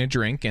pouring a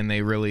drink, and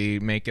they really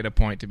make it a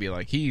point to be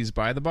like, he's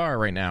by the bar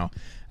right now.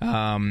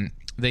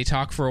 They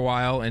talk for a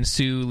while, and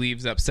Sue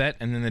leaves upset,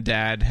 and then the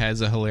dad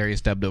has a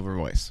hilarious dubbed over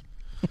voice.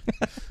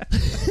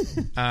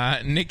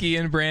 Nikki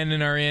and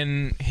Brandon are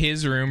in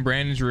his room,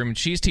 Brandon's room, and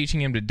she's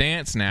teaching him to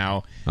dance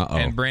now. Uh-oh.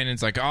 And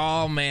Brandon's like,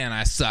 oh, man,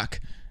 I suck.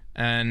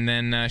 And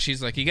then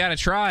she's like, you got to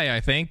try, I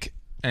think.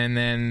 And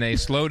then they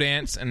slow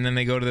dance, and then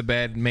they go to the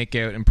bed, make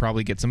out, and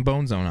probably get some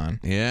Bone Zone on.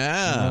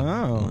 Yeah.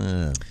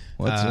 Oh.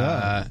 What's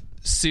up?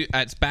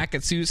 It's back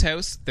at Sue's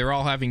house. They're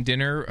all having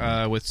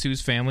dinner with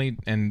Sue's family,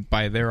 and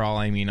by they're all,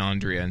 I mean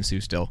Andrea and Sue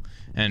still,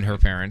 and her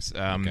parents.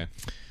 Okay.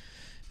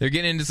 They're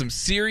getting into some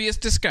serious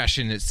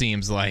discussion, it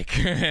seems like,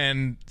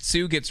 and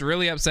Sue gets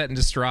really upset and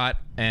distraught,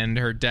 and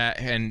her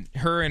dad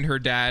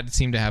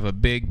seem to have a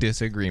big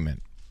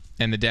disagreement.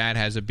 And the dad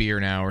has a beer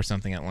now or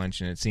something at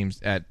lunch, and it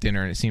seems at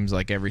dinner, and it seems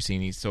like every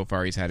scene he's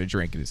had a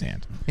drink in his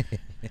hand.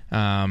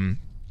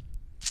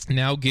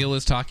 Now Gil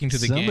is talking to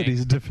the gang.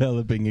 Somebody's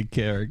developing a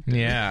character.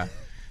 Yeah.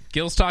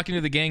 Gil's talking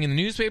to the gang in the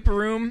newspaper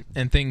room,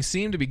 and things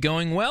seem to be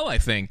going well, I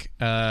think.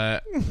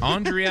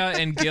 Andrea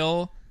and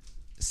Gil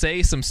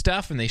say some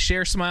stuff, and they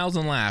share smiles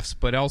and laughs,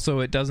 but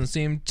also it doesn't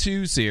seem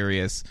too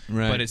serious.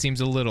 Right. But it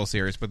seems a little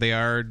serious, but they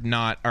are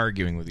not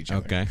arguing with each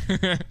other. Okay.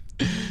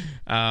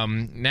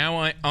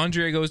 Now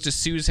Andrea goes to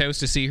Sue's house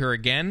to see her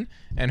again,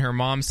 and her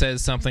mom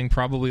says something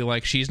probably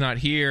like she's not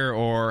here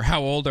or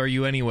how old are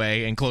you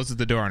anyway, and closes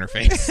the door on her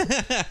face.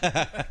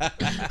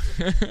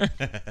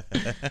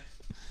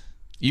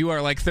 You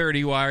are like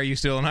 30. Why are you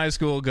still in high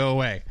school? Go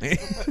away.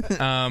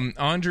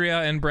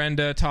 Andrea and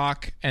Brenda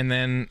talk, and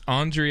then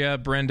Andrea,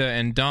 Brenda,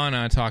 and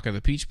Donna talk at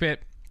the Peach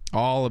Pit,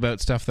 all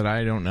about stuff that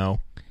I don't know.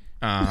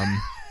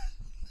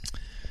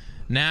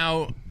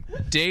 Now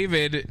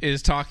David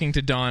is talking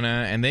to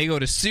Donna, and they go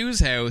to Sue's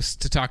house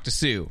to talk to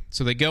Sue.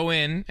 So they go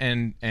in,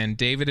 and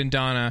David and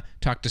Donna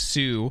talk to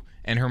Sue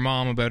and her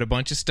mom about a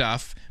bunch of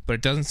stuff, but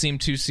it doesn't seem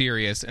too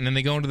serious. And then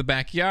they go into the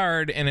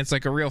backyard, and it's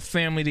like a real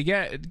family to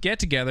get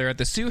together at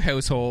the Sue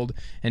household,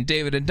 and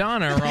David and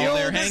Donna are all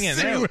there hanging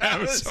out.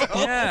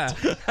 Yeah.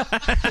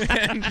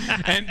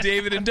 and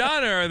David and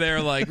Donna are there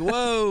like,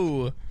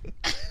 whoa.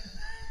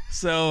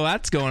 So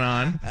that's going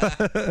on.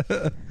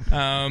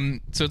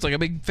 So it's like a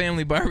big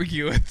family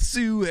barbecue at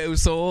Sue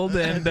household,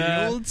 and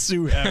the old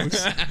Sue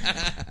house.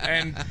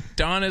 And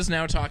Donna's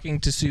now talking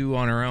to Sue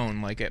on her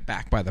own, like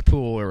back by the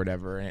pool or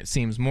whatever, and it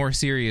seems more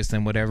serious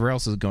than whatever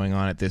else is going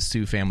on at this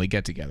Sue family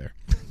get together.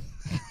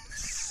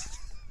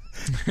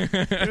 They're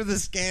the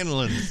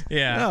Scanlons.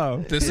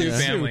 Yeah, the Sue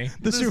family.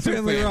 The Sue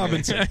family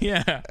Robinson.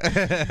 Yeah.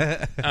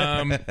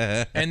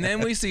 And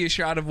then we see a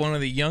shot of one of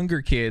the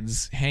younger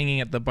kids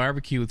hanging at the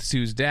barbecue with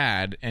Sue's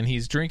dad, and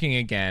he's drinking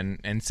again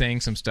and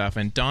saying some stuff,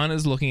 and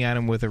Donna's looking at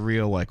him with a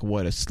real, like,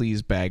 what a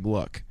sleaze bag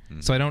look.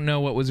 So I don't know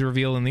what was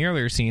revealed in the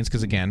earlier scenes,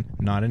 because, again,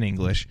 not in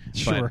English.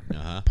 Sure.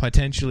 But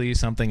potentially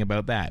something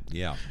about that.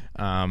 Yeah.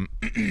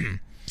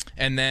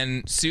 And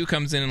then Sue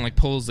comes in and like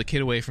pulls the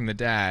kid away from the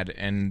dad,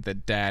 and the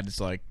dad's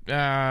like,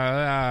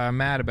 I'm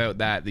mad about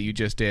that you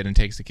just did, and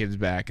takes the kids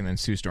back, and then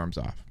Sue storms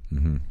off.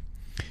 Mm-hmm.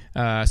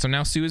 So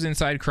now Sue is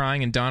inside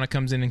crying, and Donna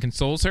comes in and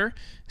consoles her.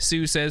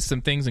 Sue says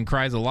some things and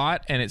cries a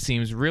lot, and it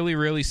seems really,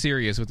 really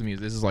serious with the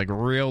music. This is like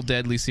real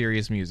deadly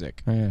serious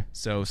music. Oh, yeah.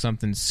 So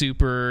something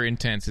super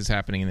intense is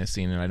happening in this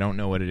scene, and I don't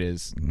know what it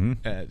is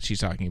she's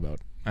talking about.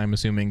 I'm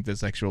assuming the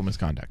sexual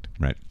misconduct.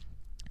 Right.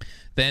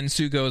 Then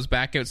Sue goes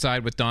back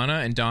outside with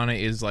Donna, and Donna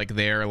is like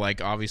there, like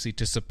obviously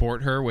to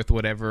support her with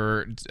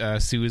whatever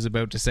Sue is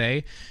about to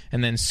say.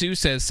 And then Sue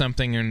says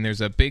something, and there's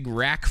a big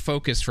rack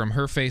focus from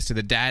her face to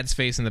the dad's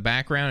face in the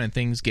background, and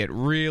things get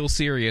real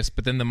serious.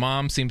 But then the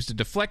mom seems to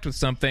deflect with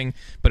something,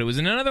 but it was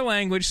in another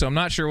language, so I'm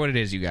not sure what it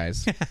is, you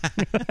guys.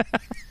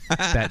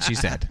 That she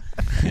said.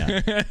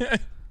 Yeah.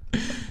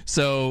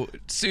 So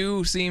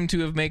Sue seemed to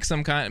have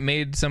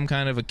made some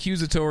kind of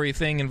accusatory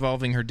thing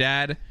involving her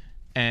dad.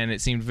 And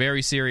it seemed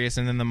very serious,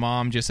 and then the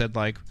mom just said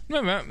like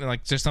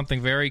just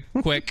something very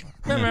quick,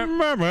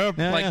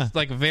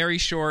 like very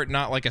short,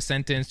 not like a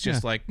sentence,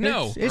 just like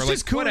no, it's or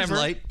just like whatever. Coors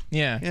Light.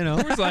 Yeah, you know,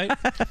 Coors Light.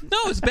 No,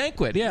 it's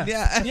banquet.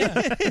 Yeah,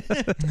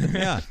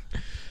 yeah.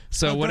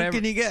 So How whatever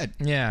can you get?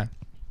 Yeah,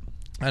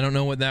 I don't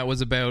know what that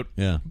was about.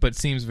 Yeah, but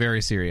seems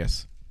very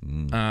serious.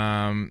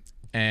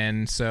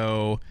 And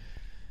so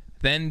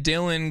then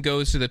Dylan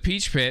goes to the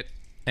Peach Pit.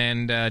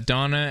 And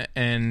Donna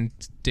and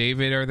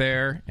David are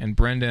there, and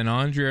Brenda and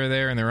Andrea are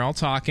there, and they're all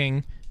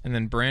talking. And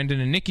then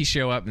Brandon and Nikki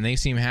show up, and they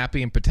seem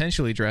happy and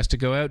potentially dressed to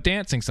go out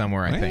dancing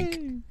somewhere, I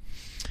think.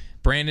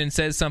 Brandon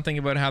says something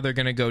about how they're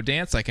going to go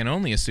dance, I can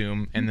only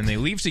assume. And then they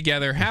leave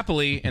together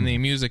happily, and the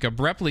music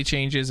abruptly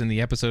changes, and the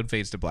episode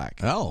fades to black.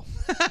 Oh.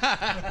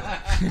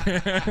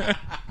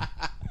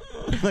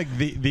 Like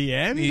the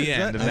end? The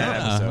end of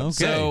that episode. Okay.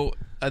 So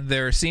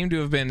there seem to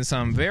have been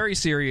some very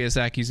serious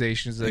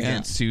accusations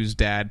against Sue's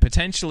dad,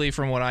 potentially,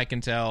 from what I can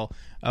tell,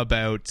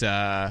 about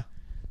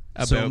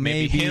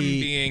maybe him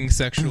being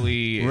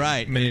sexually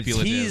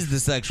manipulative. He's the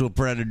sexual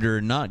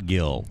predator, not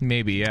Gil.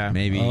 Maybe, yeah.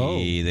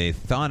 Maybe they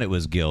thought it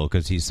was Gil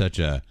because he's such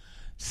a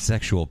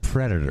sexual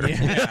predator.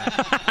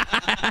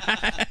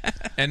 Yeah.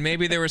 And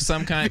maybe there was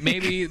some kind.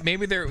 Maybe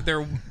there.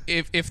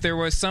 If there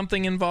was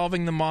something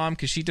involving the mom,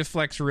 because she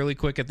deflects really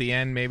quick at the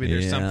end. Maybe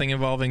there's something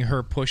involving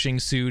her pushing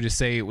Sue to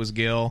say it was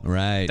Gil.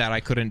 Right. That I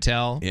couldn't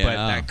tell, but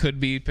that could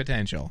be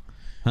potential.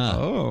 Huh.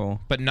 Oh,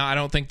 But no, I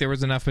don't think there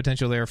was enough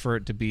potential there for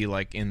it to be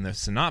like in the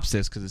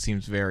synopsis because it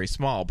seems very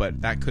small.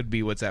 But that could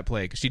be what's at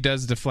play because she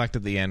does deflect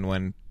at the end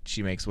when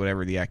she makes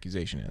whatever the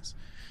accusation is.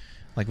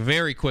 Like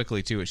very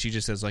quickly to it, she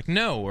just says like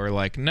no or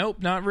like nope,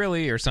 not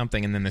really or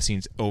something, and then the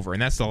scene's over,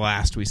 and that's the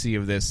last we see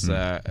of this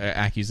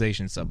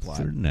accusation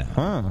subplot. No.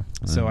 huh.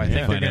 So I think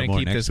they're Find out going to more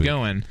keep next this week.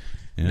 going.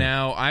 Yeah.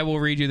 Now, I will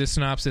read you the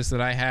synopsis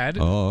that I had.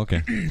 Oh,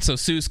 okay. So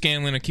Sue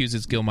Scanlon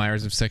accuses Gil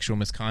Myers of sexual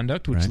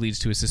misconduct, which Right. leads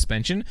to a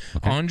suspension.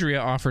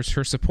 Andrea offers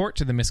her support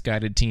to the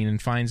misguided teen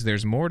and finds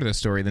there's more to the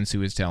story than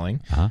Sue is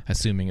telling,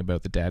 assuming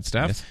about the dad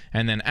stuff. Yes.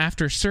 And then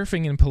after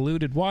surfing in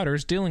polluted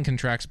waters, Dylan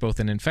contracts both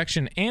an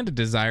infection and a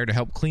desire to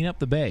help clean up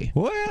the bay.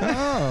 What?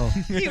 Oh,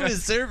 He was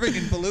surfing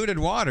in polluted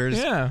waters.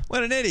 Yeah.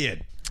 What an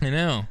idiot. I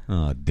know.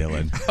 Oh,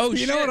 Dylan. Oh,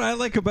 you know what I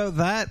like about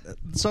that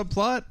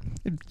subplot?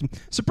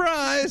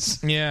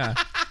 Surprise! Yeah.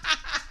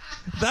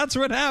 That's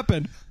what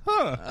happened.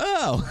 Huh.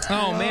 Oh.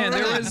 Oh, man,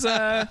 there was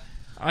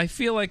I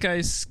feel like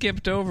I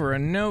skipped over a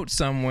note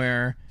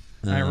somewhere.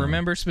 I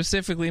remember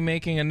specifically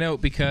making a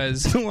note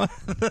because...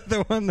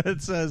 The one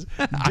that says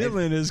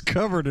Dylan is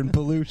covered in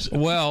pollution.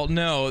 Well,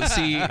 no.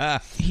 See,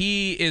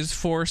 he is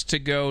forced to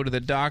go to the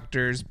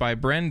doctor's by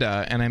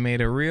Brenda, and I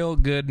made a real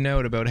good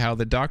note about how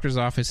the doctor's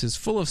office is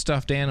full of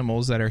stuffed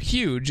animals that are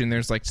huge, and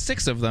there's like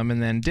 6 of them,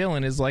 and then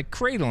Dylan is like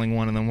cradling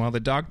one of them while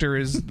the doctor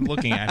is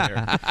looking at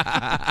her.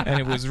 And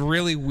it was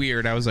really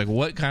weird. I was like,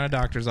 what kind of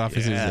doctor's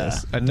office is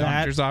this? A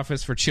doctor's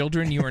office for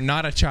children? You are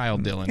not a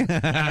child, Dylan.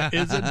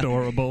 It's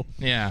adorable.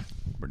 Yeah.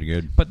 Pretty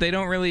good. But they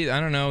don't really, I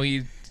don't know,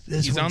 he's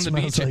on the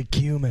beach. like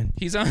cumin.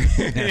 He's on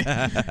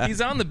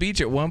he's on the beach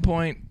at one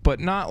point, but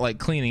not like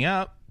cleaning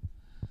up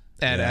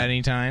at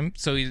any time.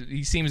 So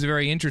he seems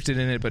very interested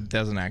in it, but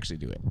doesn't actually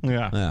do it,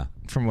 Yeah.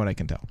 from what I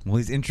can tell. Well,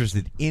 he's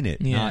interested in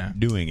it, Yeah. not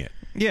doing it.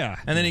 Yeah.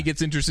 And then he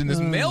gets interested in this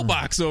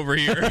mailbox over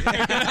here.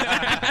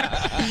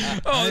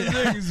 Oh, this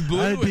thing's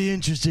blue. I'd be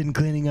interested in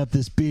cleaning up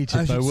this beach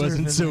if I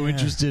wasn't so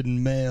interested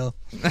in mail.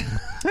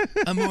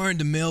 I'm more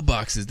into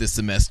mailboxes this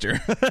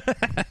semester.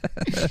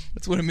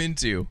 That's what I'm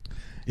into.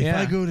 If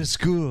I go to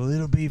school,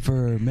 it'll be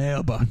for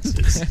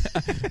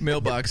mailboxes.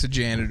 Mailbox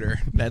janitor.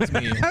 That's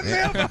me.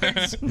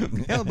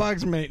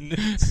 Mailbox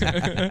maintenance.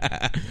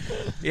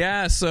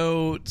 Yeah,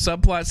 so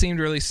subplot seemed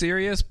really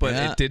serious, but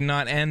it did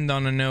not end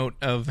on a note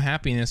of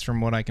happiness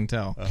from what I can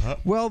tell.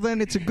 Well,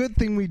 then it's a good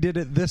thing we did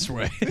it this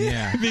way.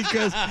 Yeah.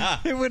 Because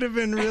it would have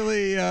been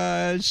really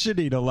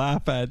shitty to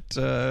laugh at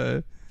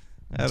a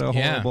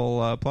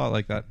horrible plot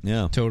like that.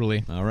 Yeah.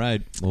 Totally. All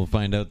right. We'll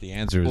find out the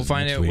answers. We'll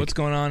find next out week. what's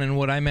going on and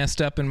what I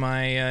messed up in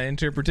my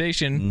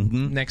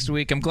interpretation next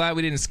week. I'm glad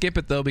we didn't skip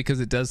it, though, because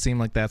it does seem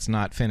like that's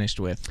not finished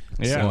with.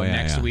 Yeah. So Oh, yeah,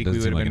 next yeah. week Doesn't we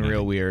would seem have like been an real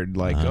ending. weird.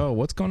 Like, oh,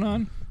 what's going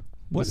on?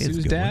 What With is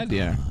Sue's going dad?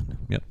 Yeah. on?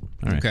 Yep.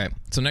 All right. Okay.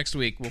 So next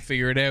week we'll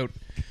figure it out.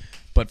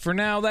 But for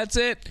now, that's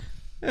it.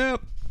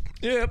 Yep.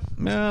 Yep.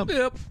 Yep.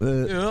 Yep.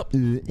 Yep.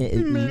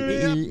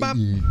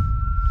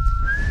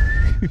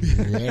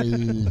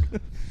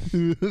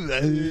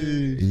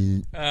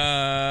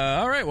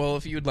 All right. Well,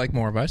 if you'd like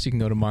more of us, you can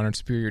go to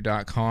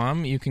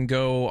modernsuperior.com. You can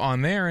go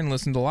on there and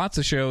listen to lots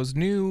of shows.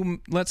 New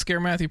Let's Scare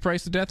Matthew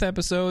Price to Death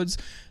episodes.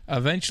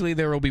 Eventually,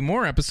 there will be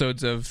more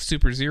episodes of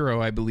Super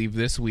Zero, I believe,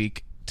 this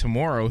week.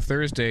 Tomorrow,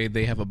 Thursday,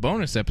 they have a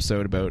bonus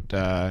episode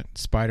about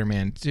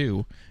Spider-Man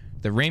 2.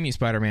 The Raimi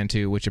Spider-Man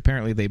 2, which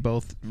apparently they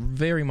both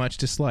very much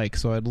dislike.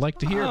 So I'd like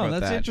to hear about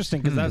that's that. interesting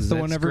because that's the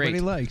one everybody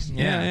great. likes.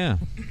 Yeah.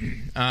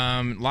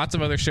 Lots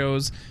of other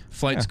shows.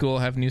 Flight School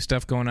have new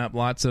stuff going up.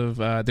 Lots of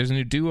there's a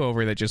new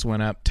Do-Over that just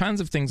went up.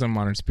 Tons of things on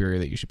Modern Superior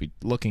that you should be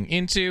looking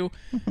into.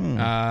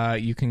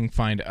 You can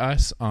find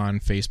us on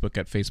Facebook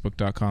at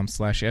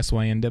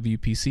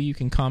facebook.com/SYNWPC. You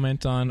can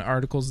comment on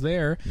articles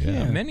there,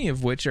 many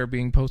of which are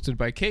being posted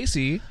by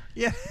Casey.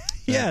 Yeah.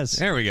 Yes.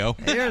 There we go.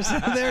 There's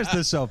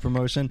the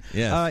self-promotion.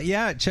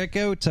 Yes. Check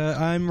out,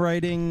 I'm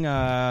writing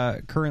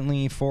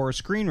currently for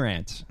Screen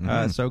Rant.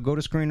 So go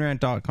to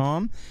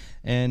screenrant.com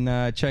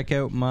and check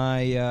out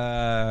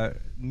my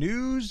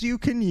news you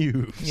can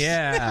use.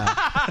 Yeah.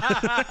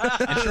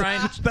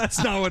 And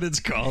That's not what it's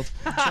called.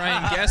 try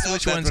and guess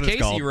which That's ones what it's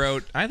Casey called.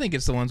 wrote. I think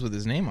it's the ones with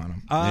his name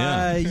on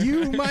them.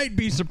 You might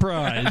be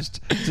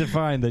surprised to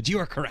find that you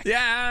are correct.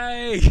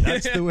 Yay!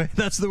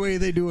 That's the way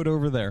they do it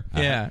over there.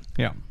 Yeah.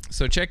 Yeah.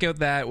 So check out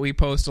that. We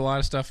post a lot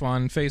of stuff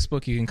on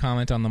Facebook. You can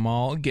comment on them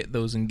all. Get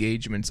those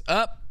engagements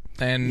up.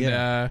 And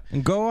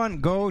and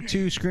go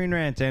to Screen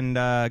Rant and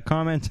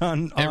comment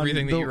on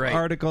everything that the you write.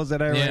 articles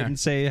that I write and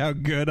say how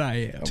good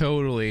I am.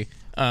 Totally.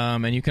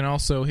 And you can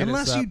also hit us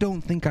Unless up. you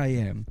don't think I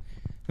am.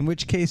 In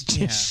which case,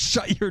 just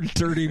shut your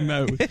dirty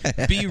mouth.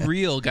 Be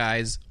real,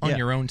 guys, on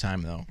your own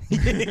time, though.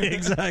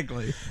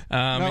 Exactly.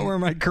 Not where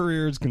my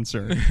career is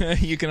concerned.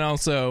 You can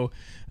also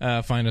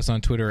find us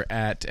on Twitter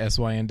at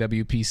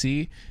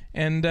SYNWPC.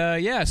 And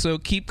so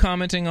keep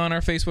commenting on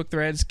our Facebook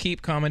threads,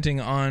 keep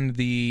commenting on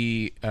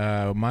the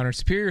Modern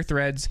Superior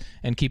threads,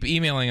 and keep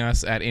emailing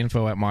us at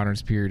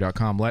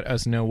info@modernsuperior.com. Let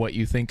us know what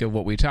you think of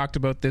what we talked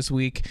about this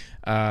week.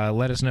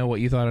 Let us know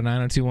what you thought of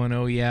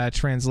 90210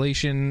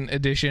 translation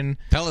edition.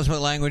 Tell us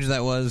what language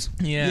that was.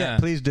 Yeah,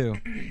 please do.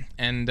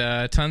 And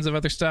tons of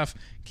other stuff.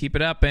 Keep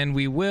it up, and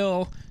we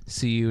will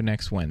see you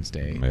next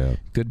Wednesday. Yeah.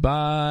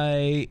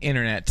 Goodbye,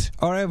 Internet.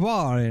 Au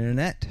revoir,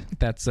 Internet.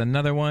 That's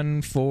another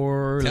one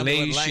for Tell me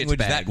Les what language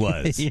Shitbags. that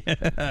was.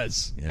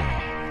 Yes.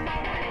 Yeah.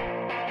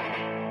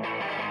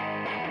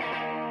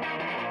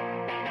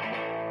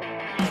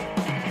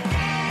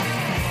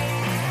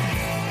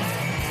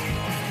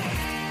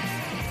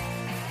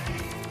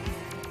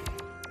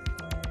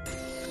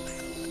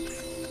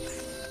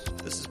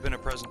 This has been a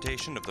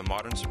presentation of the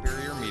Modern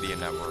Superior Media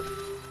Network.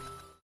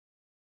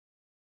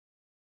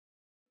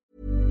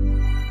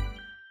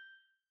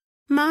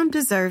 Mom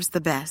deserves the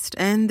best,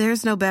 and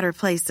there's no better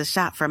place to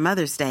shop for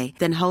Mother's Day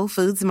than Whole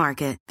Foods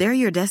Market. They're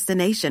your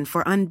destination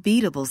for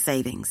unbeatable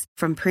savings,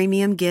 from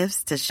premium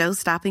gifts to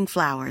show-stopping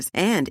flowers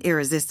and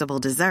irresistible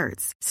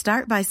desserts.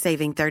 Start by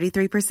saving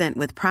 33%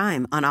 with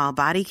Prime on all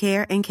body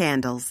care and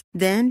candles.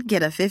 Then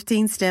get a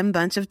 15-stem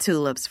bunch of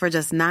tulips for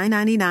just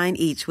 $9.99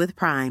 each with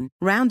Prime.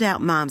 Round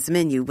out Mom's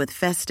menu with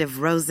festive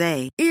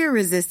rosé,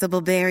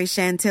 irresistible berry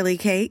chantilly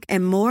cake,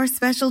 and more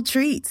special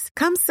treats.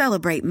 Come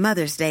celebrate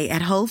Mother's Day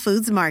at Whole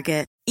Foods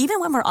Market.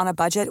 Even when we're on a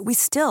budget, we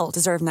still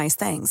deserve nice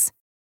things.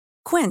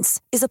 Quince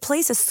is a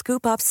place to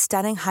scoop up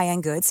stunning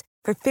high-end goods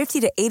for 50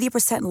 to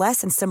 80%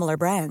 less than similar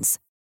brands.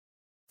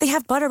 They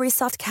have buttery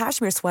soft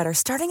cashmere sweaters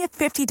starting at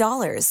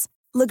 $50,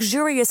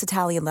 luxurious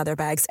Italian leather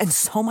bags, and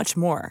so much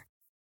more.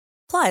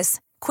 Plus,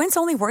 Quince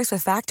only works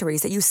with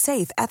factories that use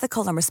safe,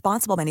 ethical, and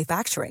responsible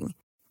manufacturing.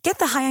 Get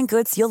the high-end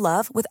goods you'll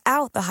love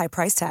without the high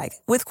price tag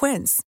with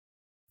Quince.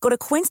 Go to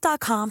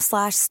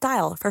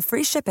quince.com/style for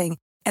free shipping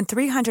and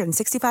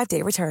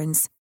 365-day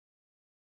returns.